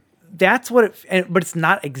 Right. That's what but it's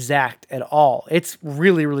not exact at all. It's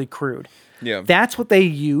really, really crude. Yeah. That's what they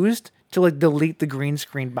used to like delete the green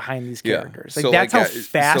screen behind these characters. Like that's how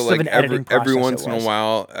fast of an editing process every once it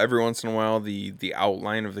was. Every once in a while, the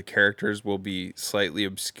outline of the characters will be slightly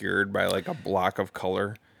obscured by like a block of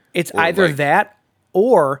color. It's either that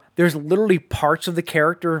or there's literally parts of the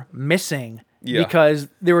character missing because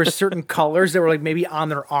there were certain colors that were like maybe on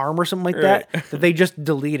their arm or something like that they just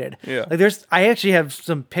deleted. Yeah. Like I actually have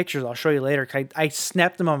some pictures I'll show you later. I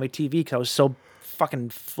snapped them on my TV because I was so fucking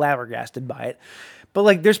flabbergasted by it. But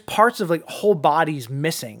like there's parts of like whole bodies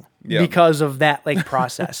missing because of that like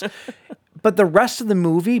process. But the rest of the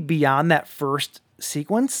movie beyond that first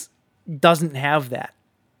sequence doesn't have that.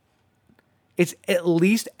 It's at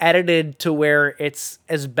least edited to where it's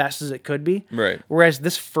as best as it could be. Right. Whereas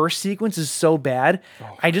this first sequence is so bad.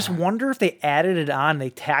 I just wonder if they added it on,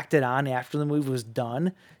 they tacked it on after the movie was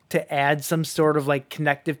done to add some sort of like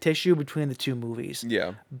connective tissue between the two movies.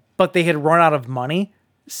 Yeah. But they had run out of money.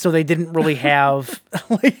 So they didn't really have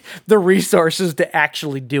like the resources to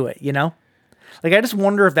actually do it, you know? Like I just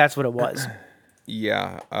wonder if that's what it was.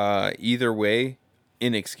 Yeah. Either way,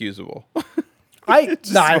 inexcusable. I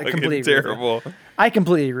completely terrible. agree with you. I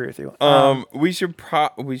completely agree with you. We should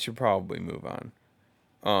probably move on.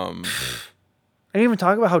 I didn't even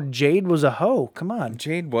talk about how Jade was a hoe. Come on.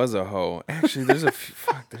 Jade was a hoe. Actually, there's a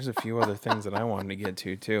few other things that I wanted to get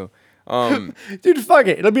to too. Dude, fuck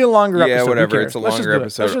it. It'll be a longer episode. Yeah, whatever. It's a longer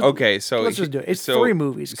episode. Okay, so let's just do it. It's 3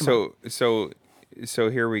 movies. Come on. So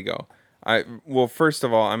here we go. First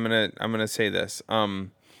of all, I'm gonna say this.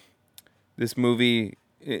 This movie,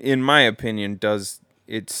 in my opinion,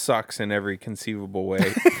 it sucks in every conceivable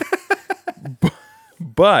way.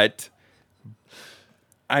 But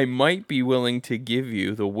I might be willing to give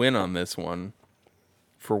you the win on this one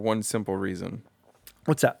for one simple reason.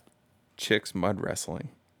 What's up? Chicks mud wrestling.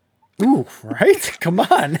 Ooh, right? Come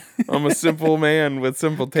on. I'm a simple man with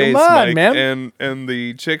simple taste, Come on, Mike, man. and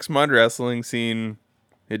the chicks mud wrestling scene,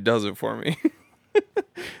 it does it for me.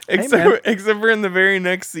 except for in the very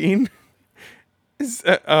next scene,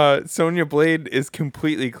 Sonya Blade is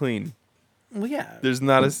completely clean. Well, yeah. There's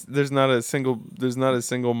not a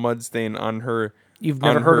single mud stain on her. You've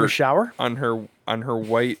never heard her shower? On her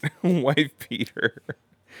white wife beater.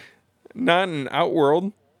 Not in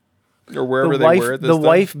Outworld. Or wherever they were at this time.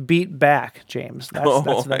 wife beat back, James. That's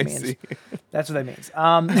what that I means. see. That's what that means.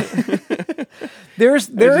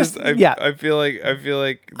 I feel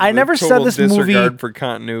like I never said this disregard movie for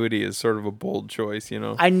continuity is sort of a bold choice, you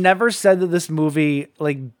know. I never said that this movie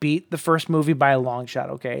like beat the first movie by a long shot.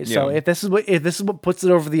 Okay, so if this is what puts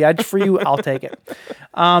it over the edge for you, I'll take it.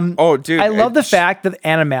 Dude, I love the fact that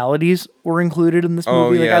animalities were included in this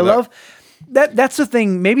movie. I love that. That's the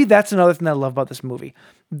thing. Maybe that's another thing that I love about this movie.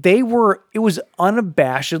 It was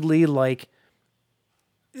unabashedly like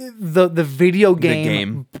the video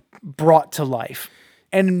game brought to life.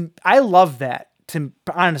 And I love that,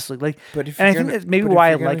 honestly. Like, I think that's maybe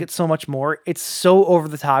why I like it so much more. It's so over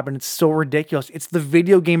the top and it's so ridiculous. It's the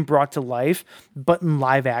video game brought to life, but in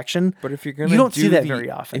live action. But if you're gonna, you don't see that very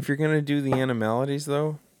often. If you're gonna do the animalities,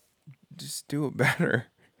 though, just do it better.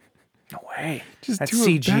 No way. Just that do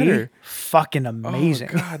CG, it better. fucking amazing.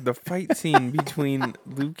 Oh god, the fight scene between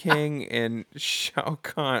Liu Kang and Shao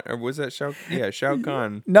Kahn, or was that Shao? Yeah, Shao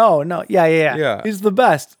Kahn. No, yeah. It's the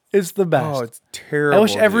best. It's the best. Oh, it's terrible. I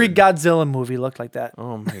wish every Godzilla movie looked like that.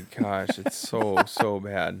 Oh my gosh, it's so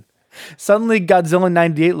bad. Suddenly, Godzilla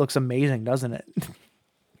 '98 looks amazing, doesn't it?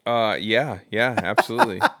 Yeah,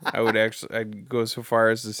 absolutely. I'd go so far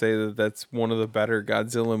as to say that that's one of the better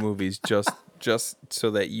Godzilla movies, just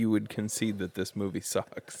so that you would concede that this movie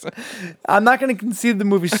sucks. I'm not going to concede the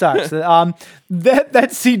movie sucks. That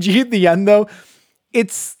CG at the end, though,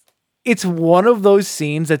 it's it's one of those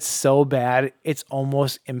scenes that's so bad it's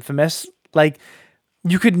almost infamous. Like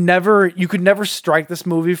you could never strike this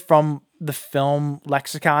movie from the film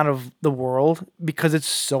lexicon of the world because it's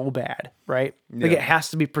so bad, right? Like it has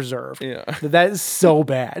to be preserved. Yeah. That is so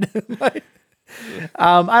bad. Like,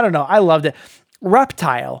 I don't know. I loved it.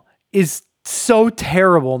 Reptile is so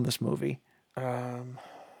terrible in this movie.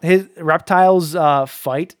 His Reptile's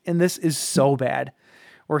fight in this is so bad,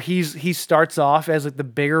 where he starts off as like the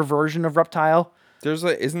bigger version of Reptile. There's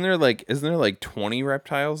like, isn't there like 20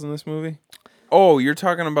 reptiles in this movie? Oh, you're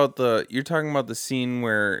talking about the scene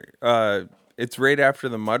where it's right after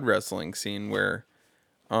the mud wrestling scene where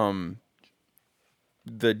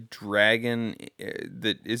the dragon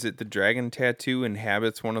the dragon tattoo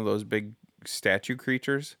inhabits one of those big statue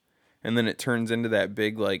creatures, and then it turns into that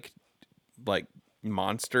big like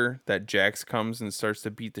monster that Jax comes and starts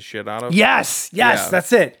to beat the shit out of. Yes, Yeah.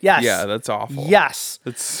 that's it. Yes. Yeah, that's awful. Yes.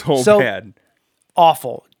 It's so bad.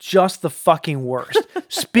 Awful. Just the fucking worst.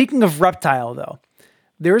 Speaking of Reptile, though,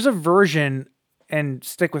 there's a version, and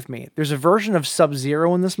stick with me, there's a version of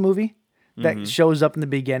Sub-Zero in this movie that shows up in the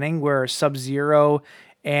beginning where Sub-Zero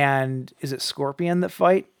and, is it Scorpion that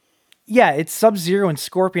fight? Yeah, it's Sub-Zero and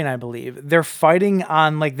Scorpion, I believe. They're fighting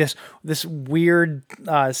on like this weird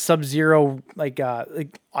Sub-Zero like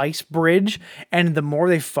ice bridge, and the more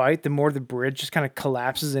they fight, the more the bridge just kind of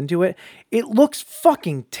collapses into it. It looks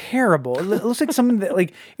fucking terrible. It looks like something that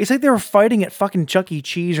like it's like they were fighting at fucking Chuck E.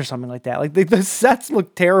 Cheese or something like that. Like the sets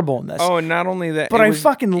look terrible in this. Oh, and not only that, but I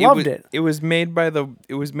fucking loved it. It was made by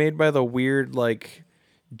the weird like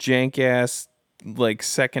jank ass like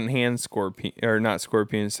secondhand Scorpion, or not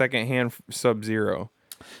Scorpion, secondhand Sub-Zero.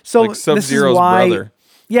 So like Sub-Zero's brother.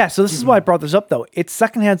 Yeah, so this is why I brought this up though. It's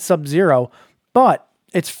secondhand Sub-Zero, but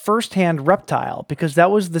it's firsthand Reptile because that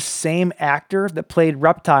was the same actor that played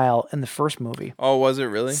Reptile in the first movie. Oh, was it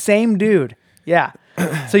really? Same dude. Yeah.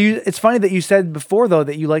 So it's funny that you said before though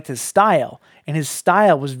that you liked his style, and his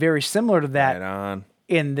style was very similar to that Right on.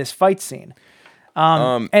 in this fight scene.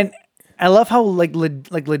 And I love how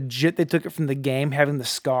legit they took it from the game, having the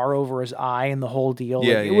scar over his eye and the whole deal.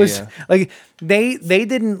 Yeah, like, it yeah, was yeah. like they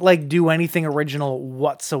didn't like do anything original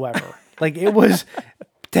whatsoever. Like it was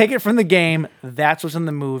take it from the game. That's what's in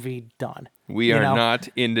the movie. Done. We are not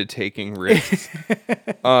into taking risks.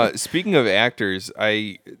 Speaking of actors,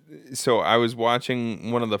 I was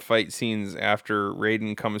watching one of the fight scenes after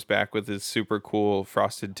Raiden comes back with his super cool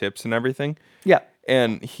frosted tips and everything. Yeah.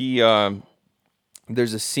 And he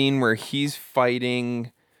there's a scene where he's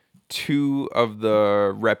fighting two of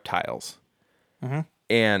the reptiles,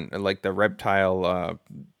 and like the reptile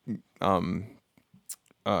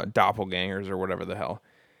doppelgangers or whatever the hell.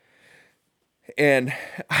 And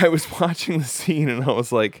I was watching the scene and I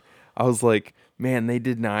was like, man, they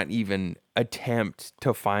did not even attempt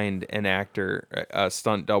to find an actor, a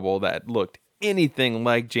stunt double that looked anything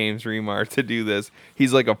like James Remar to do this.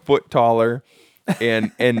 He's like a foot taller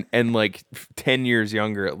and like 10 years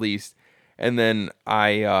younger at least. And then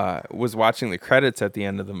I was watching the credits at the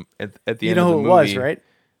end of the at the You end know of the who it movie. was, right?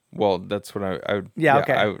 Well, that's what I Yeah,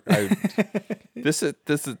 okay. This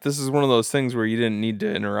is one of those things where you didn't need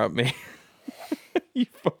to interrupt me. You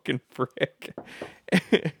fucking prick.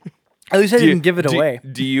 At least I didn't give it away.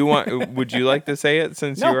 Do you want? Would you like to say it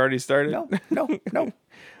since No. you already started? No.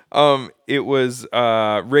 It was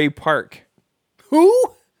Ray Park.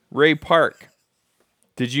 Who? Ray Park.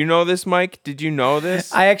 Did you know this, Mike? Did you know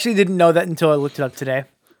this? I actually didn't know that until I looked it up today.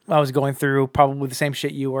 I was going through probably the same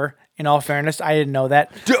shit you were. In all fairness, I didn't know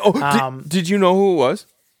that. Did you know who it was?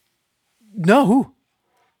 No, who?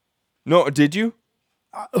 No, did you?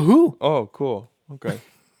 Who? Oh, cool. Okay.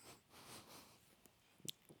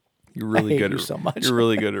 You're really hate good you at so much. You're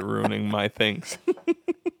really good at ruining my things.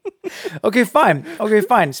 Okay, fine.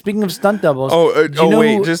 Speaking of stunt doubles.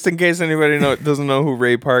 Wait, who- just in case anybody doesn't know who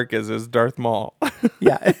Ray Park is Darth Maul.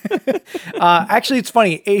 Yeah. Actually, it's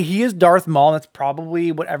funny. He is Darth Maul. That's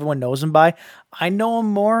probably what everyone knows him by. I know him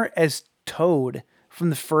more as Toad from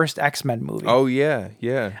the first X-Men movie. Oh yeah.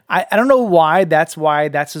 I don't know why that's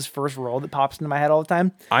his first role that pops into my head all the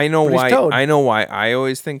time. I know But he's why. Toad. I know why. I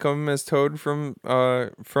always think of him as Toad from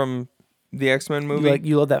the X-Men movie.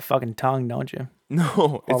 You love that fucking tongue, don't you?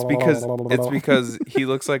 No, it's because he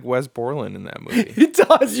looks like Wes Borland in that movie. He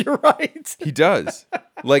does. You're right. He does.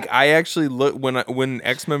 Like I actually look when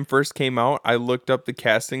X-Men first came out, I looked up the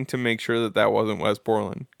casting to make sure that wasn't Wes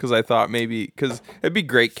Borland because I thought because it'd be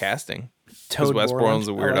great casting. Because Wes Borland's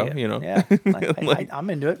a weirdo, like it. you know. Yeah, I'm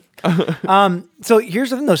into it. So here's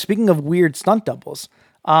the thing, though. Speaking of weird stunt doubles,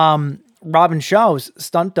 Robin Shaw's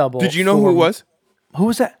stunt double. Did you know who it was? Who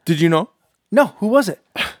was that? Did you know? No, who was it?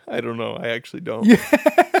 I don't know. I actually don't.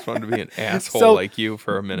 Just wanted to be an asshole like you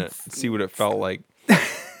for a minute. See what it felt like.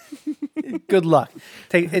 Good luck.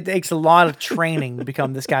 It takes a lot of training to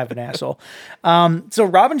become this kind of an asshole. So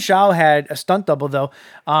Robin Shaw had a stunt double, though,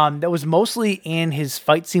 that was mostly in his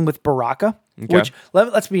fight scene with Baraka, which,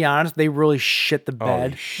 let's be honest, they really shit the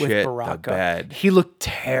bed with Baraka. He looked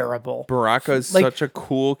terrible. Baraka is such a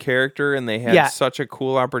cool character, and they had such a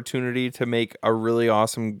cool opportunity to make a really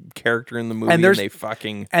awesome character in the movie, and they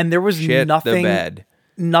fucking there was shit the bed.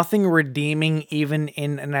 Nothing redeeming, even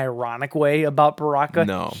in an ironic way, about Baraka.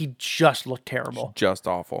 No. He just looked terrible. Just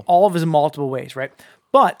awful. All of his multiple ways, right?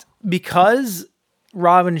 But because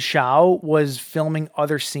Robin Shaw was filming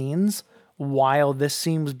other scenes while this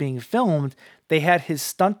scene was being filmed, they had his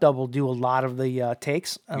stunt double do a lot of the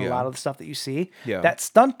takes and a lot of the stuff that you see. Yeah. That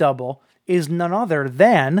stunt double is none other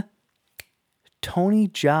than Tony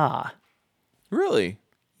Jaa. Really?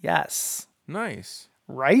 Yes. Nice.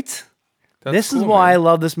 Right? That's this is why I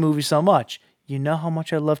love this movie so much. You know how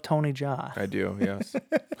much I love Tony Jaa. I do, yes.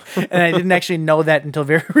 And I didn't actually know that until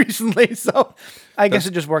very recently, so I guess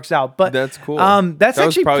it just works out. But that's cool. That actually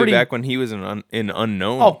was probably pretty back when he was in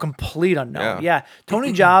Unknown. Oh, complete unknown. Yeah.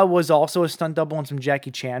 Tony Jaa was also a stunt double in some Jackie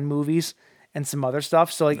Chan movies and some other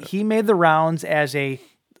stuff. So he made the rounds as a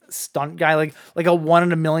stunt guy, like a 1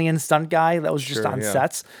 in a million stunt guy that was just on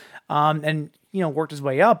sets, and worked his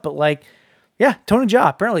way up. But Tony Jaa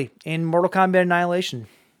apparently in Mortal Kombat Annihilation.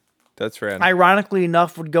 That's rad. Ironically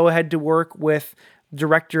enough, would go ahead to work with the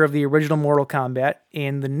director of the original Mortal Kombat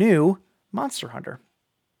in the new Monster Hunter.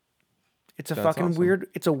 It's a fucking weird.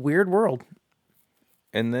 It's a weird world.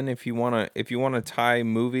 And then if you wanna tie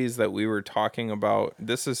movies that we were talking about,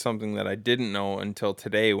 this is something that I didn't know until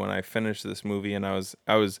today when I finished this movie, and I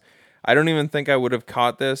don't even think I would have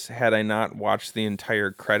caught this had I not watched the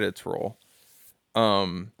entire credits roll.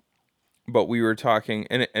 But we were talking,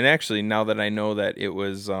 and actually, now that I know that it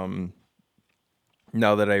was,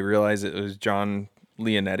 now that I realize it was John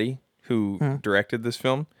Leonetti who directed this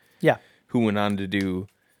film, who went on to do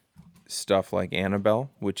stuff like Annabelle,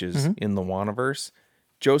 which is in the Wannaverse.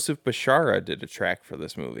 Joseph Bashara did a track for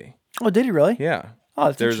this movie. Oh, did he really? Yeah.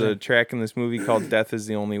 Oh, there's a track in this movie called "Death Is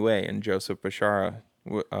the Only Way," and Joseph Bashara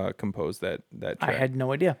composed that track. I had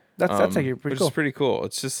no idea. That's actually pretty cool. Which is pretty cool.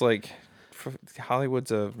 It's just like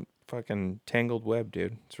Hollywood's a fucking tangled web,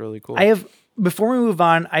 dude. It's really cool. Before we move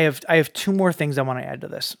on, I have two more things I want to add to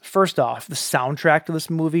this. First off, the soundtrack to this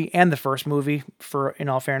movie and the first movie, in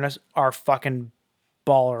all fairness, are fucking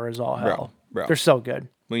baller as all hell. Bro. They're so good.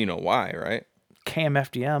 Well, you know why, right?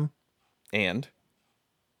 KMFDM. And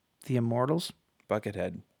The Immortals.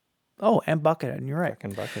 Buckethead. Oh, and Buckethead. You're right.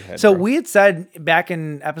 Fucking Buckethead. So bro. we had said back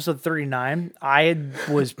in episode 39, I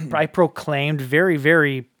proclaimed very,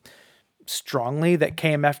 very strongly that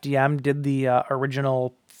KMFDM did the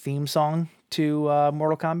original theme song to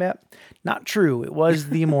Mortal Kombat. Not true. It was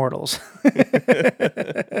the Immortals.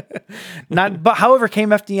 However,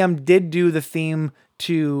 KMFDM did do the theme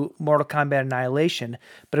to Mortal Kombat Annihilation,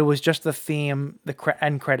 but it was just the theme, the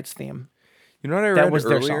end credits theme. You know what I read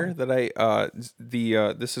earlier?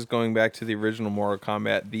 That this is going back to the original Mortal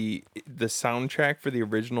Kombat. The soundtrack for the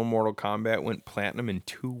original Mortal Kombat went platinum in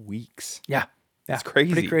 2 weeks. Yeah. It's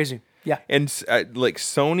crazy. Pretty crazy. Yeah. And like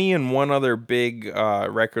Sony and one other big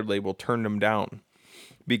record label turned them down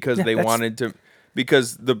because they wanted to,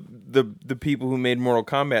 because the people who made Mortal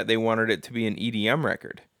Kombat, they wanted it to be an EDM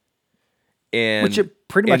record. Which it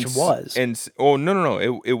pretty much was. No,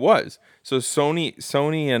 it was. So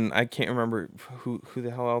Sony and I can't remember who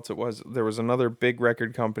the hell else it was. There was another big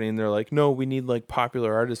record company, and they're like, no, we need like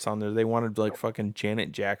popular artists on there. They wanted like fucking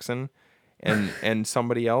Janet Jackson and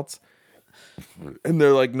somebody else. And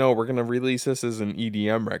they're like, no, we're going to release this as an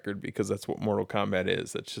EDM record because that's what Mortal Kombat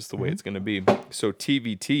is. That's just the way it's going to be. So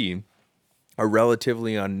TVT, a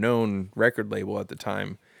relatively unknown record label at the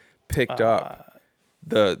time, picked up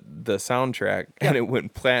the soundtrack, and it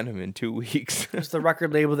went platinum in 2 weeks. It's the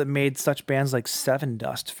record label that made such bands like Seven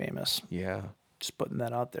Dust famous. Yeah. Just putting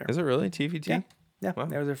that out there. Is it really TVT? Yeah, wow.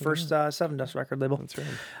 They were their first Seven Dust record label. That's right.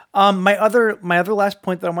 My other last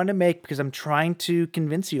point that I wanted to make, because I'm trying to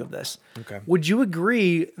convince you of this. Okay. Would you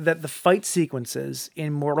agree that the fight sequences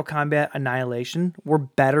in Mortal Kombat Annihilation were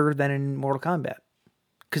better than in Mortal Kombat?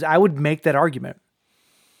 Because I would make that argument.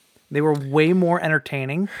 They were way more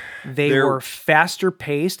entertaining. They were faster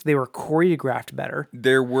paced. They were choreographed better.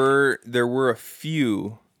 There were a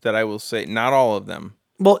few that I will say, not all of them.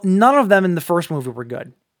 Well, none of them in the first movie were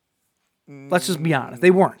good. Let's just be honest.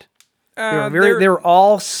 They weren't. They were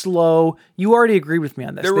all slow. You already agreed with me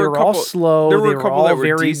on this. They were all slow. There were they a couple all that were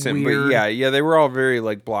very decent, weird. but yeah, they were all very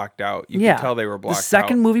like blocked out. You could tell they were blocked out. The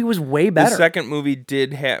second movie was way better. The second movie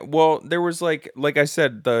did have there was like I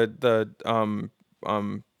said, the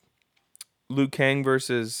Liu Kang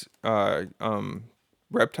versus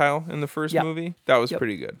Reptile in the first movie. That was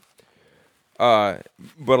pretty good. But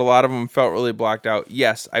a lot of them felt really blocked out.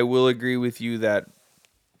 Yes, I will agree with you that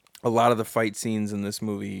a lot of the fight scenes in this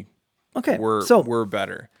movie were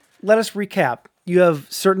better. Let us recap. You have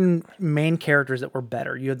certain main characters that were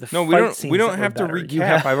better. You had the fight scenes. We don't have to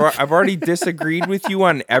recap. I've already disagreed with you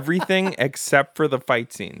on everything except for the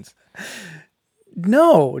fight scenes.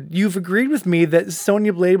 No, you've agreed with me that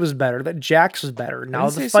Sonya Blade was better, that Jax was better. Now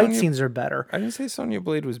the fight scenes are better. I didn't say Sonya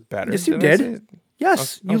Blade was better. Yes, you did.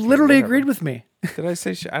 Yes, you literally agreed with me. Did I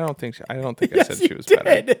say? I don't think I said she was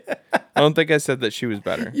better. I don't think I said that she was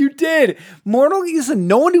better. You did. Listen,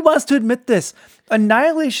 no one who wants to admit this.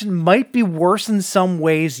 Annihilation might be worse in some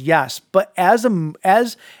ways, yes, but as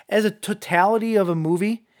a totality of a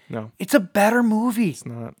movie, no, it's a better movie. It's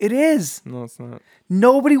not. It is. No, it's not.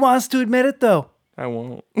 Nobody wants to admit it, though. I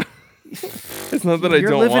won't. It's not that I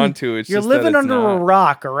don't want to. It's you're just living that it's under not. a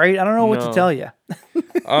rock, all right? I don't know what to tell you.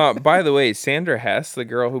 By the way, Sandra Hess, the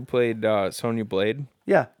girl who played Sonya Blade,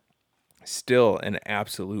 still an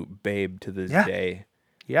absolute babe to this day.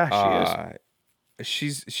 Yeah, she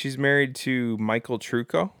is. She's married to Michael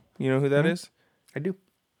Trucco. You know who that is? I do.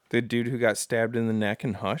 The dude who got stabbed in the neck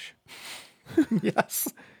in Hush. Yes.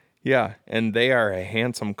 Yeah, and they are a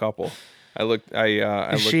handsome couple.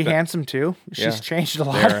 Is she handsome too? She's changed a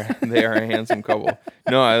lot. They are a handsome couple.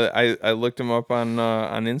 No, I looked them up on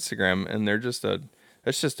Instagram, and that's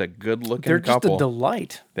just a good looking couple. They're just a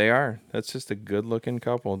delight. They are. That's just a good looking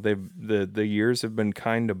couple. The years have been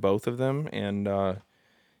kind to both of them, and God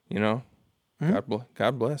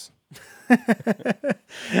bless.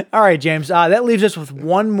 All right, James. That leaves us with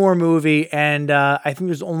one more movie, and I think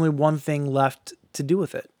there's only one thing left to do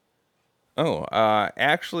with it. Oh,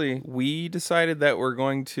 actually, we decided that we're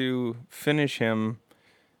going to finish him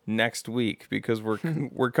next week because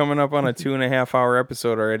we're coming up on a 2.5 hour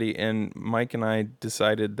episode already, and Mike and I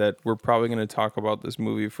decided that we're probably going to talk about this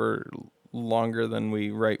movie for longer than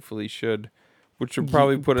we rightfully should, which would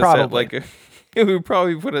probably put us at like it would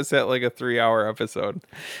probably put us at like a 3-hour episode.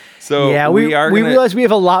 So yeah, we realized we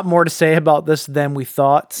have a lot more to say about this than we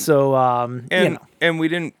thought. So and we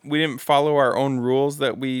didn't follow our own rules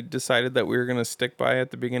that we decided that we were going to stick by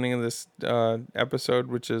at the beginning of this episode,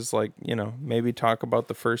 which is like, maybe talk about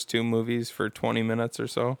the first 2 movies for 20 minutes or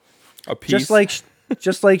so a piece.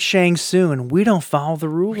 Just like Shang Tsung, we don't follow the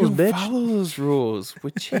rules, bitch. Follow those rules.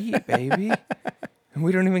 We cheat, baby. And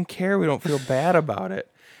we don't even care. We don't feel bad about it.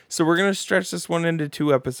 So we're going to stretch this one into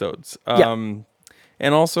 2 episodes.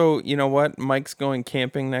 And also, you know what? Mike's going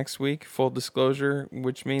camping next week, full disclosure,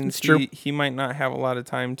 which means he might not have a lot of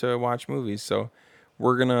time to watch movies. So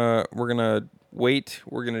we're gonna wait.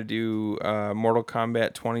 We're gonna do Mortal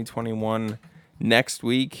Kombat 2021 next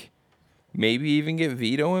week. Maybe even get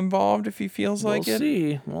Vito involved if he feels like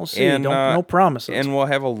it. We'll see. And, no promises. And we'll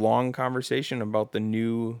have a long conversation about the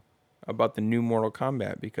new Mortal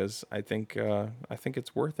Kombat because I think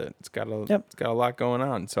it's worth it. It's got a lot going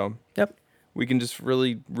on. So we can just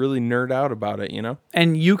really, really nerd out about it,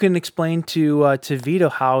 And you can explain to Vito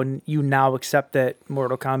how you now accept that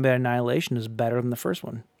Mortal Kombat Annihilation is better than the first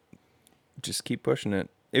one. Just keep pushing it.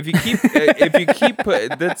 If you keep,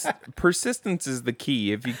 that's persistence is the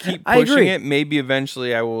key. If you keep pushing it, maybe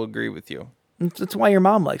eventually I will agree with you. That's why your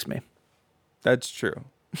mom likes me. That's true.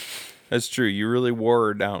 That's true. You really wore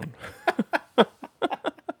her down.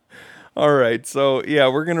 All right. So, yeah,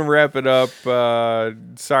 we're going to wrap it up.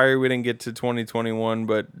 Sorry we didn't get to 2021,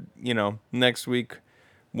 but, next week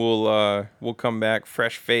we'll come back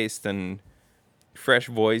fresh-faced and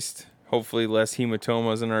fresh-voiced. Hopefully less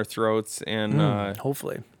hematomas in our throats. And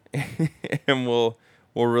hopefully. And we'll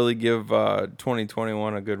really give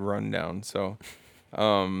 2021 a good rundown. So,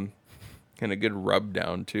 and a good rub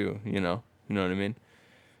down, too, You know what I mean?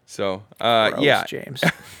 So, Gross, James.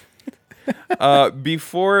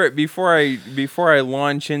 Before I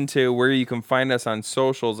launch into where you can find us on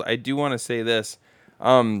socials, I do want to say this.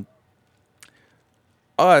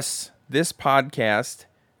 This podcast,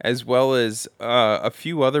 as well as a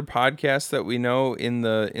few other podcasts that we know in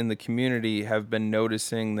the community, have been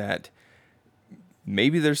noticing that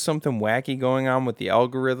maybe there's something wacky going on with the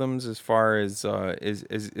algorithms as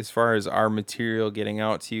far as our material getting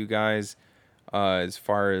out to you guys, as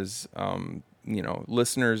far as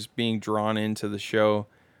listeners being drawn into the show.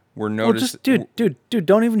 We're Well, noticing. just dude,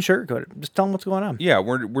 don't even sugarcoat it. Just tell them what's going on. Yeah,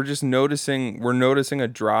 we're just noticing. We're noticing a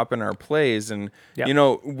drop in our plays, and Yep. you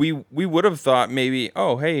know, we would have thought maybe,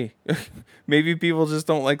 oh hey, maybe people just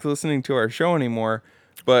don't like listening to our show anymore.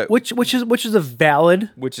 But Which is a valid.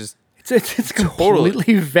 which is It's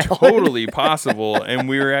completely valid. totally possible, and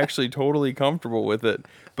we were actually totally comfortable with it.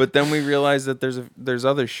 But then we realized that there's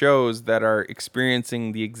other shows that are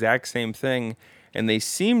experiencing the exact same thing, and they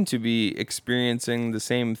seem to be experiencing the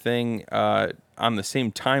same thing on the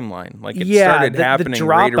same timeline. Like it started happening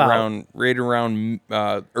right around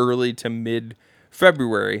early to mid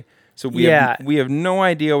February. So we have no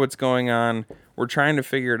idea what's going on. We're trying to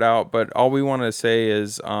figure it out, but all we want to say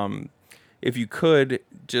is if you could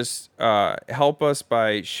just help us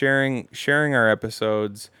by sharing our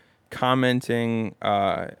episodes, commenting,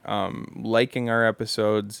 liking our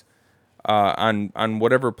episodes on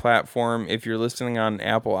whatever platform. If you're listening on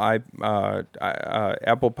Apple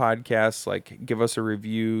Podcasts, like give us a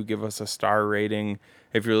review, give us a star rating.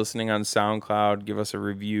 If you're listening on SoundCloud, give us a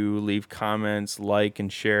review, leave comments, like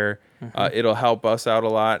and share. It'll help us out a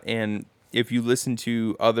lot. And if you listen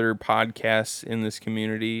to other podcasts in this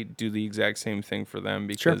community, do the exact same thing for them,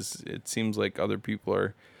 because it seems like other people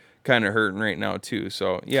are kind of hurting right now too.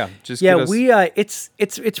 So just get us...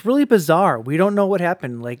 it's really bizarre. We don't know what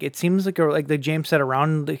happened. Like it seems like James said,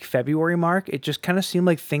 around the February mark, it just kind of seemed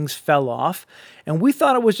like things fell off, and we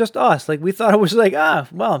thought it was just us. Like we thought it was like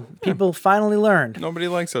people finally learned. Nobody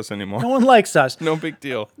likes us anymore. No one likes us. No big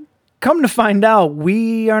deal. Come to find out,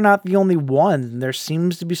 we are not the only one. There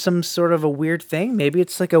seems to be some sort of a weird thing. Maybe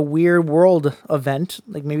it's like a weird world event.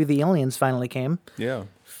 Like maybe the aliens finally came. Yeah.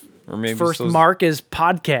 Or maybe first mark is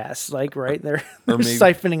podcasts, like right they're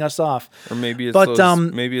siphoning us off. Or maybe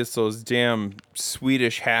it's those damn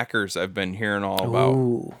Swedish hackers I've been hearing all about.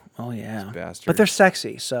 Ooh, oh yeah, those bastards. But they're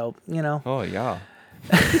sexy, so you know. Oh yeah.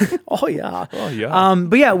 Oh yeah. Oh yeah.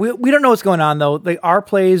 But yeah, we don't know what's going on though. Like our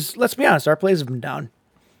plays, let's be honest, our plays have been down.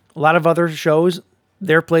 A lot of other shows,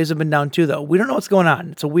 their plays have been down too, though. We don't know what's going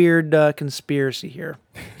on. It's a weird conspiracy here.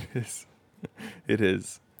 It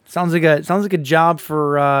is. Sounds like a job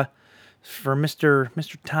for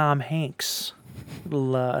Mr. Tom Hanks.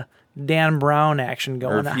 Little Dan Brown action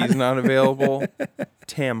going on. Or if he's not available,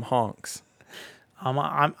 Tam Honks.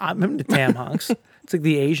 I'm into Tam Honks. It's like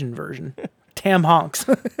the Asian version. Tam Honks.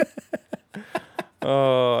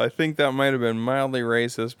 Oh, I think that might have been mildly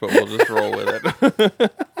racist, but we'll just roll with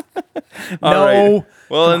it. All right.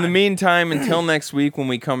 Well, in the meantime, until next week when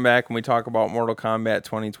we come back and we talk about Mortal Kombat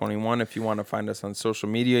 2021, if you want to find us on social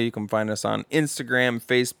media, you can find us on Instagram,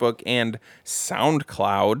 Facebook, and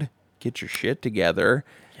SoundCloud. Get your shit together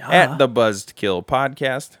at the Buzzkill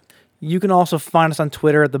Podcast. You can also find us on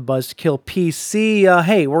Twitter at the Buzzkill PC.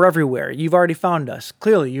 Hey, we're everywhere. You've already found us.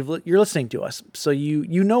 Clearly, you're listening to us, so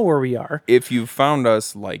you know where we are. If you found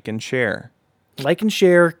us, like and share. Like and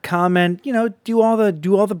share, comment. You know, do all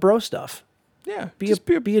the bro stuff. Yeah, be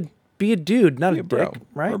a dude, not a dick,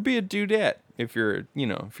 right? Or be a dudette if you're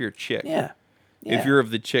a chick. Yeah. If you're of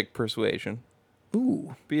the chick persuasion.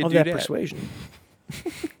 Ooh, be a of dudette. that persuasion.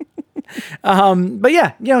 But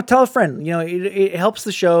yeah, tell a friend. It helps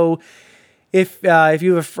the show if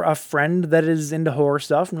you have a friend that is into horror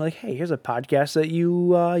stuff and like, hey, here's a podcast that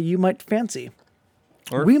you might fancy.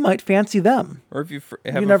 Or we might fancy them. Or if you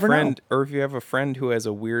have a friend, or if you have a friend who has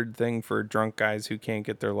a weird thing for drunk guys who can't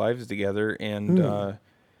get their lives together, and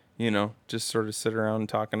just sort of sit around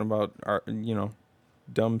talking about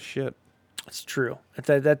dumb shit. It's true.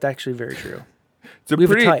 That's actually very true.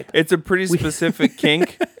 It's a pretty specific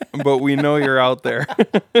kink, but we know you're out there.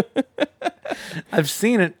 I've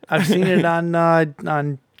seen it on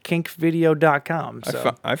kinkvideo.com.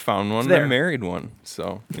 So I found one. I married one.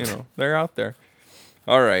 So, they're out there.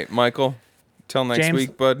 All right, Michael. Till next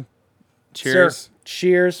week, bud. Cheers. Sir,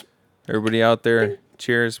 cheers. Everybody out there,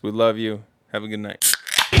 cheers. We love you. Have a good night.